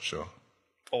watched the show.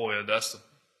 Oh, yeah, that's the.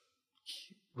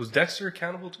 Was Dexter a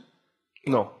cannibal too?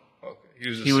 people. No, Okay. He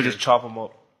was he would just chop them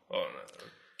up. Oh, no.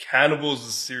 Cannibal's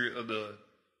the serial. The.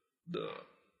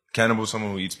 Cannibal,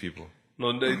 someone who eats people.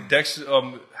 No, Dexter.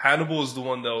 Hannibal is the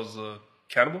one that was a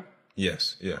cannibal?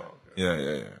 Yes, yeah, okay.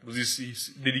 yeah. Was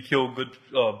did he kill good,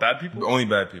 bad people? Only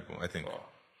bad people, I think.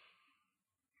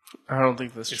 I don't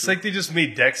think that's It's true. like they just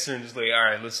made Dexter and just like, all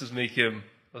right, let's just make him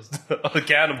a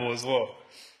cannibal as well.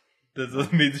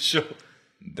 that made the show.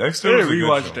 Dexter I was a didn't good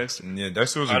rewatch show. Dexter. Yeah,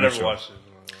 Dexter was a I good never show. watched it.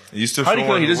 It used to How do you show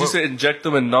call it? He on- just used to inject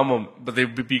them and numb them, but they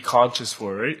would be conscious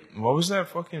for it, right? What was that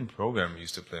fucking program he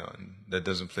used to play on that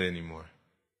doesn't play anymore?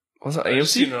 Was that I've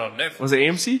seen it AMC? on Netflix. Was it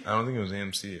AMC? I don't think it was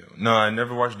AMC. No, I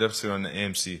never watched Dexter on the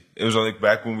AMC. It was like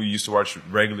back when we used to watch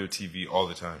regular TV all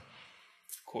the time.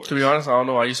 Of course. To be honest, I don't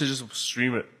know. I used to just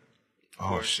stream it. Of Oh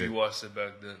course, shit! you watched it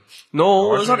back then.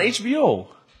 No, it was on watched it. HBO.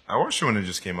 I watched it when it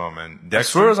just came out, man. I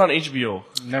Dexter. swear it was on HBO.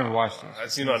 Never watched it. I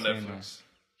seen it on Netflix.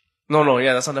 No,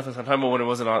 yeah, that's on Netflix. I'm talking about when it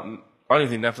wasn't on. I don't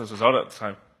even think Netflix was out at the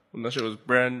time. When that shit was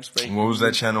brand spanking. What was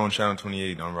that channel on Channel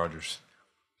 28 on Rogers?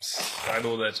 I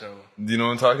know that channel. Do you know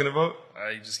what I'm talking about?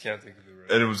 I just can't think of it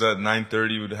right. And it was at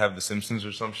 9:30. Would have The Simpsons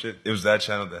or some shit. It was that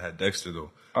channel that had Dexter though,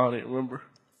 I don't even remember.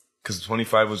 because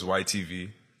 25 was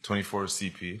YTV, 24 was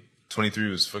CP, 23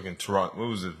 was fucking Toronto. What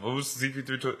was it? What was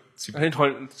CP3? I think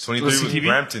 23 was CTV?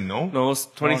 Brampton. No, No, it was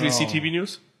 23 Oh, no. CTV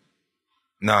News.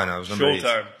 no, it was number 8.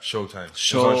 Showtime. Showtime. It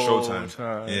was on Showtime.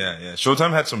 Showtime. Yeah. Showtime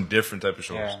had some different type of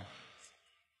shows. Yeah.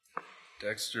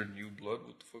 Dexter New Blood.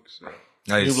 What the fuck is that?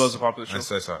 Nice. New Blood's a popular show.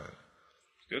 I saw it.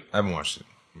 Good. I haven't watched it.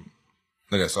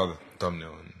 Like I saw the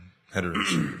thumbnail and header and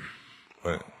shit.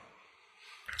 But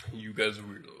You guys are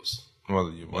weirdos. well,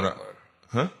 you what?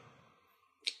 Huh?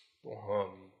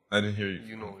 I didn't hear you.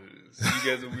 You know what it is.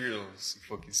 You guys are weirdos. You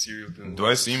fucking serial killers. Do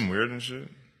I seem weird and shit?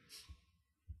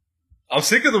 I'm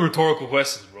sick of the rhetorical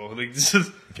questions, bro. Like this is.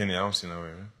 Kenny, I don't seem that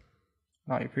way, right?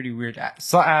 No, you're pretty weird at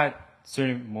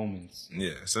certain moments.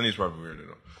 Yeah, Sunny's probably weird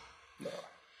though.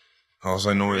 All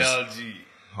I know is LG.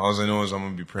 I'm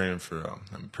gonna be praying for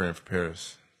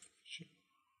Paris.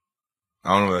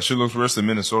 I don't know. That shit looks worse than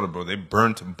Minnesota, bro. They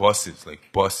burnt buses,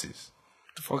 like buses.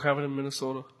 What the fuck happened in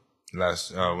Minnesota?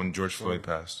 Last when George Floyd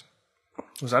passed.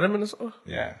 Was that in Minnesota?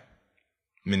 Yeah,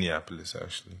 Minneapolis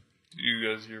actually. Did you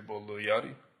guys hear about Lil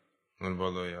Yachty? What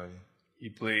about Lil Yachty? He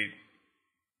played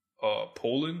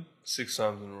Poland 6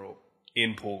 times in a row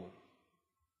in Poland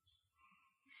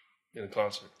in a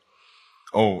concert.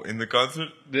 Oh, in the concert?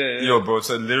 Yeah. Yo, bro, it's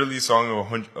a literally song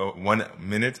of 1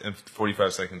 minute and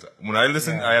 45 seconds. When I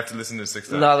listen, I have to listen to it 6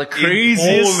 times. Nah, the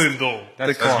craziest, Poland though.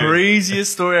 That's good.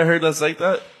 craziest story I heard that's like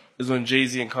that is when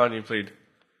Jay-Z and Kanye played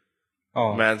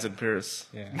Oh, Mans in Paris.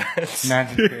 yeah.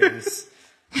 Man's in Paris.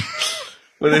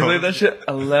 When they played that shit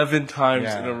 11 times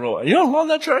Yeah. in a row. You know how long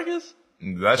that track is?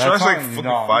 That track's like song, fucking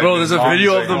no. 5 Bro, there's a minutes.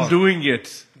 video of long. them doing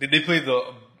it. Did they play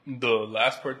the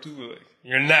last part too? Like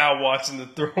you're now watching the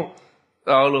throne,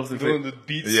 I don't know if they doing played. the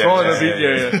beat. Yeah, song.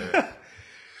 yeah.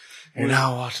 You're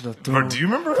now watching the throne. Bro, do you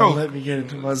remember Don't how? let me get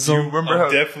into my Do you zone. remember I'm how?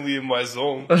 definitely in my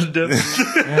zone. Do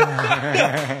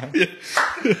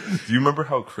you remember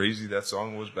how crazy that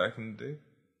song was back in the day?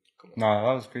 No,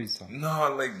 that was crazy song.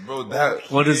 No, like, bro,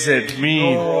 that. What does it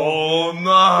mean? Oh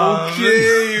no.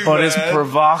 Okay, But it's man.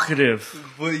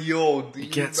 provocative. But yo, do you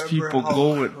gets remember people how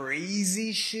going.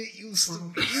 crazy shit used to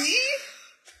be?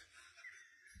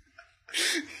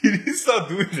 You need to stop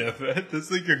doing that, man.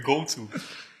 That's like your go-to.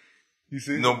 You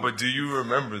see? No, but do you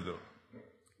remember though?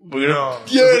 We're gonna,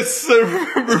 Yes, I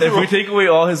remember. if we take away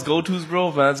all his go-tos, bro,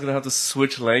 Van's gonna have to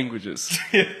switch languages.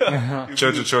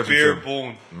 Chill. Bare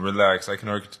bone. Relax. I can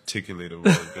articulate a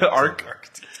word.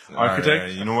 Architect.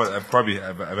 Alright, you know what?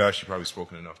 I've actually probably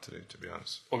spoken enough today, to be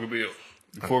honest. Okay, but yo,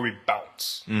 before we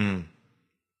bounce,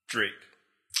 Drake.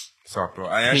 Stop, bro.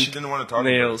 I actually didn't want to talk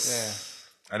Nails.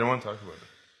 about it. I didn't want to talk about it.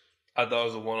 I thought it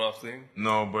was a one-off thing.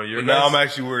 No, but But now I'm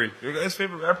actually worried. your guys'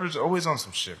 favorite rappers are always on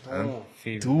some shit, man. Oh,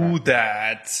 favorite Do rapper.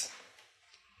 that.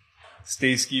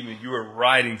 Stay scheming. You were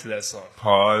riding to that song.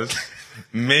 Pause.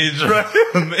 Major.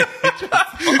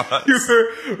 You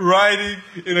were riding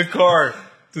in a car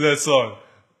to that song.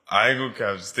 I ain't gonna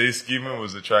cap. Stay Scheming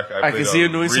was the track I I played can see him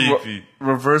on doing some repeat.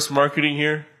 reverse marketing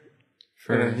here.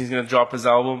 For And then he's gonna drop his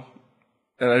album.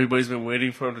 And everybody's been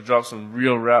waiting for him to drop some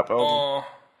real rap album. Oh,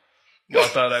 I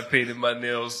thought I painted my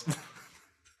nails.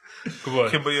 Come on.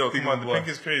 Okay, but yo, Think come on. of The a pink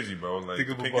bar. is crazy, bro. Like, Think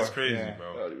the of a pink bar. is crazy, Yeah.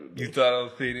 bro. You thought I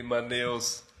was painting my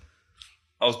nails.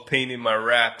 I was painting my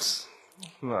raps.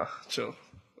 Nah, chill.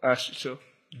 Actually, chill.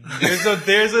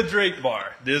 There's a Drake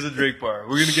bar. There's a Drake bar.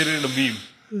 We're gonna get it in a meme.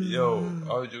 Yo,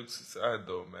 all jokes aside,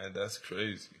 though, man, that's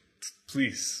crazy.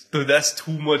 Please. Dude, that's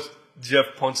too much Jeff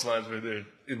punchlines right there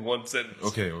in one sentence.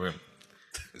 Okay. All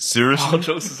Seriously?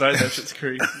 jokes aside, that shit's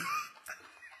crazy.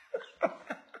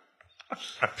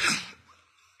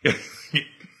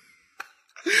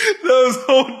 That was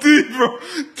so deep, bro.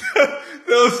 That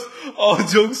was all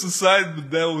jokes aside, but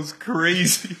that was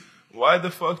crazy. Why the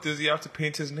fuck does he have to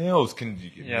paint his nails? Can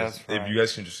you, Yeah, that's if fine. you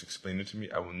guys can just explain it to me,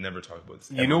 I will never talk about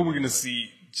this. You know we're gonna see,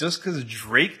 just because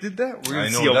Drake did that, we're I gonna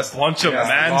know, see a that's- bunch of yeah, a lot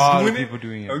mans of doing people it.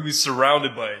 doing it. We're gonna be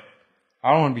surrounded by it.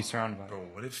 I don't want to be surrounded by it. Bro,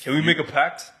 what if Can we make a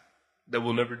pact that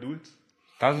we'll never do it?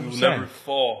 1,000%. We will never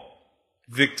fall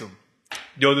victim.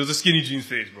 Yo, there's a skinny jeans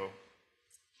phase, bro.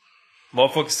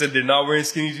 Motherfuckers said they're not wearing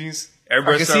skinny jeans.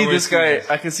 Everybody I can started see wearing this skinny guy. jeans.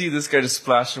 I can see this guy just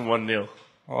splashing one nail.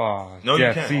 Oh, No, yeah,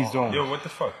 you can't. please don't. Yo, what the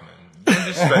fuck, man? Don't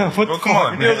disrespect me, bro. Come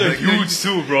on, man. Nails are Like, huge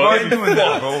too, bro. I ain't doing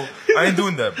that, bro. I ain't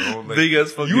doing that, bro. Like, Big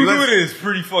ass fucking. You doing it is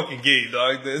pretty fucking gay,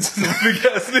 dog. That's some big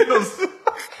ass nails.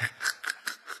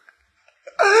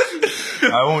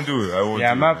 I won't do it. I won't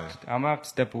Yeah, do I'm it, man. gonna have to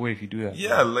step away if you do that.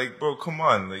 Yeah, like, bro, come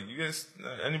on. Like, you guys,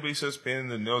 anybody says painting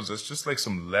the nails, that's just like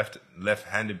some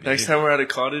left-handed behavior. Next time we're at a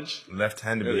cottage,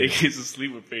 Left-handed and behavior. AK's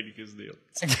asleep with painting his nails.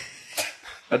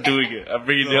 I'm doing it. I'm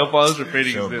bringing nail polish or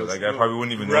painting Yo, his bro, nails. like, I probably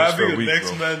wouldn't even notice for Grabbing a a week,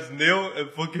 next bro. man's nail and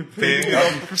fucking painting Painting it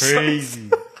it on Crazy.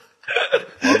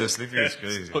 All this sleeping is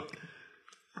crazy.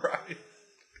 right.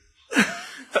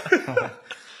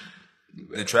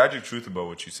 The tragic truth about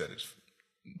what you said is,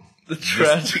 The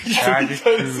tragic. Tragic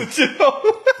truth.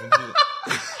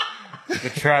 The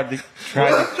tragic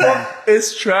truth.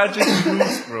 It's tragic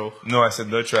truth, bro. no, I said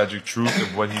the tragic truth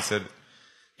of what he said.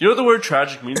 You know what the word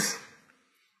tragic means?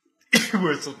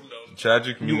 Wear something else.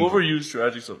 Tragic You means, overuse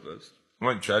tragic sometimes.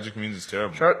 what tragic means is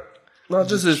terrible. Not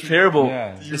just it's terrible.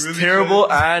 Yeah. It's really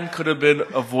terrible and could have been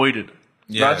avoided.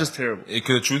 Yeah. Not just terrible. The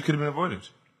truth could have been avoided.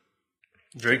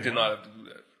 Drake did not have to do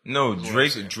that. No,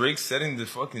 Drake's setting the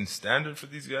fucking standard for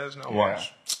these guys now. Yeah.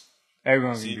 Watch.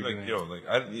 Everyone See, can do like, that. yo, like,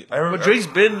 I But Drake's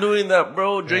been doing that,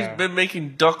 bro. Drake's Yeah. been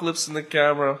making duck lips in the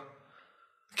camera.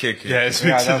 kick. Yeah, it's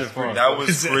Yeah, it's that's a fun. That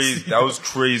was crazy. That was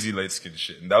crazy light skin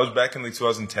shit. And that was back in like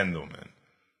 2010 though, man.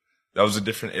 That was a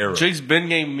different era. Drake's been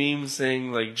getting memes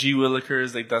saying like G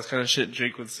Willikers, like that kind of shit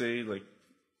Drake would say. Like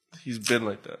he's been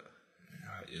like that.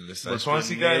 Yeah, listen, I just want to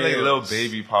see guys like nails. Lil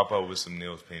Baby pop out with some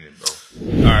nails painted,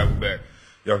 bro. All right, we're back.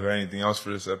 Y'all got anything else for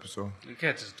this episode? You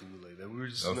can't just do it like that. We were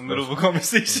just That in the was middle of a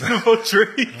conversation about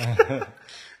Drake.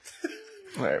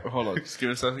 All right, hold on. Just give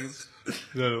it a second.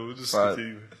 No, we'll just Fine.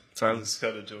 continue. Silence. It's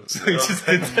kind of jokes. We just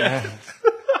did that.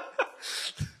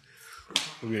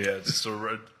 Okay, yeah, just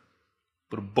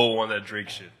put a bow on that Drake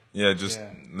shit. Yeah, just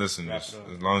Yeah. listen. Wrap Just, it up.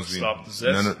 as long as we Stop the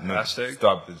zest. Hashtag.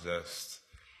 Stop the zest.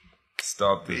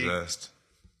 Stop the Big. zest.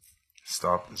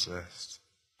 Stop the zest.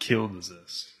 Kill the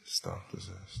zest. Stop the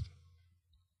zest.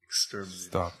 Exterminate.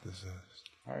 Stop the zest.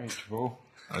 All right, bro.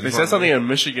 They said something in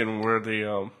Michigan where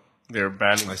they're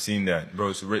banning. I seen that,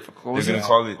 bro. So they're was gonna it?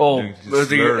 call it. Oh,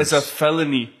 slurs. it's a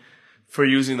felony for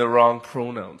using the wrong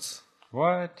pronouns.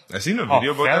 What? I seen a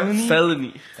video about felony?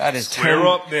 Felony. That is Square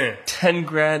up there. 10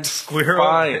 grand Square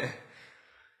fine. up. that.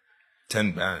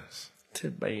 10 bands.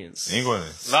 10 bands. Ain't going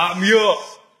Lock me up.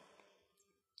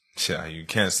 Yeah, you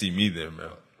can't see me there,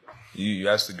 bro. You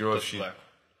ask the girl if she Black.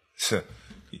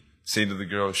 say to the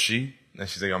girl she, and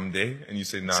she's like I'm they, and you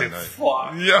say nah, Say, nah.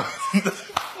 fuck. Yeah,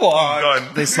 Fuck.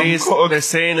 done. They say it's, cooked. they're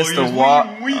saying it's the you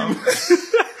water. weed.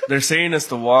 They're saying it's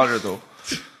the water though.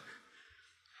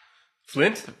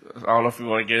 Flint? I don't know if we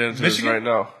want to get into Michigan? this right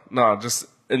now. No, just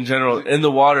in general, in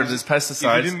the water, there's Is it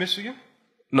pesticides. in Michigan?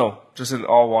 No, just in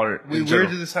all water. In Where general.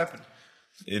 did this happen?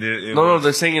 It No, was,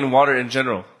 they're saying in water in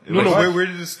general. No, was- where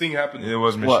did this thing happen? it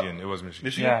was What? Michigan. It was Michigan.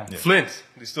 Michigan? Yeah. Flint.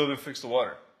 They still didn't fix the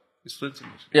water. It's Flint in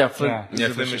Michigan. Yeah, Flint. Yeah.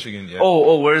 Yeah, Flint, Michigan. Yeah.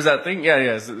 Oh, where's that thing? Yeah,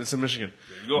 it's in Michigan.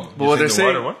 There you go. But what they're the saying,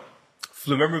 water, what?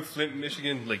 Remember Flint,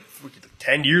 Michigan, like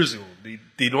 10 years ago?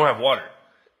 They don't have water.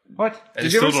 What? And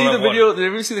did they you ever still see don't the have water. video? Did you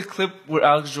ever see the clip where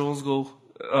Alex Jones the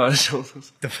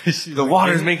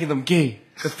water is making them gay.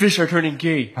 The fish are turning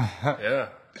gay, Yeah.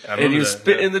 I and remember he's that,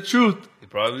 spitting yeah. the truth. He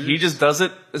probably He is. just does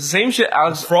it. It's the same shit.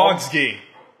 Alex Frog's gay.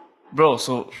 bro.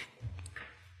 So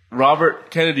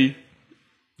Robert Kennedy,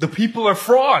 The people are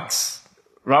frogs.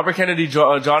 John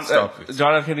Stop it.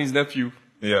 John F. Kennedy's nephew.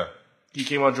 Yeah. He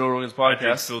came on Joe Rogan's Drink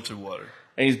podcast, filtered water.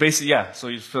 and he's basically so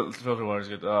he's filtered water is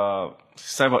good.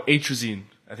 He's talking about atrazine.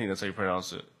 I think that's how you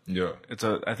pronounce it. Yeah.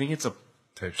 I think it's a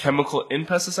Type shit. chemical in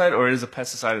pesticide, or it is a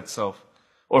pesticide itself,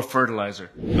 or fertilizer.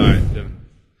 Alright, then.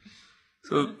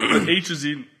 So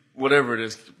atrazine, whatever it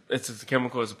is, it's a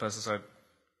chemical, it's a pesticide.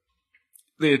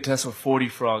 They had tested with 40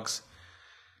 frogs,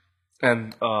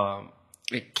 and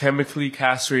it chemically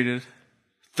castrated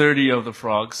 30 of the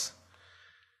frogs,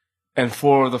 and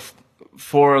four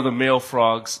of the male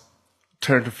frogs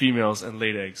turned to females and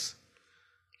laid eggs.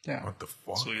 Yeah. What the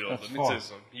fuck? So, yo, That's let me tell you false.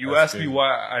 something. You That's ask me crazy. why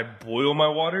I boil my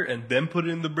water and then put it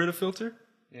in the Brita filter?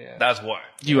 Yeah. That's why.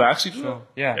 You actually do that?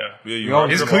 Yeah. Yeah. Yeah, We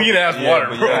always It's do that. clean ass water,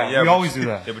 but bro. Yeah, we but- always do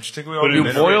that. Yeah, but you take away all But the you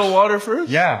minerals. Boil water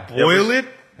first? Yeah. Boil it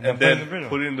and then put it in the then Brita.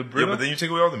 put it in the Yeah, Brita. but then you take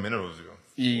away all the minerals, yo.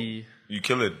 Yeah. You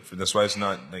kill it. That's why it's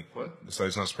not like. That's why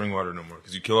it's not spring water no more.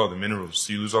 Because you kill all the minerals,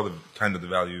 so you lose all the kind of the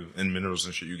value in minerals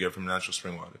and shit you get from natural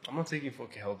spring water. I'm not taking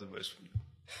fucking health advice from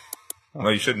you. No,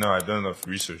 you should know. I've done enough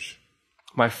research.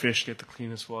 My fish get the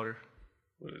cleanest water.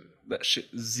 What is it? That shit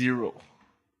 0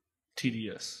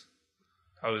 TDS.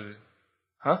 How is it?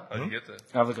 Huh? How do you get that?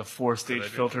 I have like a 4-stage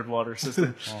filtered water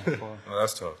system. Oh,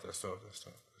 that's tough. That's tough.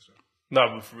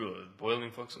 Nah, but for real,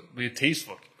 boiling fucks up. But it tastes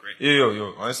fucking great.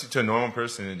 Yo. Honestly, to a normal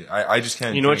person, I just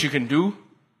can't. You know what you can do? You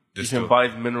Distill. can buy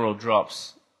mineral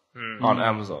drops on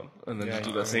Amazon and then just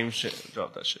do that same shit.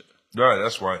 Drop that shit. Right,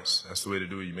 that's wise. That's the way to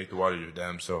do it. You make the water your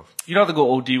damn self. You don't have to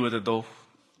go OD with it though.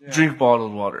 Drink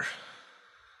bottled water.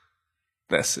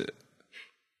 That's it.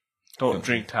 Don't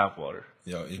drink tap water.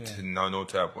 Yo, no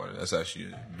tap water. That's actually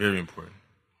very important.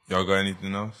 Y'all got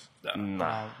anything else?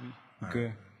 Nah.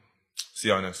 Good. See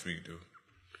y'all next week, dude.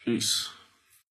 Peace.